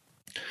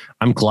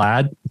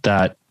glad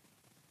that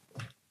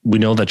we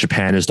know that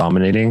Japan is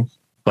dominating,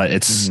 but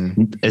it's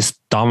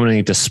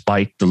dominating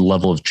despite the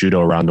level of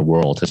judo around the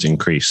world has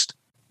increased,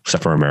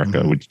 except for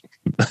America.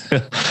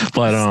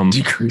 But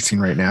decreasing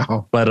right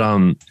now. But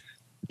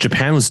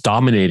Japan was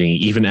dominating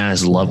even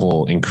as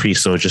level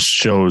increased, so it just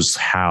shows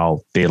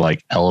how they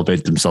like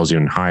elevate themselves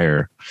even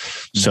higher.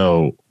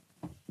 So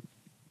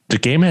the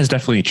game has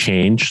definitely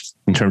changed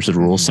in terms of the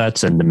rule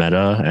sets and the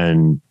meta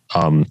and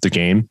the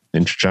game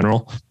in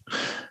general.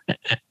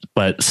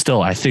 But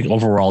still, I think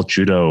overall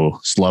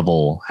judo's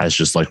level has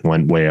just like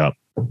went way up.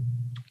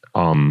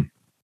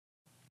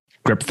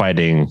 Grip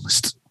fighting,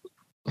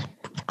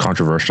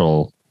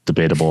 controversial,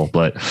 debatable,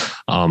 but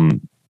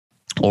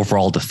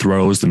overall the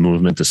throws, the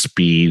movement, the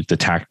speed, the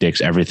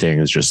tactics, everything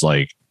is just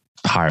like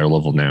higher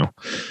level now.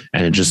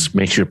 And it just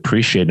makes you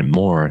appreciate it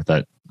more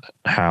that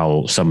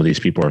how some of these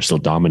people are still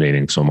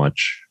dominating so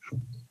much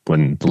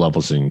when the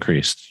levels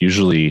increased.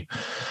 Usually,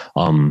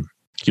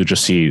 you'll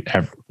just see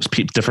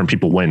different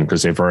people win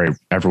because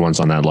everyone's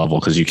on that level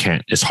because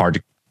it's hard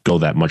to go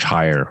that much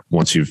higher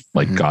once you've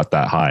got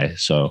that high.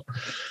 So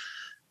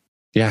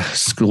yeah,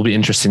 it'll be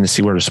interesting to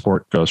see where the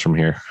sport goes from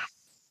here.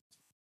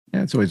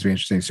 Yeah, it's always be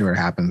interesting to see what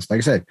happens. Like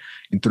I said,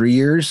 in 3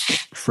 years,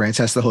 France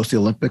has to host the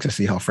Olympics to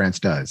see how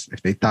France does.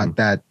 If they thought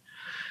that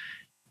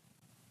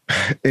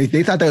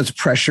was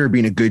pressure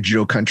being a good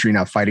judo country,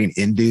 now fighting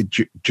in the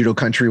judo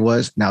country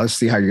was, now let's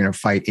see how you're going to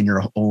fight in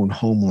your own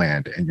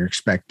homeland and you're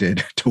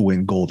expected to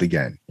win gold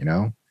again,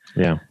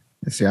 Yeah.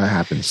 Let's see how it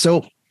happens.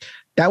 So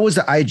that was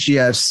the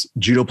IGF's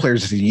Judo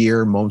Players of the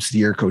Year, Moments of the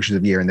Year, Coaches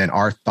of the Year, and then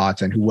our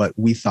thoughts on what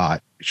we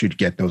thought should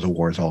get those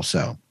awards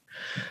also.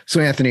 So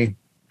Anthony,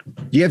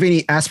 do you have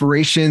any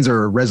aspirations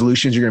or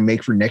resolutions you're going to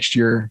make for next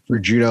year for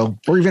judo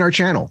or even our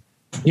channel?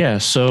 Yeah.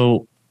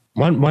 So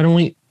why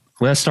don't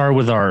let's start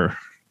with our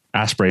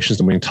aspirations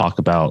and we can talk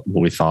about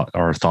what we thought,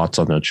 our thoughts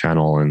on the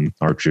channel and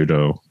our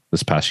judo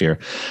this past year.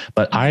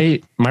 But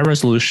my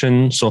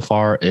resolution so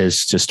far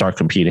is to start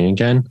competing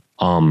again.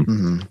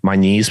 My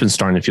knee's been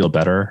starting to feel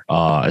better.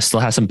 I still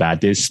have some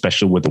bad days,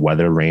 especially with the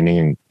weather, raining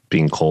and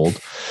being cold.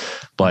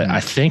 But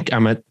I think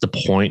I'm at the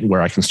point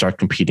where I can start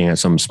competing at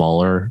some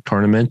smaller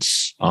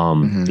tournaments.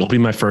 It'll be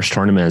my first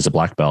tournament as a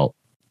black belt,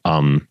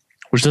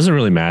 which doesn't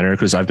really matter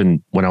because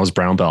when I was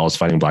brown belt, I was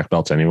fighting black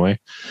belts anyway.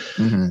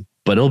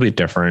 But it'll be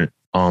different.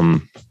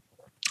 And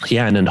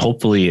then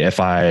hopefully if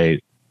my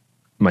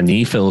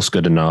knee feels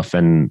good enough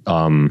and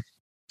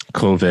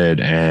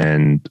COVID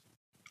and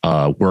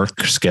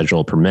work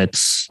schedule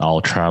permits,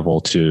 I'll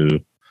travel to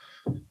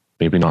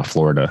maybe not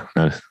Florida.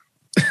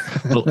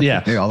 But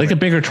yeah, like a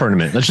bigger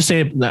tournament. Let's just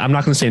say, I'm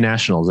not going to say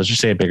nationals. Let's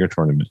just say a bigger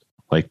tournament,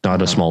 like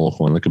not a small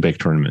local one, like a big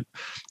tournament.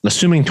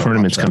 Assuming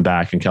tournaments come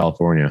back in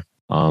California.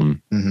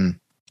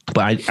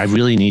 But I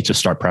really need to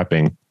start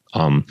prepping.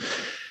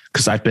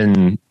 Cause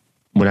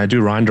when I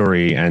do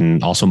Randori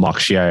and also mock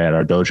Shiai at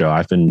our dojo,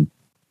 I've been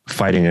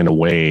fighting in a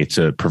way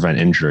to prevent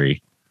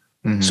injury.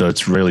 So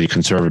it's really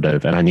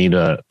conservative, and I need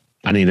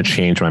to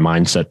change my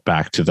mindset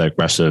back to the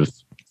aggressive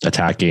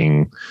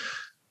attacking,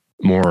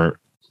 more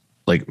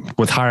like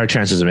with higher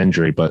chances of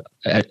injury. But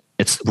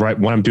it's right.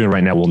 What I'm doing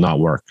right now will not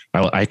work.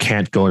 I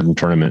can't go in a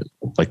tournament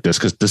like this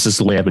because this is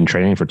the way I've been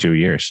training for 2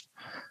 years,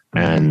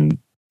 and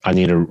I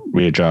need to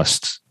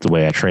readjust the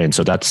way I train.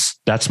 So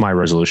that's my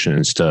resolution,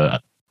 is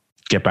to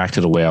get back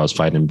to the way I was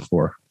fighting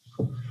before.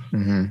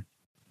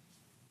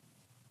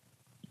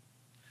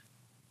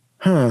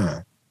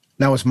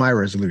 That was my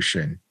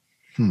resolution.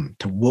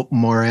 To whoop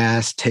more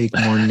ass, take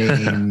more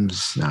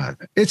names.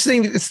 It's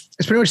pretty much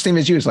the same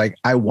as you. It's like,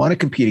 I want to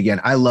compete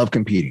again. I love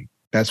competing.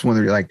 That's one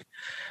of the, like,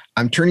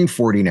 I'm turning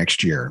 40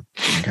 next year.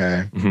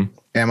 Okay.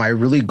 Am I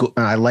really good?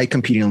 I like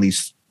competing at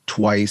least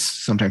twice,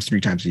 sometimes 3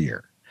 times a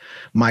year.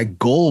 My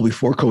goal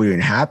before COVID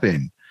even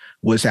happened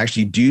was to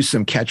actually do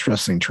some catch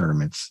wrestling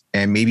tournaments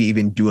and maybe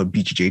even do a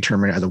BJJ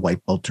tournament as a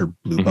white belt or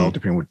blue belt,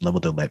 depending on what level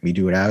they let me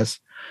do it as.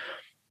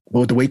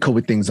 Well, the way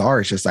COVID things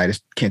are, it's just, I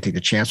just can't take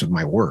the chance with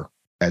my work.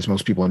 As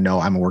most people know,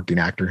 I'm a working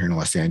actor here in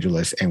Los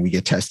Angeles, and we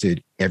get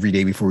tested every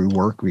day before we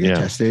work. We get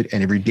tested,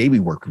 and every day we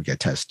work, we get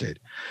tested.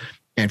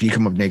 And if you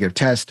come up negative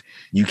test,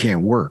 you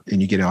can't work, and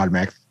you get it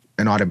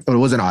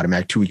was an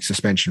automatic 2-week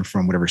suspension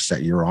from whatever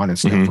set you're on and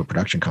stuff for a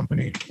production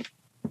company.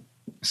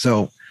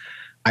 So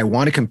I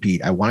want to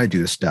compete. I want to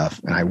do this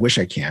stuff, and I wish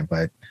I can,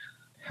 but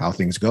how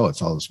things go,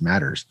 it's all that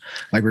matters.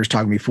 Like we were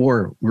talking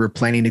before, we were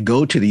planning to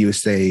go to the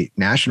USA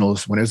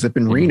Nationals when it was up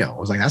in Reno. I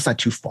was like, that's not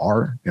too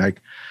far.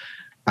 Like,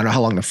 I don't know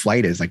how long the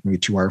flight is, like maybe a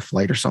 2-hour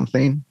flight or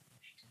something.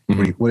 How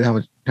do you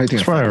think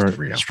it's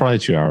probably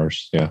 2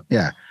 hours. Yeah.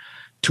 Yeah.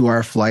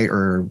 2-hour flight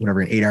or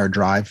whatever, an 8-hour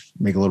drive,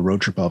 make a little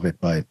road trip of it.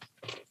 But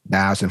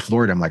now I was in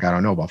Florida. I'm like, I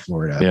don't know about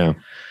Florida. Yeah.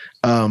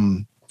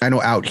 I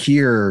know out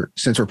here,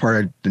 since we're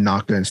part of the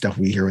NACA and stuff,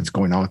 we hear what's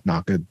going on with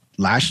NACA.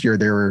 Last year,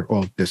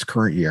 this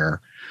current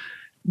year,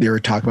 they were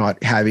talking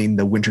about having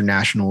the Winter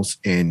Nationals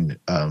in,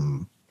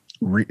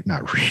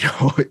 not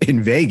Reno,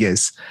 in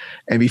Vegas.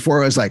 And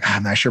before I was like,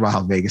 I'm not sure about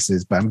how Vegas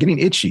is, but I'm getting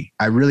itchy.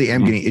 I really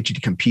am getting itchy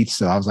to compete.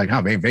 So I was like,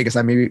 oh man, Vegas,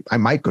 I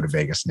might go to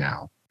Vegas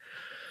now.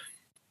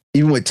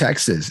 Even with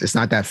Texas, it's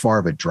not that far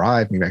of a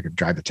drive. Maybe I could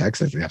drive to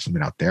Texas and have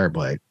something out there,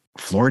 but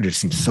Florida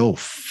just seems so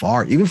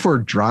far, even for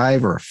a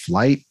drive or a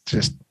flight,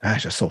 just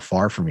so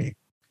far for me.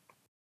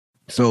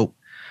 So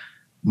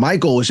my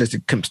goal is just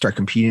to start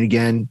competing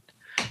again.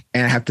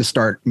 And I have to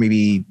start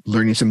maybe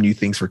learning some new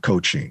things for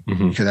coaching,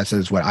 because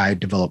that's what I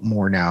develop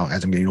more now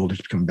as I'm getting older,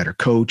 to become a better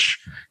coach,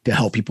 to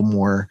help people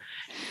more.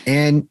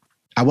 And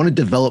I want to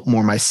develop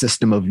more my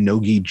system of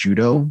no-gi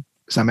judo.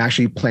 So I'm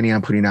actually planning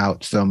on putting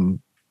out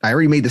I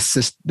already made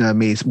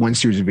made one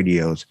series of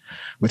videos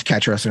with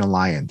Catch Wrestling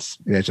Alliance.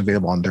 It's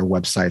available on their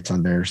websites,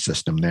 on their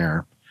system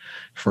there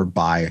for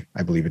buy.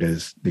 I believe it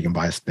is. They can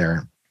buy us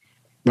there.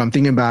 But I'm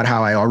thinking about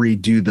how I already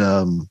do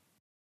the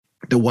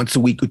once a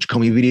week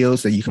Uchikomi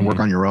videos that you can work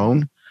on your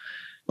own.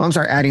 Well, I'm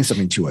start adding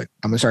something to it.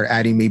 I'm gonna start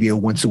adding maybe a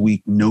once a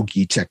week no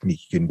gi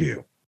technique you can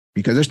do,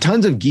 because there's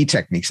tons of gi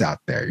techniques out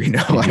there. You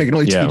know, I can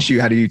only teach you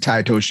how to do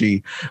Tai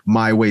Toshi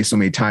my way so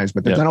many times,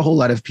 but there's not a whole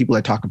lot of people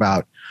that talk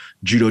about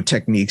judo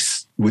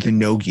techniques within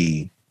no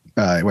gi,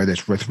 whether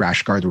it's with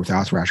rash guards or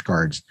without rash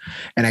guards.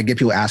 And I get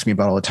people ask me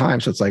about it all the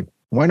time. So it's like,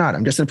 why not?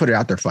 I'm just gonna put it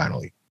out there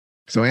finally.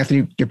 So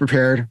Anthony, get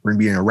prepared. We're gonna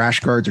be in a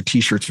rash guards or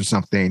t-shirts or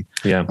something.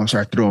 Yeah. I'm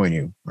start throwing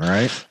you. All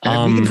right.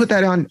 And we can put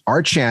that on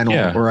our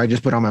channel, or I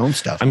just put on my own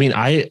stuff. I mean,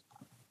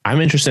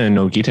 I'm interested in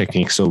no-gi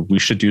techniques, so we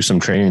should do some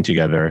training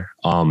together.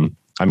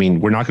 I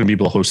mean, we're not going to be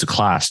able to host a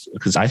class,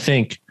 because I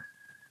think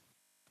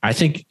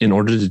in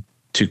order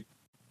to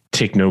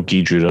take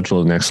no-gi judo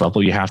to the next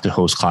level, you have to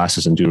host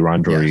classes and do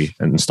randori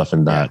and stuff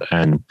in that.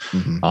 Yeah.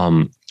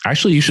 And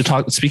actually, you should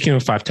talk. Speaking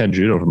of 510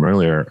 judo from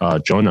earlier,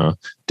 Jonah,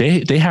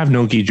 they have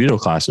no-gi judo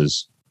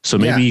classes. So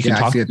maybe you can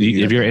talk if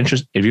you're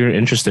interested. If you're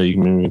interested, you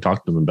can maybe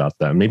talk to them about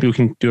that. Maybe we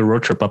can do a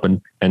road trip up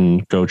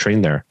and go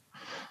train there,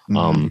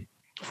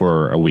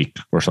 for a week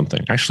or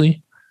something.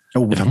 Actually,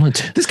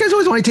 this guy's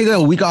always wanting to take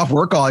a week off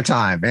work all the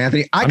time,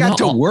 Anthony. I got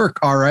to work.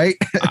 All right.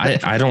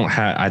 I don't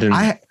have. I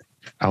didn't.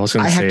 I was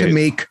going to say I have to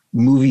make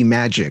movie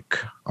magic.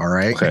 All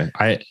right. Okay.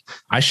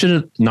 I should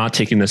have not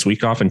taken this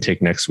week off and take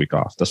next week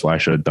off. That's what I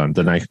should have done.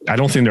 Then I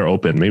don't think they're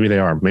open. Maybe they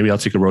are. Maybe I'll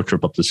take a road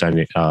trip up to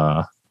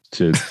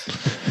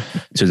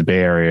to the Bay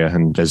Area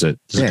and visit.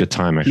 This is a good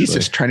time. Actually, he's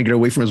just trying to get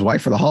away from his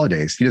wife for the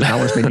holidays. He does not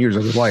want to spend years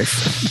with his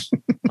wife.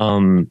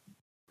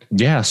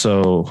 Yeah.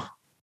 So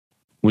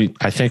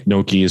I think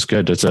no-gi is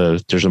good. There's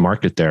a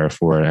market there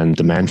for it, and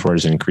demand for it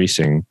is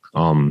increasing.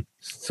 But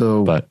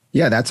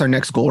that's our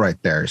next goal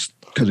right there.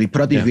 because we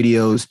put out these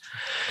videos.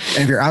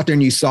 And if you're out there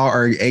and you saw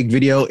our egg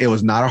video, it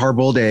was not a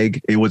hard-boiled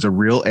egg. It was a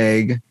real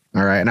egg.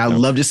 All right. And I'd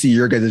love to see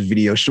your guys'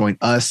 video showing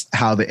us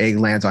how the egg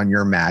lands on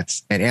your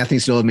mats. And Anthony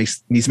still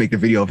needs to make the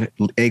video of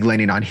egg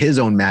landing on his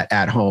own mat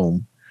at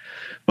home.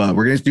 But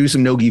we're going to do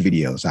some no-gi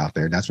videos out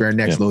there. That's our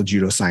next little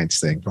judo science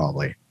thing,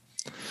 probably.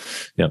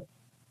 Yep.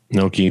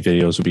 No-gi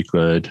videos would be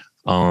good.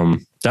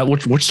 That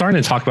we're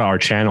starting to talk about our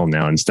channel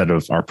now instead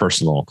of our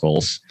personal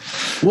goals.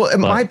 Well,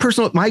 my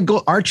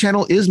goal, our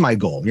channel is my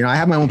goal. You know, I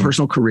have my own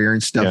personal career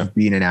and stuff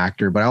being an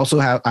actor, but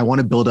I want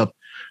to build up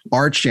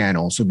our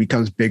channel so it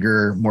becomes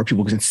bigger, more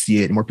people can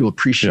see it, and more people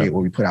appreciate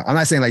what we put out. I'm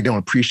not saying like don't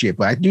appreciate,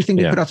 but I do think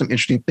we put out some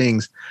interesting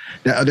things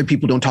that other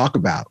people don't talk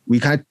about. We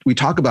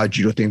talk about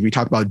judo things. We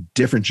talk about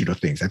different judo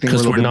things. I think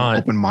we're not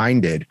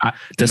open-minded.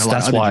 That's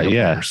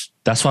why,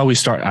 that's why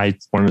I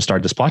wanted to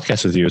start this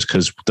podcast with you, is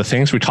because the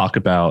things we talk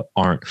about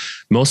aren't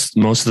most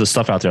of the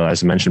stuff out there,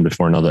 as I mentioned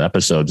before in other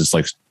episodes, it's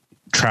like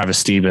Travis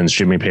Stevens,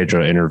 Jimmy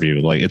Pedro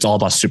interview. Like it's all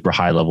about super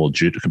high level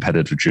judo,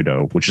 competitive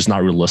judo, which is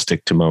not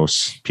realistic to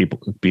most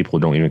people who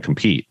don't even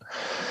compete.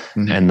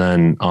 Mm-hmm.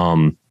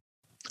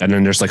 And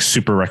then there's like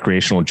super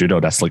recreational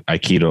judo. That's like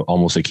Aikido,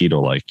 almost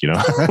Aikido, like, you know,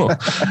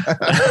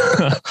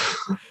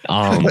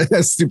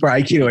 that's super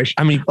Aikido-ish.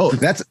 I mean,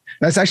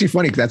 that's actually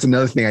funny. Cause that's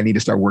another thing I need to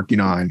start working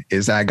on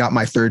is I got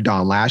my third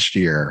dan last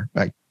year,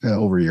 like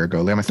over a year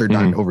ago. I got my third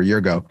dan over a year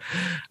ago.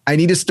 I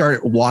need to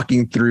start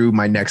walking through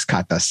my next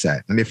kata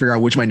set and to figure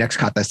out which my next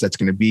kata set's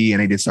going to be.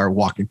 And I need to start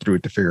walking through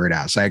it to figure it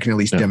out so I can at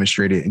least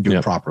demonstrate it and do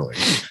it properly.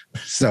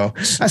 So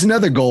that's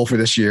another goal for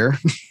this year.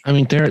 I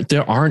mean,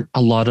 there aren't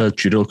a lot of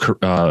judo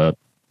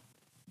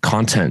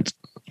content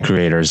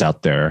creators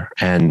out there,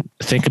 and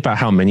think about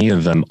how many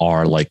of them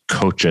are like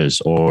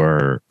coaches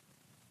or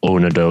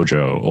own a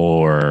dojo,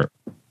 or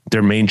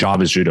their main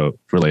job is judo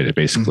related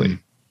basically.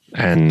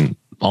 And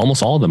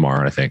almost all of them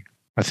are, I think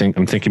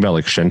I'm thinking about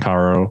like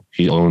Shintaro.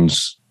 He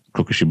owns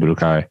Kokushi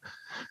Budokai,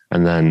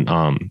 and then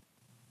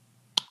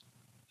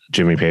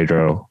Jimmy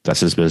Pedro, that's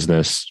his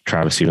business.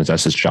 Travis Stevens,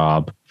 that's his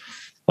job.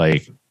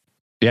 Like,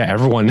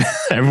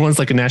 everyone's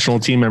like a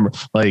national team member.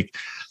 Like,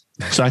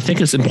 so I think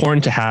it's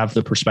important to have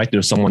the perspective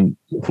of someone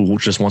who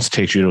just wants to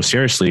take judo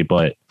seriously,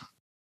 but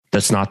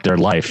that's not their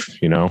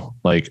life, you know?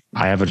 Like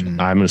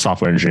I'm a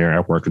software engineer.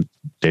 I work a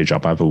day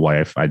job. I have a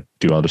wife. I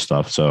do other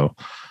stuff. So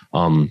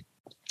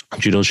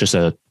judo is just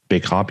a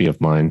big hobby of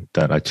mine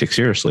that I take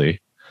seriously.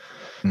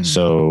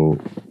 So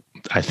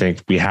I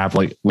think we have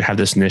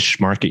this niche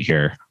market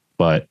here,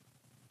 but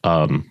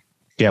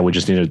we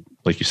just need to,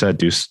 like you said,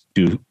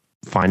 do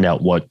find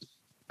out what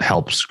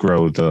helps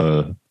grow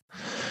the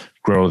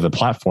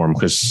platform,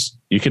 because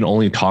you can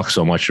only talk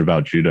so much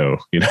about judo,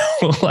 you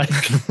know, like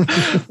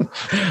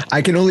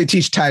I can only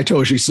teach Tai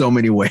Toshi so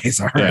many ways.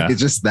 All right. It's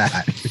just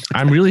that.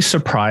 I'm really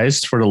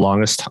surprised for the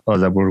longest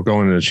that we're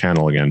going to the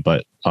channel again,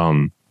 but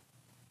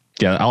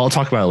I'll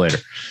talk about it later.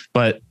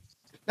 But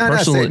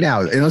personally,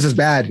 now, unless it's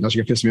bad, unless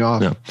you're gonna piss me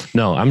off.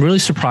 No, I'm really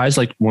surprised.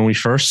 Like when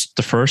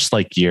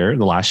the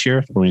last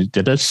year when we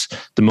did this,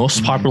 the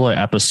most popular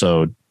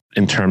episode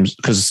in terms,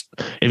 because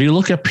if you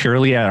look at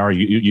purely at our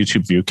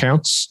YouTube view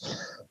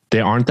counts, they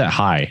aren't that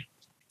high,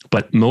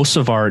 but most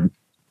of our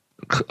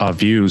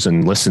views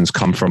and listens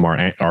come from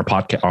our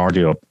podcast,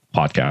 audio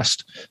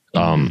podcast.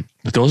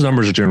 Those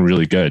numbers are doing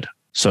really good.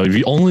 So if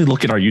you only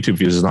look at our YouTube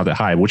views, it's not that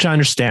high, which I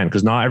understand,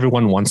 because not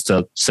everyone wants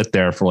to sit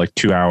there for like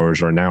 2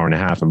 hours or an hour and a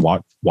half and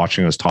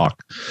watching us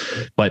talk,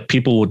 but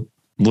people would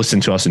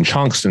listen to us in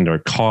chunks in their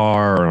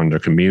car or on their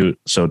commute.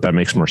 So that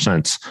makes more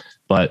sense.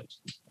 But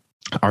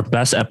our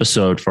best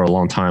episode for a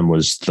long time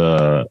was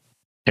the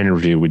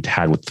interview we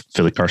had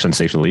with our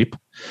sensei Philippe,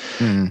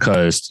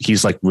 because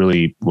he's like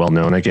really well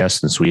known, I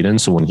guess, in Sweden.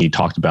 So when he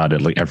talked about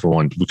it, like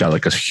we got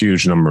like a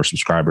huge number of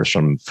subscribers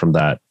from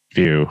that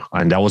view,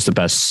 and that was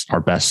our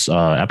best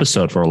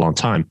episode for a long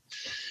time.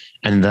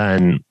 And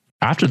then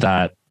after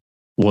that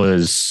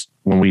was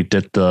when we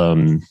did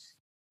the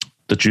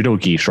judo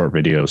gi short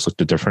videos, like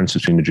the difference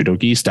between the judo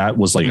gis. That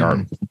was like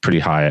our pretty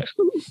high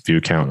view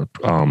count,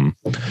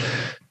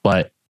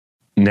 but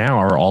now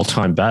our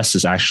all-time best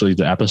is actually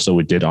the episode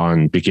we did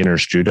on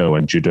beginners judo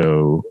and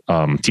judo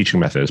teaching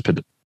methods,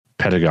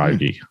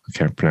 pedagogy. I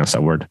can't pronounce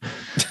that word.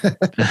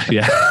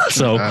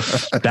 So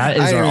that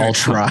is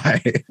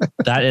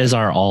that is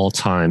our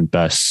all-time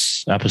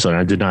best episode. And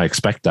I did not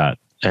expect that.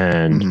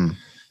 And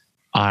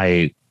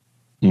I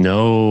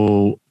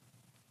know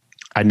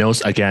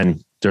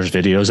again, there's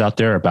videos out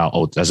there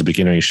about, as a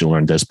beginner, you should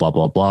learn this, blah,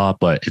 blah, blah.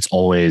 But it's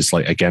always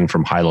like, again,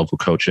 from high level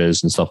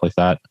coaches and stuff like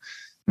that.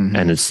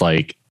 And it's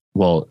like,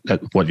 well,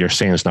 what you're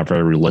saying is not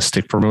very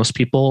realistic for most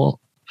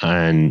people.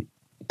 And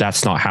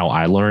that's not how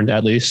I learned,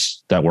 at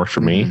least. That worked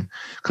for me,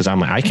 because I'm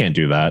like, I can't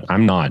do that.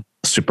 I'm not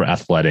super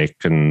athletic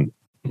and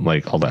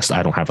like all that.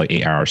 I don't have like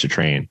 8 hours to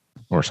train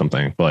or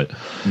something, but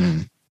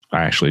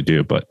I actually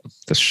do. But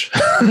that's,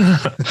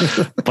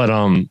 but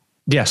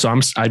so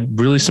I'm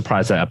really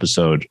surprised that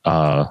episode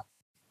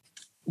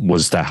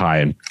was that high.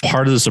 And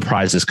part of the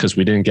surprise is because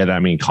we didn't get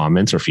that many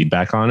comments or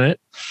feedback on it,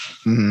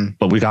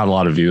 but we got a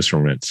lot of views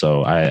from it.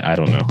 So I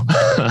don't know.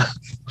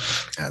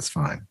 That's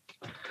fine.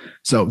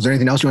 So is there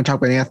anything else you want to talk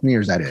about, Anthony,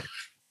 or is that it?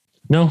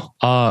 No.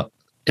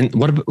 And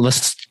what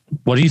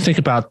do you think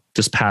about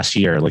this past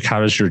year? Like,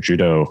 how has your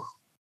judo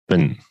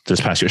been this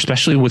past year,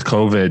 especially with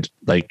COVID?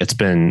 Like, it's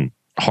been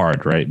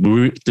hard, right?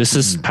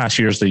 This past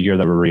year is the year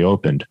that we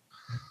reopened.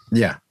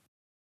 Yeah.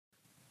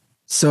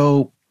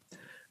 So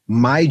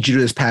my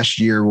judo this past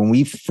year, when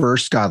we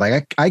first got,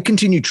 like, I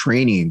continued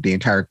training the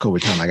entire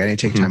COVID time. Like, I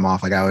didn't take time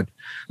off. Like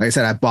I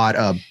said, I bought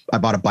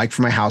a bike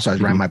for my house. I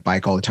was riding my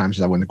bike all the time,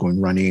 so I wasn't going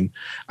running.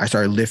 I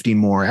started lifting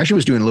more. I actually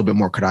was doing a little bit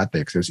more karate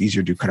because it was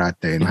easier to do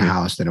karate in my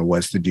house than it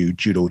was to do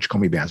judo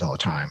uchikomi bands all the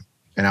time.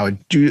 And I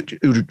would do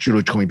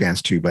judo uchikomi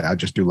bands too, but I would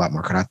just do a lot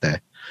more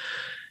karate.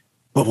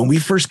 But when we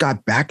first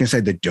got back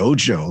inside the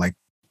dojo, like,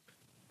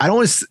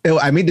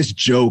 I made this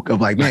joke of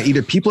like, man,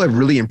 either people have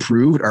really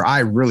improved or I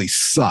really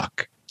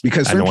suck.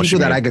 Because certain people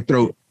that I could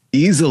throw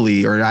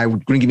easily or I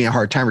wouldn't give me a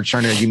hard time or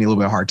trying to give me a little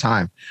bit of a hard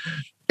time.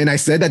 And I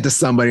said that to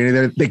somebody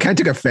and they kind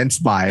of took offense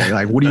by it.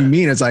 Like, what do you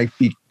mean? It's like,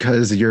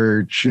 because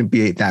shouldn't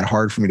be that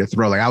hard for me to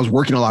throw. Like, I was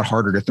working a lot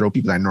harder to throw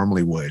people than I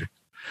normally would.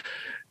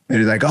 And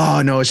it's like,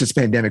 oh no, it's just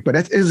pandemic.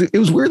 But it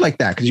was weird like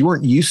that because you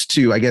weren't used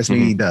to, I guess,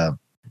 maybe the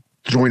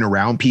throwing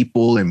around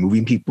people and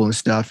moving people and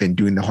stuff and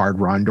doing the hard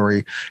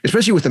randori,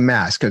 especially with the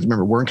mask. Because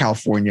remember, we're in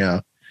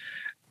California.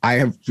 I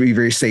have to be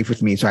very safe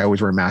with me. So I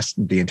always wear a mask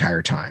the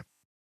entire time.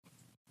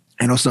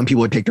 I know some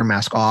people would take their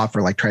mask off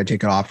or like try to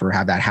take it off or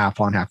have that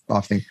half on, half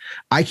off thing.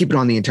 I keep it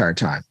on the entire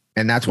time.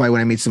 And that's why when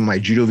I made some of my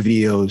judo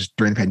videos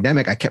during the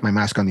pandemic, I kept my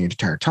mask on the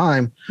entire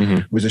time.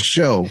 It was a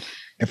show.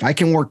 If I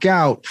can work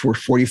out for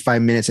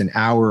 45 minutes, an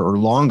hour or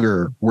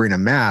longer wearing a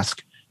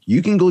mask,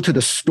 you can go to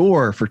the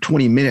store for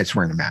 20 minutes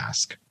wearing a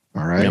mask.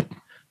 All right. Yep.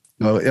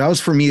 So that was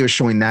for me. It was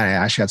showing that. I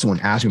actually had someone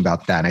ask me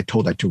about that, and I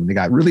told that to them. They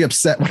got really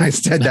upset when I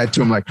said that to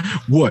them. Like,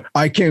 what?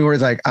 I can't wear.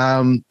 It's like,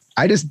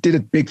 I just did a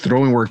big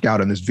throwing workout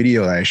on this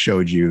video that I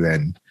showed you.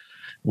 Then,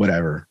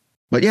 whatever.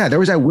 But yeah, there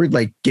was that weird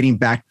like getting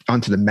back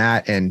onto the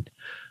mat and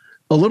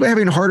a little bit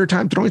having a harder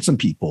time throwing some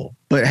people.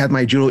 But had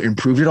my judo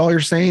improved at all?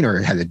 You're saying,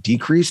 or has it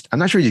decreased? I'm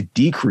not sure it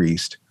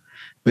decreased,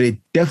 but it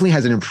definitely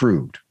hasn't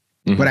improved.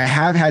 But I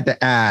have had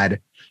to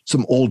add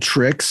some old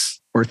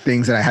tricks or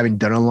things that I haven't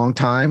done in a long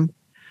time.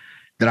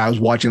 That I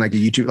was watching like a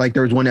YouTube, like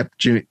there was one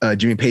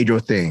Jimmy Pedro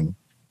thing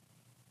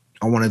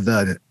on one of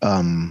the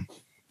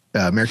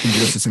American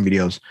Judo System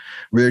videos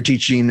where they're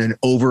teaching an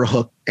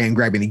overhook and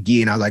grabbing the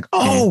gi. And I was like,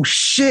 oh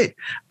shit,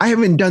 I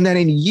haven't done that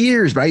in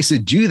years. But I used to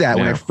do that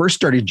when I first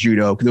started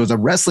judo because it was a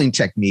wrestling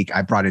technique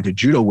I brought into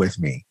judo with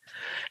me.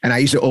 And I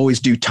used to always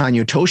do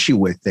Tanyo Toshi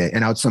with it.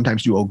 And I would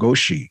sometimes do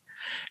Ogoshi.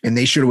 And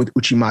they showed it with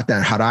Uchimata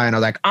and Harai. And I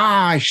was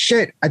like,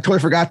 shit, I totally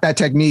forgot that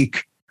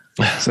technique.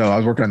 So I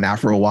was working on that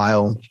for a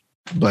while.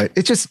 But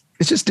it's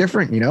just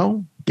different,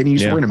 getting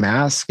used to wearing a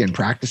mask and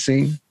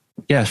practicing.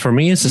 Yeah. For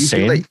me, it's the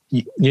same.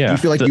 Do you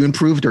feel like you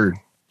improved or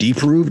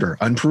deproved or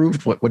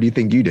unproved? What do you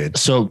think you did?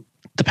 So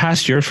the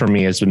past year for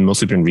me has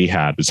mostly been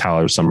rehab is how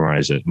I would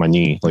summarize it. My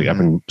knee, like I've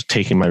been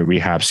taking my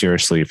rehab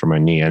seriously for my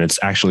knee and it's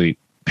actually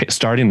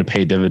starting to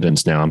pay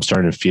dividends now. I'm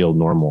starting to feel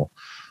normal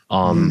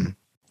from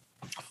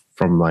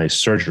my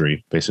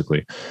surgery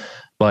basically.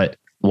 But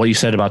what you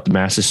said about the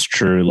mask is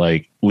true.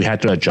 Like we had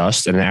to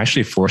adjust and it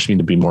actually forced me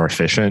to be more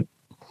efficient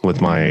with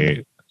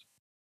my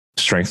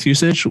strength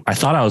usage. I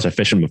thought I was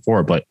efficient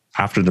before, but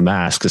after the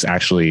mask has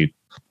actually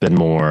been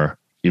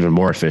even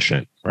more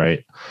efficient.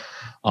 Right.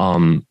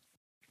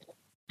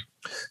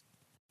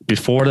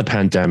 Before the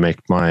pandemic,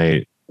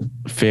 my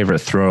favorite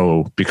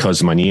throw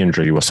because of my knee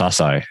injury was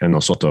Sasai and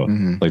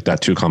Nosoto, like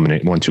that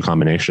 1-2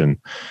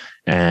 combination.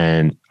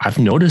 And I've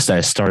noticed that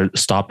I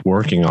stopped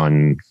working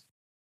on,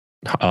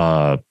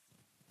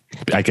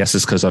 I guess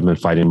it's because I've been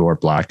fighting more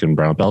black and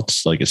brown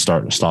belts. Like it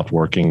stopped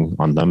working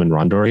on them in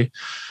Randori.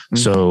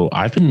 So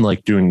I've been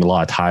like doing a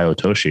lot of Tai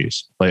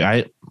Otoshis.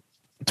 Like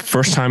the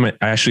first time I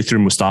actually threw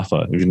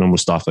Mustafa. If you know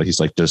Mustafa, he's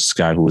like this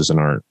guy who was in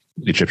our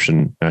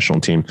Egyptian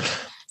national team.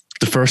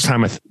 The first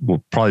time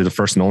probably the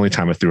first and only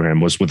time I threw him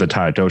was with a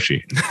Tai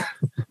Otoshi.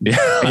 And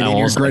then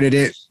you regretted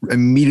it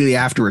immediately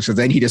afterwards. So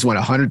then he just went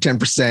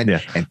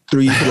 110% and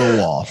threw you to the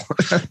wall.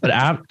 But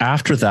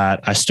after that,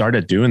 I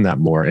started doing that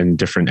more in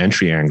different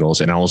entry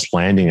angles and I was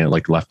landing it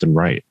like left and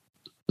right.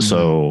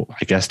 So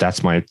I guess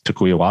that's my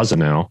Takuya-waza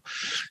now.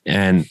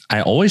 And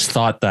I always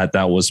thought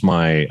that was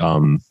my,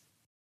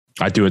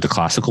 I do it the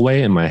classical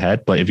way in my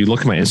head. But if you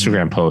look at my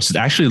Instagram post, it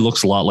actually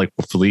looks a lot like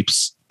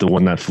the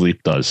one that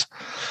Philippe does.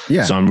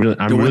 Yeah. So I'm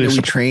really we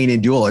train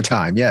and do all the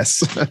time.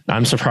 Yes.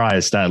 I'm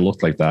surprised that it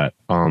looked like that.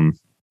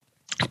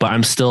 But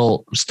I'm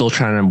still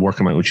trying to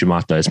work on my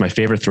Uchimata. It's my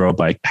favorite throw,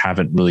 but I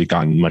haven't really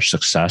gotten much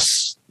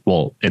success.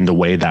 Well, in the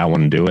way that I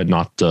want to do it,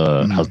 not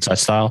the outside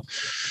style.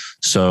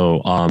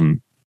 So,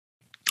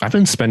 I've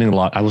been spending a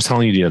lot. I was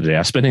telling you the other day,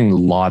 I'm spending a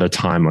lot of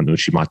time on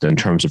Uchimata in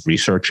terms of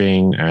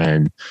researching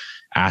and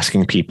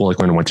asking people. Like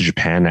when I went to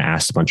Japan, I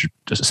asked a bunch of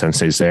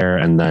senseis there,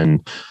 and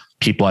then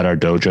people at our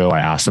dojo, I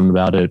asked them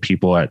about it.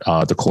 People at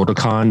the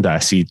Kodokan that I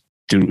see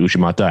do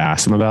Uchimata, I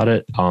asked them about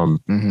it.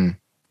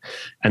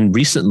 And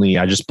recently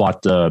I just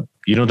bought the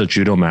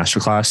Judo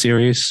Masterclass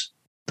series,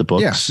 the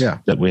books.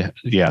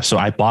 So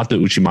I bought the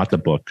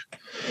Uchimata book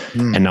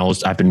and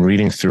I've been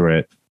reading through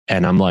it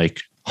and I'm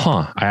like,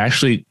 I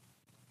actually,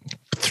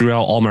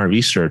 throughout all my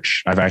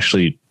research, I've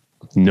actually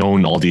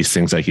known all these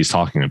things that he's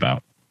talking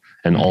about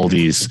and all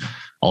these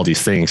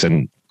things.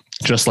 And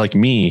just like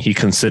me, he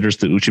considers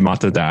the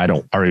Uchimata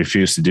that I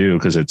refuse to do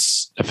because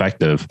it's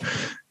effective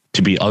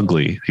to be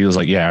ugly. He was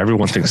like, yeah,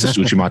 everyone thinks this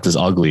Uchimata is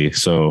ugly.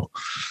 So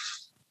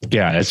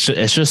yeah,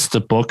 it's just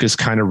the book is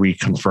kind of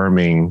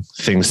reconfirming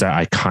things that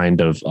I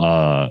kind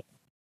of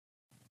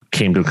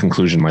came to a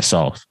conclusion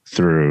myself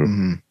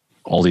through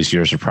all these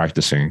years of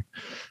practicing.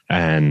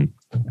 And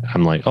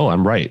I'm like, oh,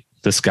 I'm right.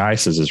 This guy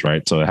says it's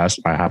right. So I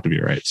have to be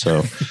right.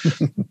 So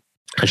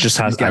I just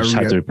have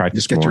to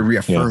practice more. To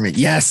reaffirm it.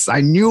 Yes,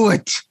 I knew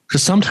it.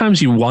 Because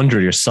sometimes you wonder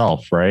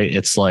yourself, right?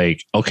 It's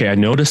like, okay, I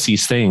notice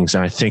these things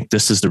and I think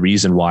this is the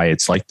reason why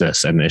it's like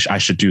this. And I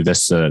should do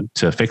this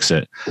to fix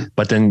it.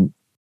 But then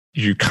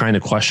you kind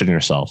of question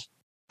yourself.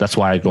 That's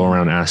why I go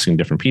around asking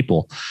different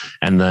people.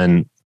 And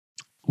then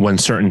when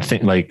certain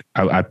things, like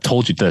I've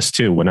told you this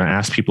too, when I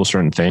ask people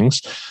certain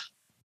things,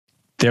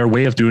 their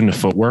way of doing the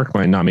footwork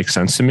might not make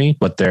sense to me,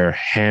 but their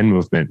hand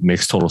movement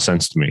makes total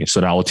sense to me.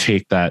 So that I will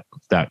take that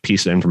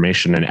piece of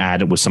information and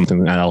add it with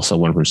something else I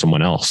learned from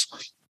someone else.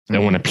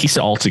 And when I piece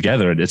it all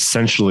together, it's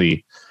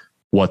essentially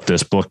what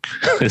this book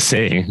is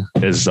saying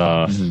is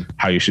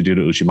how you should do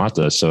the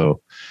Uchimata.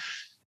 So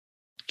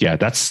yeah,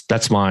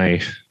 that's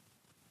my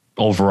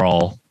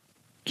overall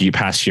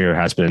past year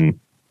has been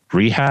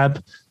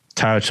rehab,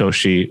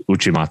 Taotoshi,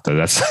 Uchimata.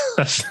 That's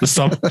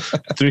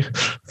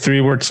the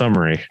three word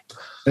summary.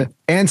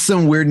 And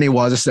some weird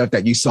Newaza stuff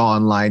that you saw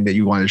online that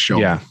you want to show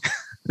me.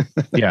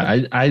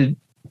 Yeah. I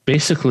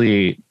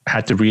basically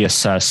had to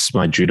reassess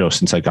my judo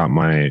since I got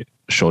my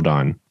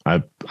Shodan.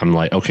 I'm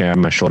like, okay,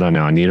 I'm a Shodan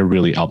now. I need to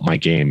really up my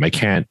game. I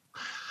can't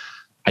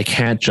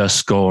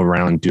just go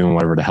around doing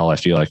whatever the hell I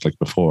feel like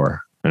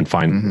before and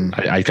find,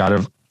 I got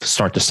to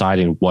start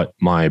deciding what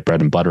my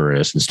bread and butter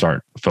is and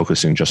start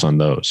focusing just on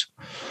those.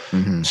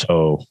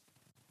 So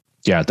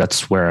yeah,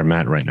 that's where I'm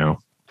at right now.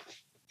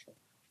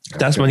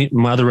 That's my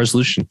other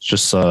resolution.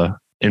 Just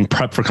in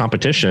prep for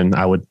competition,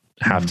 I would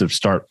have to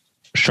start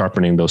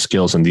sharpening those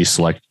skills in these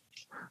select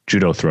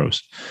judo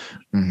throws.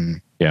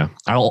 Yeah,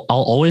 I'll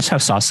always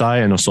have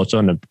Sasai and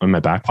Osoto in my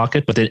back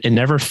pocket, but it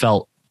never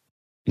felt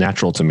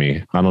natural to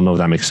me. I don't know if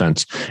that makes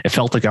sense. It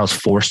felt like I was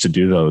forced to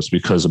do those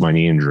because of my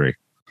knee injury.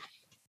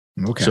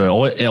 Okay.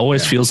 So it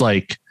always feels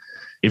like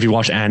if you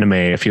watch anime,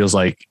 it feels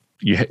like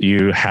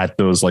you had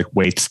those like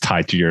weights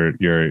tied to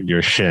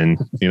your shin,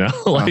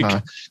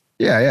 like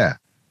yeah.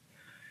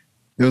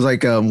 It was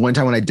like one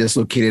time when I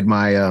dislocated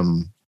my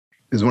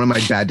it was one of my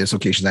bad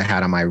dislocations I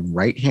had on my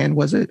right hand,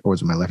 was it? Or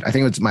was it my left? I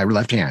think it was my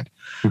left hand.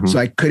 So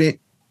I couldn't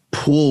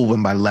pull with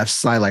my left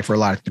side, like for a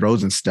lot of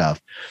throws and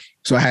stuff.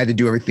 So I had to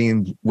do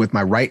everything with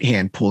my right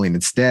hand pulling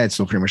instead.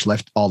 So pretty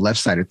much all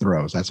left-sided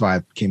throws. That's why I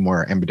became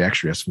more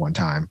ambidextrous one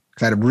time.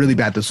 Because I had a really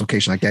bad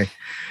dislocation. Like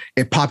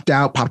it popped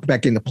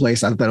back into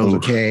place. I thought it was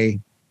okay.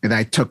 And then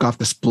I took off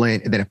the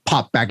splint and then it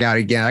popped back out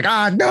again.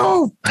 Like,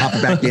 no, pop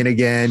it back in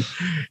again.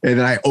 And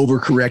then I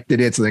overcorrected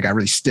it. So they got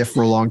really stiff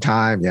for a long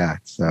time. Yeah.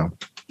 So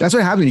that's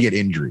what happens when you get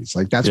injuries.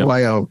 Like that's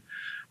why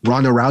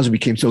Ronda Rousey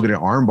became so good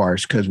at arm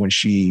bars. Because when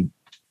she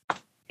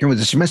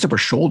messed up her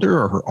shoulder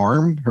or her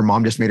arm, her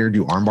mom just made her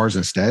do arm bars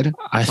instead.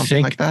 I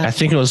think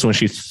it was when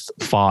she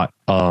fought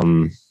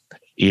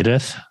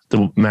Edith,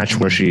 the match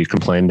where she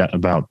complained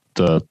about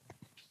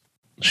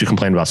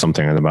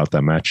something about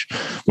that match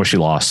where she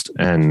lost,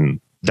 and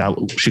that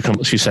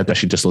she said that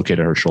she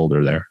dislocated her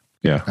shoulder there.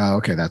 Yeah. Oh,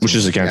 okay. Which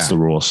is against the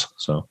rules.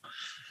 So,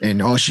 and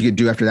all she could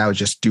do after that was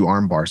just do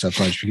arm bars. That's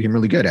why she became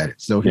really good at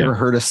it. So if you ever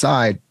hurt a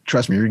side,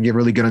 trust me, you're gonna get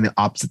really good on the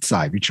opposite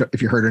side.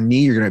 If you hurt a knee,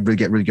 you're gonna really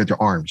get really good with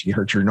your arms. You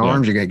hurt your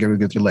arms, you're gonna get really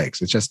good with your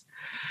legs. It's just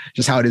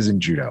how it is in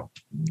judo.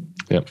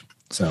 Yep.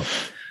 So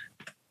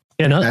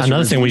yeah,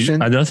 another thing we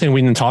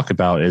didn't talk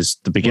about is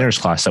the beginners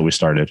class that we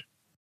started.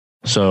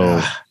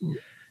 So you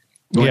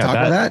want to talk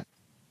about that?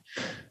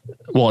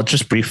 Well,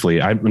 just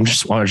briefly, I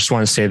just want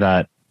to say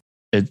that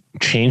it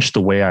changed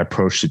the way I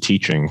approach the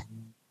teaching.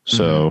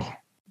 So,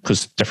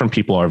 because different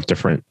people are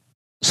different.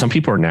 Some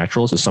people are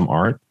naturals and some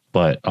aren't.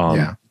 But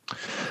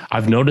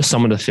I've noticed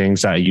some of the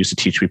things that I used to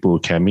teach people who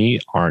Ukemi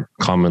aren't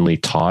commonly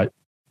taught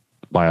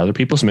by other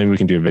people. So maybe we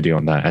can do a video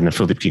on that. And then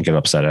Philip can get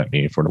upset at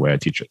me for the way I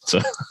teach it.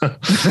 So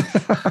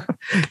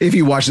if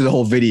you watch the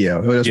whole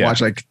video, he'll just watch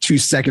like 2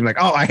 seconds, like,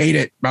 oh, I hate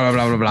it. Blah,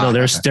 blah, blah, blah, blah. No,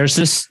 there's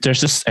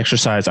this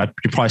exercise.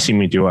 You probably seen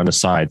me do it on the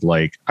side.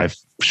 Like I've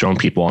shown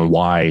people on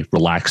why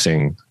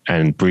relaxing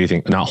and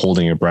breathing, not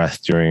holding your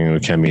breath during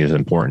Ukemi is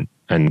important.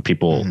 And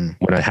people,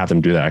 when I have them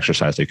do that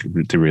exercise, they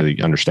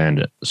really understand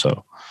it.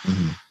 So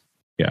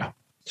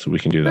so we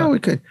can do that. No, we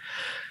could.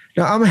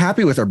 No, I'm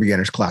happy with our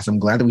beginners class. I'm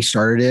glad that we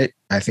started it.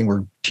 I think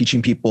we're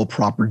teaching people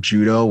proper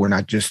judo. We're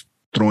not just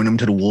throwing them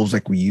to the wolves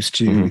like we used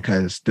to,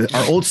 because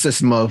our old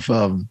system of,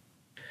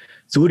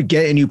 so we'd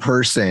get a new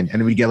person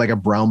and we'd get like a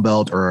brown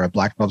belt or a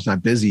black belt's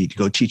not busy to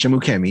go teach them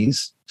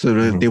ukemis.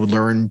 So they would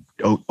learn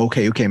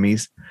okay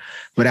ukemis.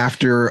 But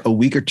after a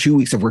week or 2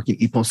 weeks of working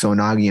Ippon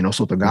Seoinage and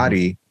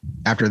Osotogari,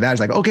 after that,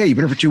 it's like, okay, you've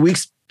been here for 2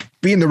 weeks,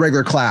 be in the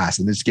regular class.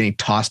 And it's getting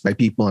tossed by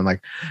people and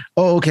like,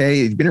 oh, okay,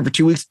 you've been here for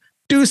 2 weeks,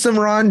 do some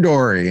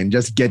randori, and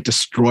just get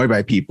destroyed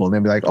by people. And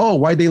then be like, oh,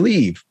 why'd they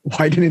leave?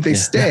 Why didn't they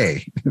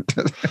stay?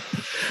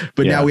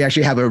 But now we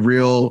actually have a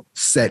real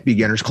set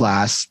beginners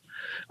class.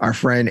 Our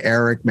friend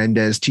Eric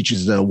Mendez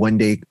teaches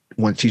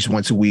teaches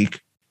once a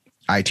week.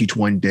 I teach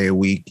 1 day a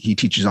week. He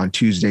teaches on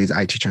Tuesdays.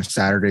 I teach on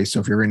Saturdays. So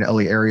if you're in the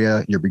LA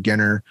area, you're a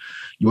beginner,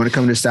 you want to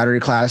come to a Saturday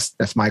class,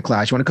 that's my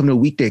class. You want to come to a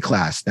weekday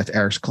class, that's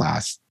Eric's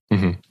class.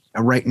 And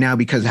right now,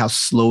 because of how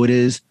slow it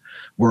is,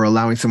 we're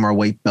allowing some of our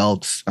white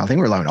belts. I think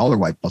we're allowing all our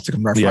white belts to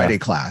come to our Friday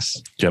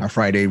class, our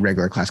Friday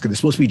regular class, because it's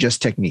supposed to be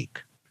just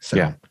technique.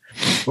 So,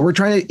 but we're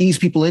trying to ease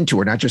people into it.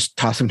 We're not just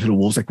toss them to the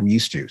wolves like we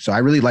used to. So I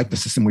really like the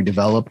system we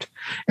developed,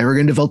 and we're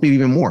going to develop it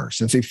even more.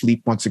 Sensei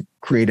Philippe wants to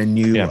create a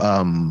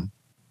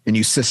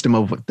new system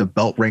of the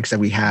belt ranks that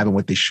we have and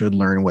what they should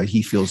learn and what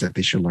he feels that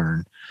they should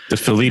learn. The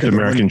Philippe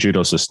American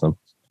Judo system.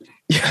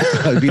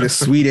 It'd be the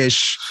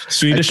Swedish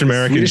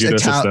American Judo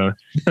system.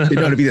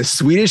 It'd be the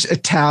Swedish,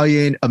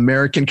 Italian,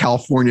 American,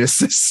 California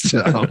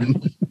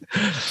system.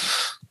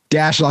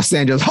 Dash Los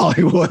Angeles,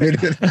 Hollywood.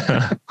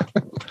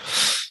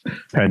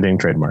 Pending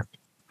trademark.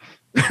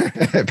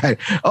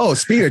 Oh,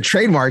 speaking of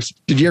trademarks,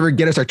 did you ever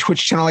get us our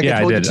Twitch channel? Like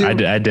I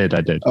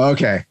did.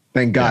 Okay.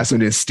 Thank God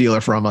someone didn't steal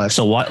it from us.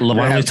 So why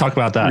don't we talk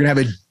about that?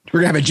 We're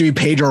gonna have a Jimmy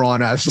Pedro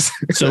on us.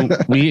 So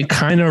we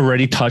kind of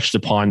already touched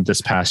upon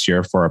this past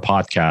year for our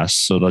podcast.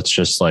 So let's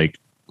just like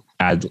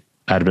add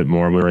a bit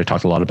more. We already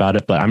talked a lot about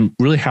it, but I'm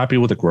really happy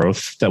with the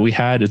growth that we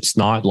had. It's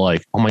not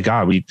like, oh my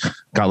God, we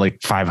got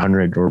like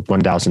 500 or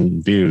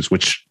 1,000 views,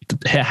 which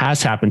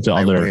has happened to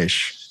other.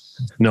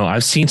 No,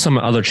 I've seen some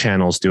other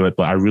channels do it,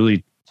 but I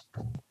really,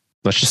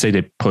 let's just say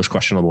they post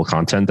questionable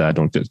content that I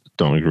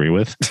don't agree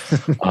with.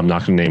 I'm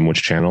not going to name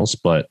which channels,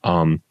 but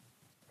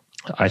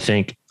I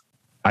think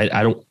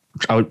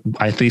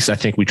I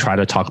think we try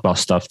to talk about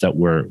stuff that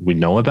we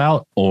know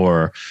about,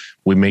 or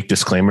we make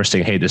disclaimers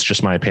saying, hey, this is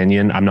just my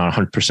opinion. I'm not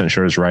 100%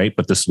 sure is right,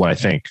 but this is what I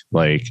think.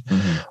 Like,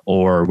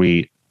 or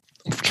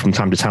from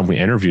time to time, we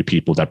interview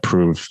people that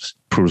proves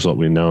what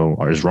we know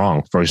is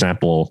wrong. For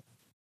example,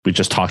 we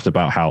just talked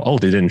about how,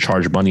 they didn't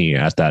charge money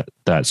at that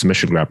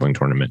submission grappling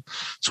tournament.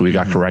 So we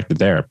got corrected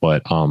there.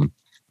 But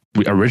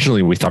we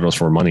thought it was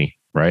for money.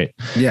 Right.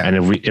 Yeah.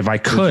 And if I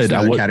could,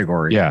 I would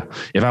category. Yeah.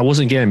 If I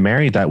wasn't getting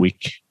married that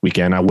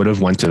weekend, I would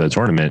have went to the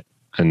tournament.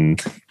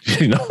 And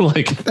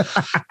like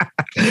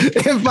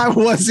if I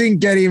wasn't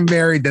getting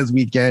married this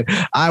weekend,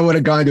 I would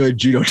have gone to a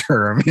judo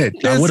tournament.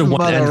 I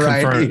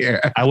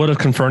would have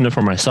confirmed it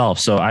for myself.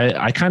 So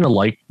I kind of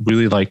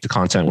really like the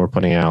content we're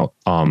putting out.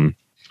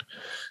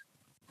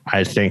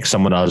 I think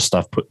some of the other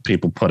stuff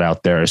people put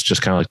out there is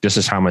just kind of like, this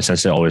is how my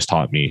sensei always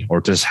taught me,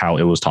 or this is how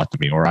it was taught to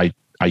me, or I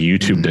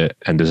YouTubed it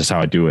and this is how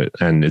I do it.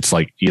 And it's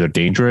like either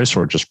dangerous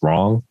or just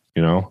wrong,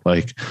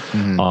 like,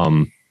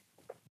 I'm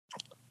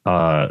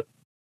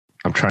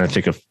trying to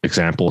think of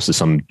examples of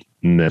some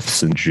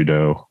myths in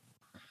judo.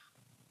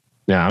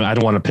 Yeah. I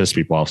don't want to piss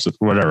people off. So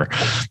whatever.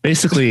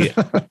 Basically,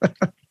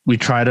 we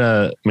try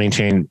to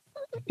maintain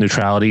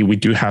neutrality. We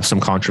do have some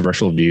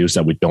controversial views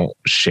that we don't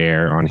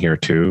share on here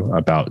too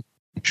about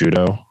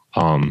judo.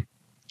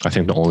 I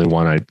think the only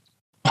one I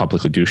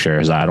publicly do share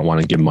is that I don't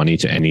want to give money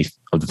to any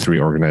of the 3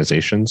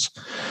 organizations.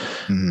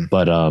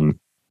 But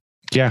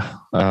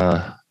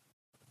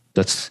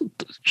that's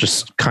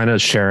just kind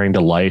of sharing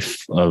the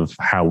life of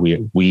how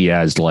we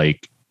as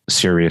like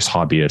serious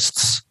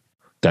hobbyists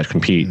that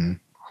compete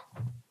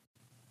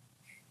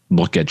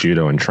look at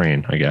judo and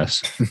train, I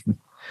guess.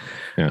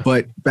 Yeah.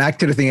 But back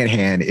to the thing at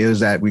hand is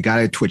that we got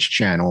a Twitch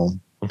channel.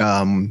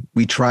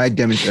 We tried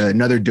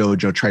another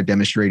dojo tried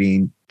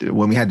demonstrating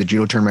when we had the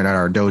judo tournament at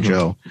our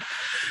dojo,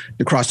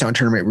 the crosstown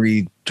tournament.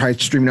 We tried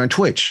streaming on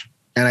Twitch,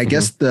 and I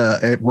guess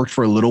it worked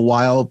for a little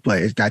while,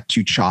 but it got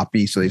too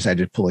choppy, so they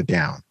decided to pull it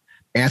down.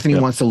 Anthony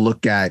wants to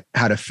look at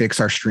how to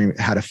fix our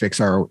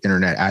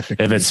internet at the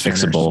if it's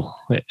fixable.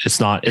 It's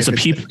not.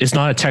 It's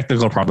not a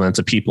technical problem. It's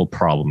a people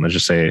problem. Let's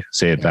just say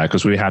it that,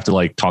 because we have to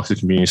like talk to the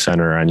community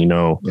center, and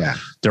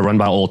they're run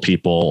by old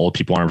people. Old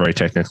people aren't very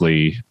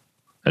technically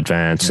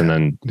advanced, and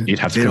then you'd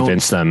have to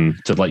convince them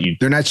to let you.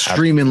 They're not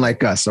streaming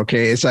like us.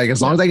 Okay, it's like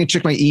as long as I can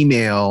check my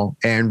email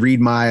and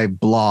read my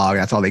blog,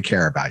 that's all they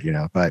care about,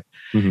 But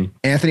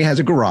Anthony has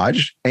a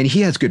garage and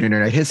he has good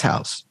internet at his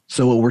house.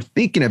 So what we're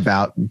thinking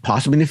about,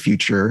 possibly in the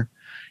future,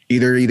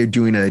 either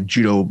doing a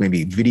judo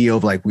maybe video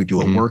of like we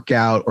do a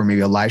workout, or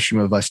maybe a live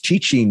stream of us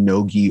teaching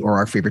nogi or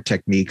our favorite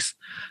techniques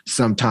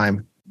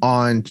sometime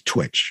on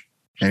Twitch.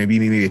 And it'd be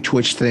maybe a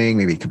Twitch thing,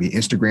 maybe it could be an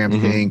Instagram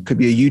thing, could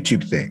be a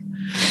YouTube thing.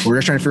 We're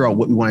just trying to figure out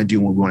what we want to do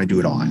and what we want to do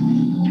it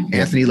on.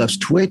 Anthony loves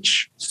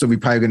Twitch, so we're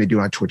probably going to do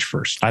it on Twitch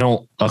first. I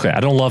don't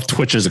love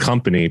Twitch as a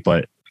company,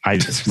 but I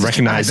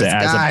recognize it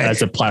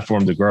as a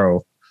platform to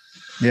grow.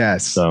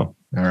 Yes. So,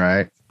 all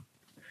right.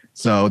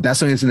 So that's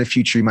something that's in the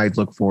future you might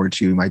look forward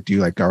to. We might do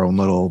like our own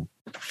little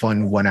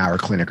fun 1 hour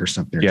clinic or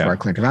something. Yeah. Our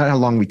clinic. Not how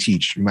long we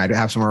teach. We might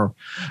have some of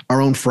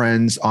our own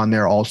friends on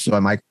there also. I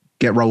might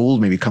get Raul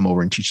maybe come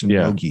over and teach some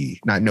nogi,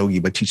 not nogi,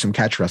 but teach some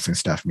catch wrestling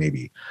stuff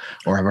maybe.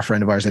 Or have a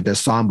friend of ours that does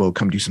sambo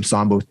come do some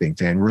sambo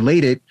things and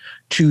relate it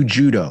to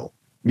judo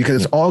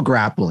because it's all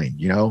grappling,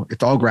 you know,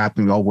 it's all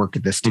grappling. We all work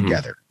at this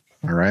together.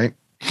 All right.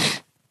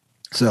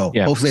 So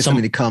hopefully it's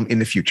something to come in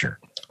the future.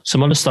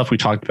 Some other stuff we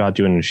talked about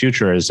doing in the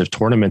future is if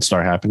tournaments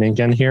start happening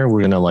again here, we're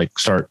going to like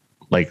start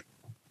like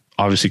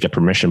obviously get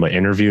permission by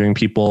interviewing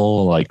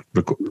people, like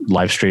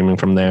live streaming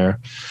from there.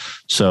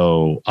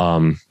 So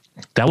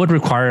that would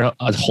require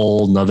a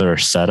whole nother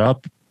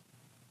setup.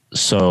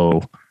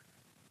 So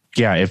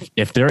yeah,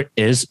 if there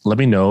is, let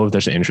me know if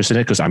there's an interest in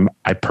it. Cause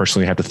I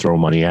personally have to throw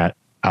money out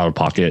of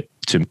pocket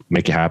to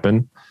make it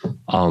happen.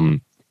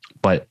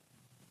 But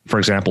for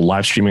example,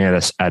 live streaming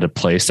at a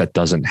place that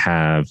doesn't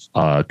have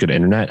good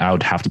internet, I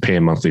would have to pay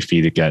a monthly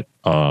fee to get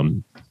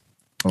one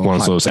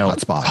of those the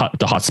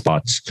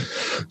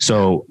hotspots.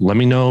 So let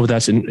me know if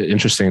that's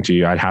interesting to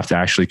you. I'd have to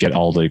actually get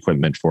all the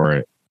equipment for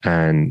it.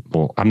 And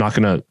well, I'm not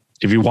going to,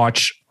 if you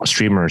watch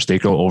streamers, they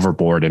go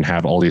overboard and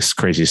have all these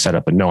crazy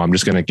setup. But no, I'm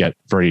just going to get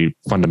very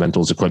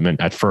fundamentals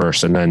equipment at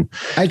first. And then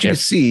as you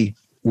see,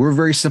 we're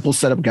very simple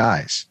setup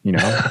guys, you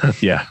know?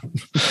 Yeah.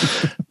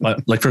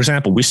 But like, for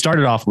example, we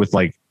started off with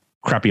like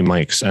crappy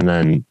mics, and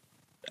then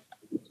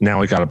now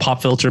we got a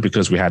pop filter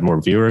because we had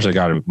more viewers. I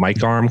got a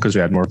mic arm because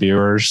we had more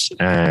viewers.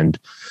 And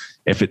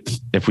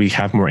if we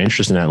have more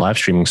interest in that live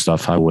streaming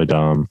stuff, I would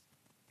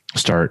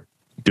start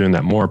doing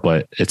that more.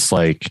 But it's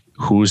like,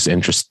 who's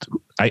interest?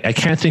 I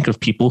can't think of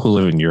people who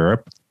live in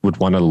Europe would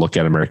want to look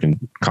at American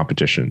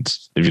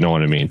competitions, if you know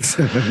what I mean.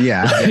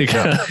 Yeah.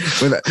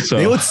 So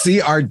they would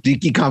see our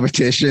dinky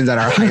competitions at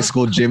our high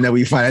school gym that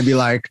we find and be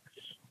like,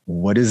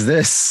 what is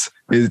this?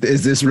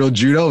 Is this real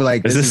judo?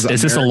 Like, is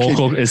this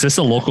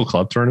a local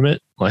club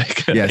tournament?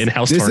 Like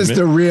in-house this tournament? Is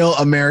the real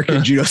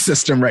American judo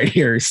system right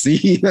here.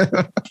 See,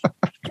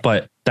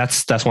 but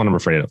that's what I'm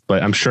afraid of,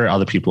 but I'm sure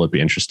other people would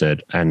be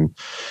interested. And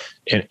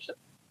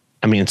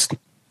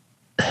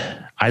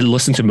I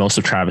listened to most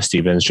of Travis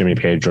Stevens, Jimmy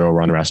Pedro,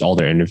 Ron Rass, all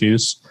their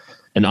interviews.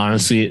 And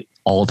honestly,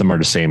 all of them are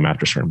the same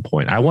after a certain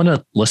point. I want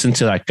to listen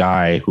to that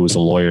guy who's a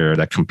lawyer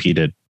that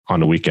competed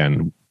on the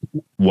weekend,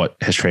 what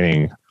his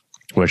training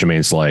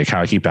regimen's like,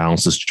 how he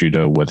balances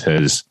judo with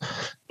his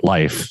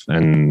life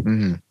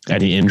and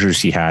any injuries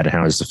he had and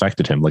how it's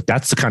affected him. Like,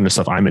 that's the kind of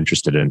stuff I'm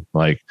interested in.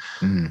 Like,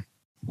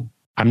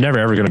 I'm never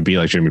ever going to be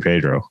like Jimmy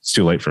Pedro. It's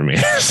too late for me.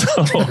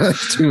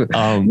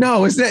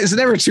 No, it's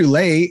never too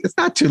late. It's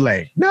not too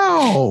late.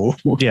 No.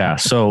 Yeah.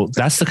 So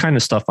that's the kind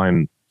of stuff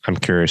I'm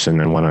curious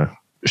in and want to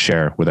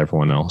share with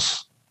everyone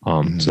else.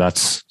 So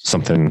that's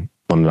something,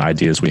 one of the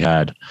ideas we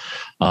had.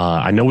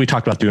 I know we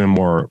talked about doing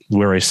more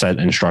where I said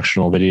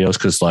instructional videos,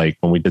 because like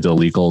when we did the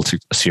legal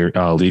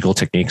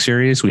technique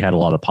series, we had a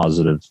lot of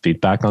positive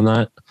feedback on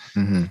that.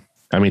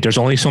 I mean, there's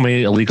only so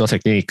many illegal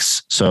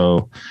techniques,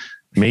 so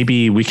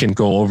maybe we can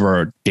go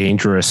over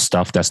dangerous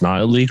stuff that's not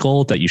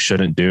illegal that you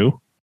shouldn't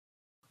do.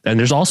 And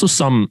there's also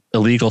some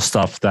illegal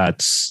stuff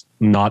that's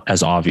not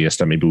as obvious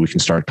that maybe we can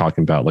start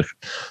talking about,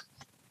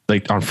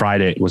 like on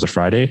Friday, was it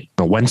Friday?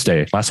 No,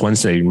 Wednesday. Last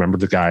Wednesday, remember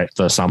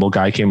the Sambo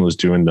guy came and was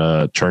doing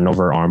the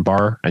turnover arm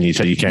bar, and you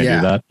said you can't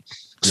do that.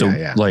 So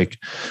like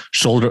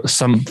shoulder,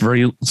 some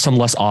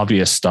less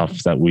obvious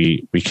stuff that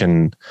we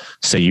can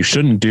say you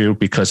shouldn't do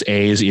because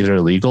A is either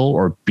illegal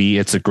or B,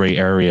 it's a gray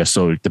area.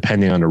 So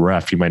depending on the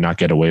ref, you might not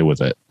get away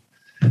with it.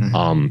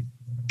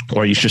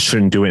 Or you just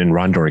shouldn't do it in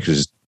randori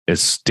because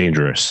it's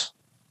dangerous.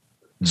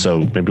 So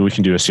maybe we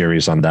can do a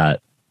series on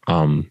that.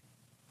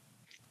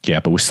 Yeah,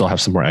 but we still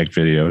have some more egg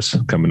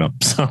videos coming up.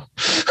 So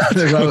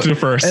go to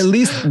first. At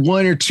least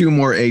 1 or 2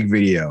 more egg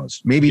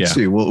videos, maybe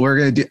 2. We're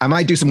gonna do. I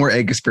might do some more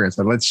egg experience,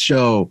 but let's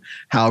show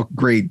how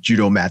great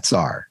judo mats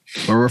are.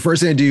 But we're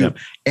first gonna do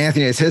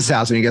Anthony at his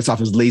house when he gets off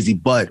his lazy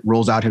butt,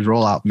 rolls out his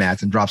rollout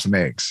mats, and drops some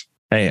eggs.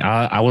 Hey,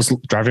 I was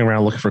driving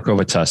around looking for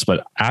COVID tests,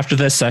 but after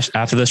this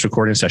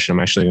recording session, I'm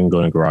actually gonna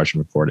go in the garage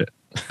and record it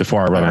before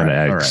I run out of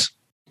eggs.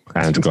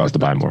 I have to go out to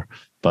buy more.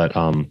 But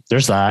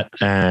there's that,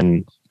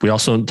 and we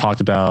also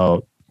talked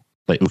about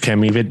like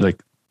ukemi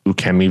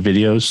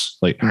videos,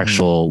 like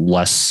actual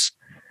less,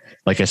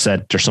 like I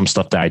said, there's some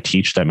stuff that I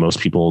teach that most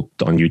people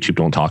on YouTube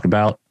don't talk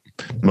about.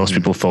 Most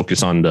people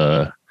focus on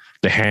the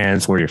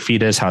hands, where your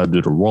feet is, how to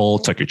do the roll,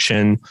 tuck your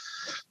chin.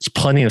 There's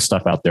plenty of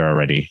stuff out there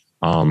already.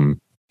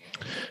 And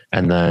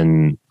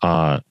then,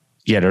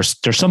 there's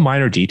some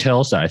minor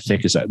details that I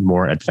think is at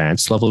more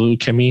advanced level of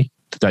ukemi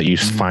that you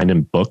find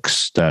in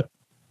books that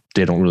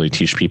they don't really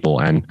teach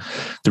people. And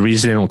the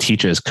reason they don't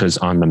teach it is because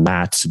on the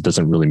mats, it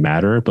doesn't really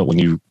matter. But when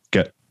you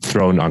get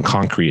thrown on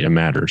concrete, it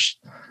matters.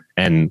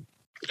 And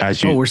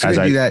as you, we're going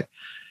to do that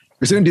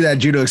We're still gonna do that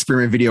judo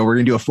experiment video. We're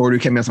gonna do a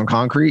forward ukemi on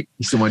concrete.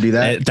 You still want to do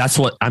that? That's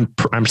what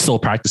I'm still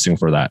practicing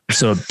for that.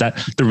 So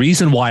that the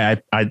reason why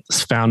I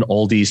found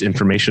all these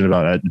information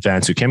about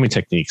advanced ukemi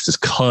techniques is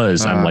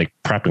because I'm like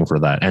prepping for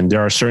that. And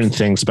there are certain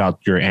things about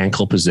your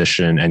ankle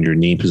position and your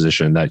knee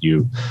position that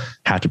you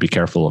have to be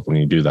careful of when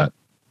you do that.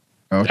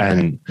 Okay.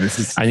 And this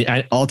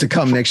is all to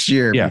come next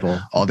year. Yeah. People.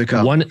 All to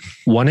come.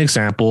 One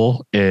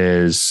example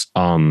is,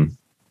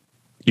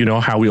 you know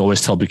how we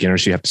always tell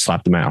beginners you have to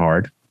slap the mat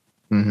hard.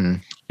 Mm-hmm.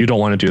 You don't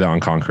want to do that on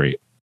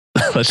concrete.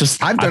 I've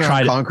done it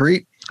on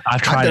concrete.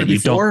 I've tried it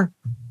before.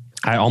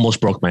 I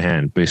almost broke my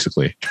hand,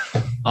 basically.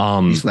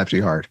 You slapped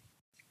too hard.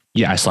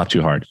 Yeah, I slapped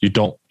too hard. You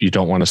don't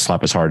want to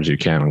slap as hard as you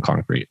can on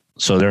concrete.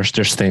 So there's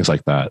things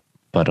like that.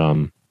 But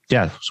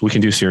yeah, so we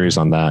can do series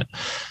on that.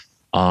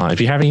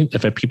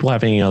 If people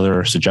have any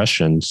other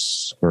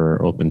suggestions,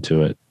 we're open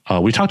to it.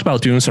 We talked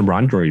about doing some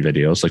randori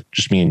videos, like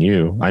just me and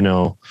you. I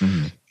know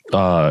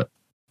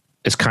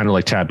it's kind of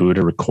like taboo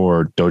to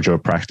record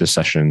dojo practice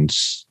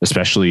sessions,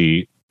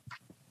 especially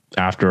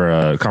after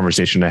a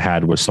conversation I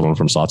had with someone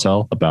from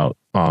Sawtell about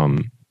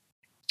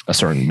a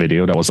certain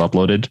video that was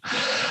uploaded.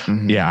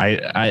 Mm-hmm. Yeah,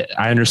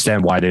 I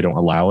understand why they don't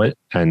allow it,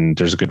 and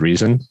there's a good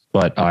reason.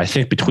 But I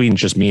think between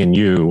just me and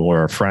you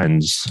or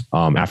friends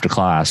after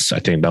class, I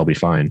think that'll be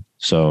fine.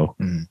 So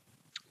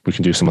we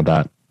can do some of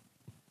that.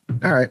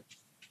 All right.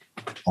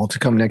 All to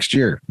come next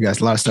year. You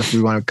guys, a lot of stuff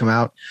we want to come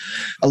out.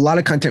 A lot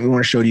of content we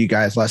want to show to you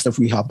guys. A lot of stuff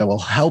we hope that will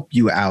help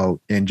you out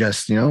and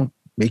just,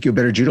 make you a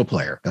better judo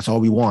player. That's all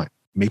we want.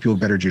 Make people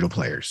better judo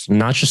players.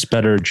 Not just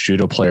better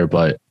judo player,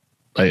 but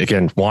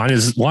again, one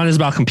is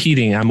about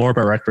competing. I'm more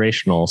about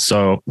recreational.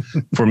 So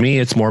for me,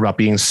 it's more about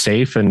being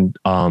safe and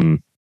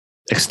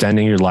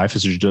extending your life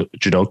as a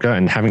judoka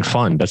and having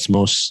fun. That's the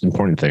most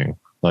important thing.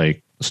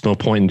 Like, there's no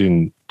point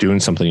in doing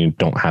something you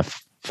don't have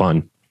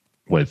fun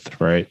with,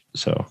 right?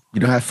 So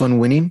you don't have fun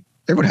winning?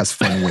 Everyone has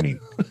fun winning.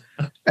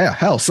 Yeah,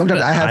 hell,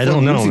 sometimes I have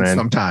fun losing. Man.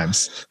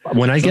 Sometimes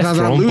when I get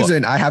thrown, I'm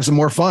losing, I have some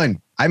more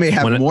fun. I may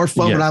have more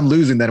fun when I'm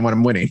losing than when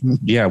I'm winning.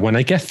 Yeah, when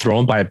I get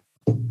thrown by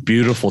a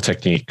beautiful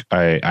technique,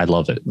 I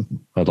love it.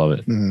 I love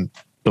it. Mm-hmm.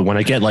 But when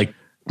I get like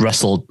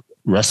wrestled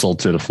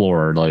to the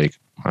floor, like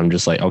I'm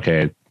just like,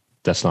 okay,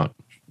 that's not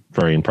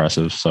very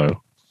impressive.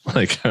 So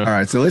like, all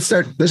right, so let's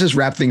just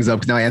wrap things up,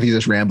 because now Anthony's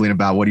just rambling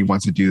about what he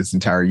wants to do this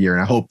entire year,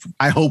 and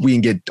I hope we can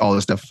get all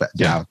this stuff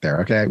out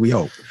there. Okay, we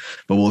hope,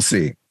 but we'll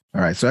see.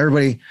 All right, so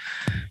everybody,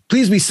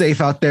 please be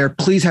safe out there.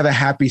 Please have a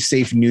happy,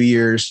 safe New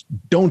Year's.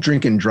 Don't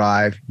drink and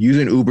drive. Use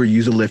an Uber,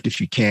 use a Lyft if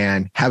you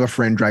can. Have a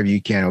friend drive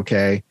you can.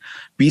 Okay,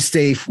 be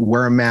safe.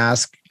 Wear a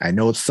mask. I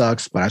know it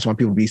sucks, but I just want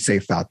people to be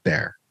safe out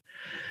there.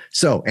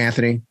 So,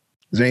 Anthony,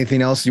 is there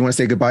anything else you want to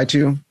say goodbye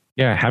to?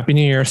 Yeah, happy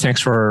New Year. Thanks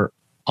for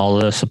all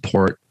the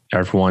support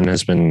everyone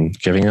has been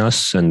giving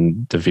us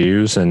and the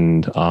views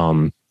and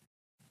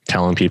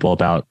telling people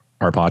about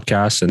our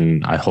podcast.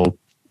 And I hope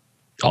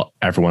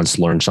everyone's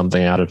learned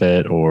something out of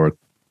it or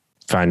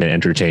find it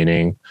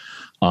entertaining.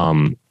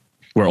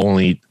 We're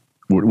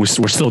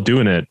still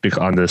doing it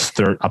on this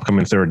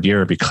upcoming third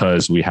year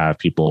because we have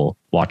people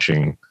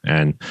watching.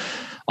 And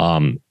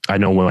I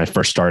know when I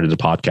first started the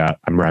podcast,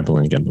 I'm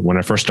rambling again, but when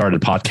I first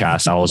started the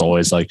podcast, I was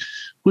always like,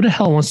 who the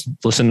hell wants to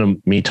listen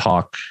to me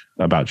talk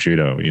about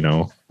judo?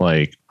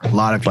 Like a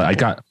lot of people.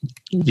 But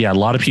a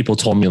lot of people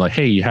told me like,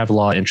 hey, you have a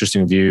lot of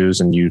interesting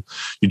views and you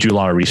do a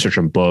lot of research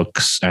on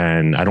books,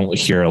 and I don't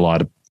hear a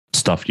lot of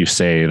stuff you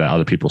say that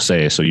other people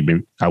say. So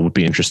I would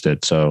be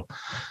interested. So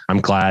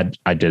I'm glad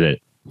I did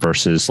it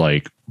versus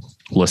like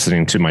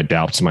listening to my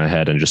doubts in my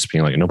head and just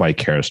being like, nobody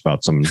cares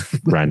about some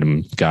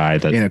random guy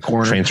that in a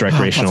corner trains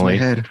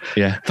recreationally.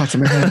 Thoughts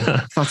in my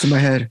head. Thoughts in my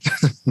head.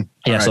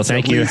 Yeah. Right, so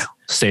thank you.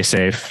 Stay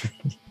safe.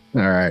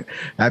 All right.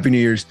 Happy New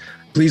Year's.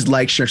 Please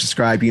like, share,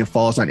 subscribe. You can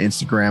follow us on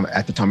Instagram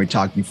at The Tommy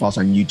Talk. You can follow us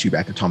on YouTube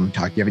at The Tommy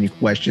Talk. If you have any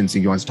questions,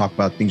 if you want us to talk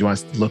about things you want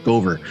us to look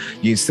over,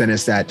 you can send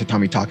us that to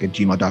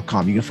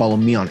TommyTalk@gmail.com. You can follow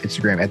me on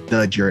Instagram at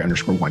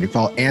 @TheJerry_1. You can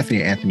follow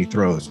Anthony at Anthony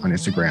Throws on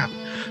Instagram.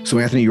 So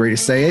Anthony, you ready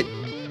to say it?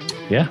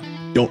 Yeah.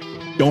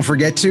 Don't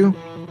forget to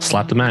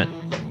slap the mat.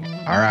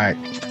 All right.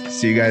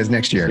 See you guys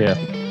next year. Yeah.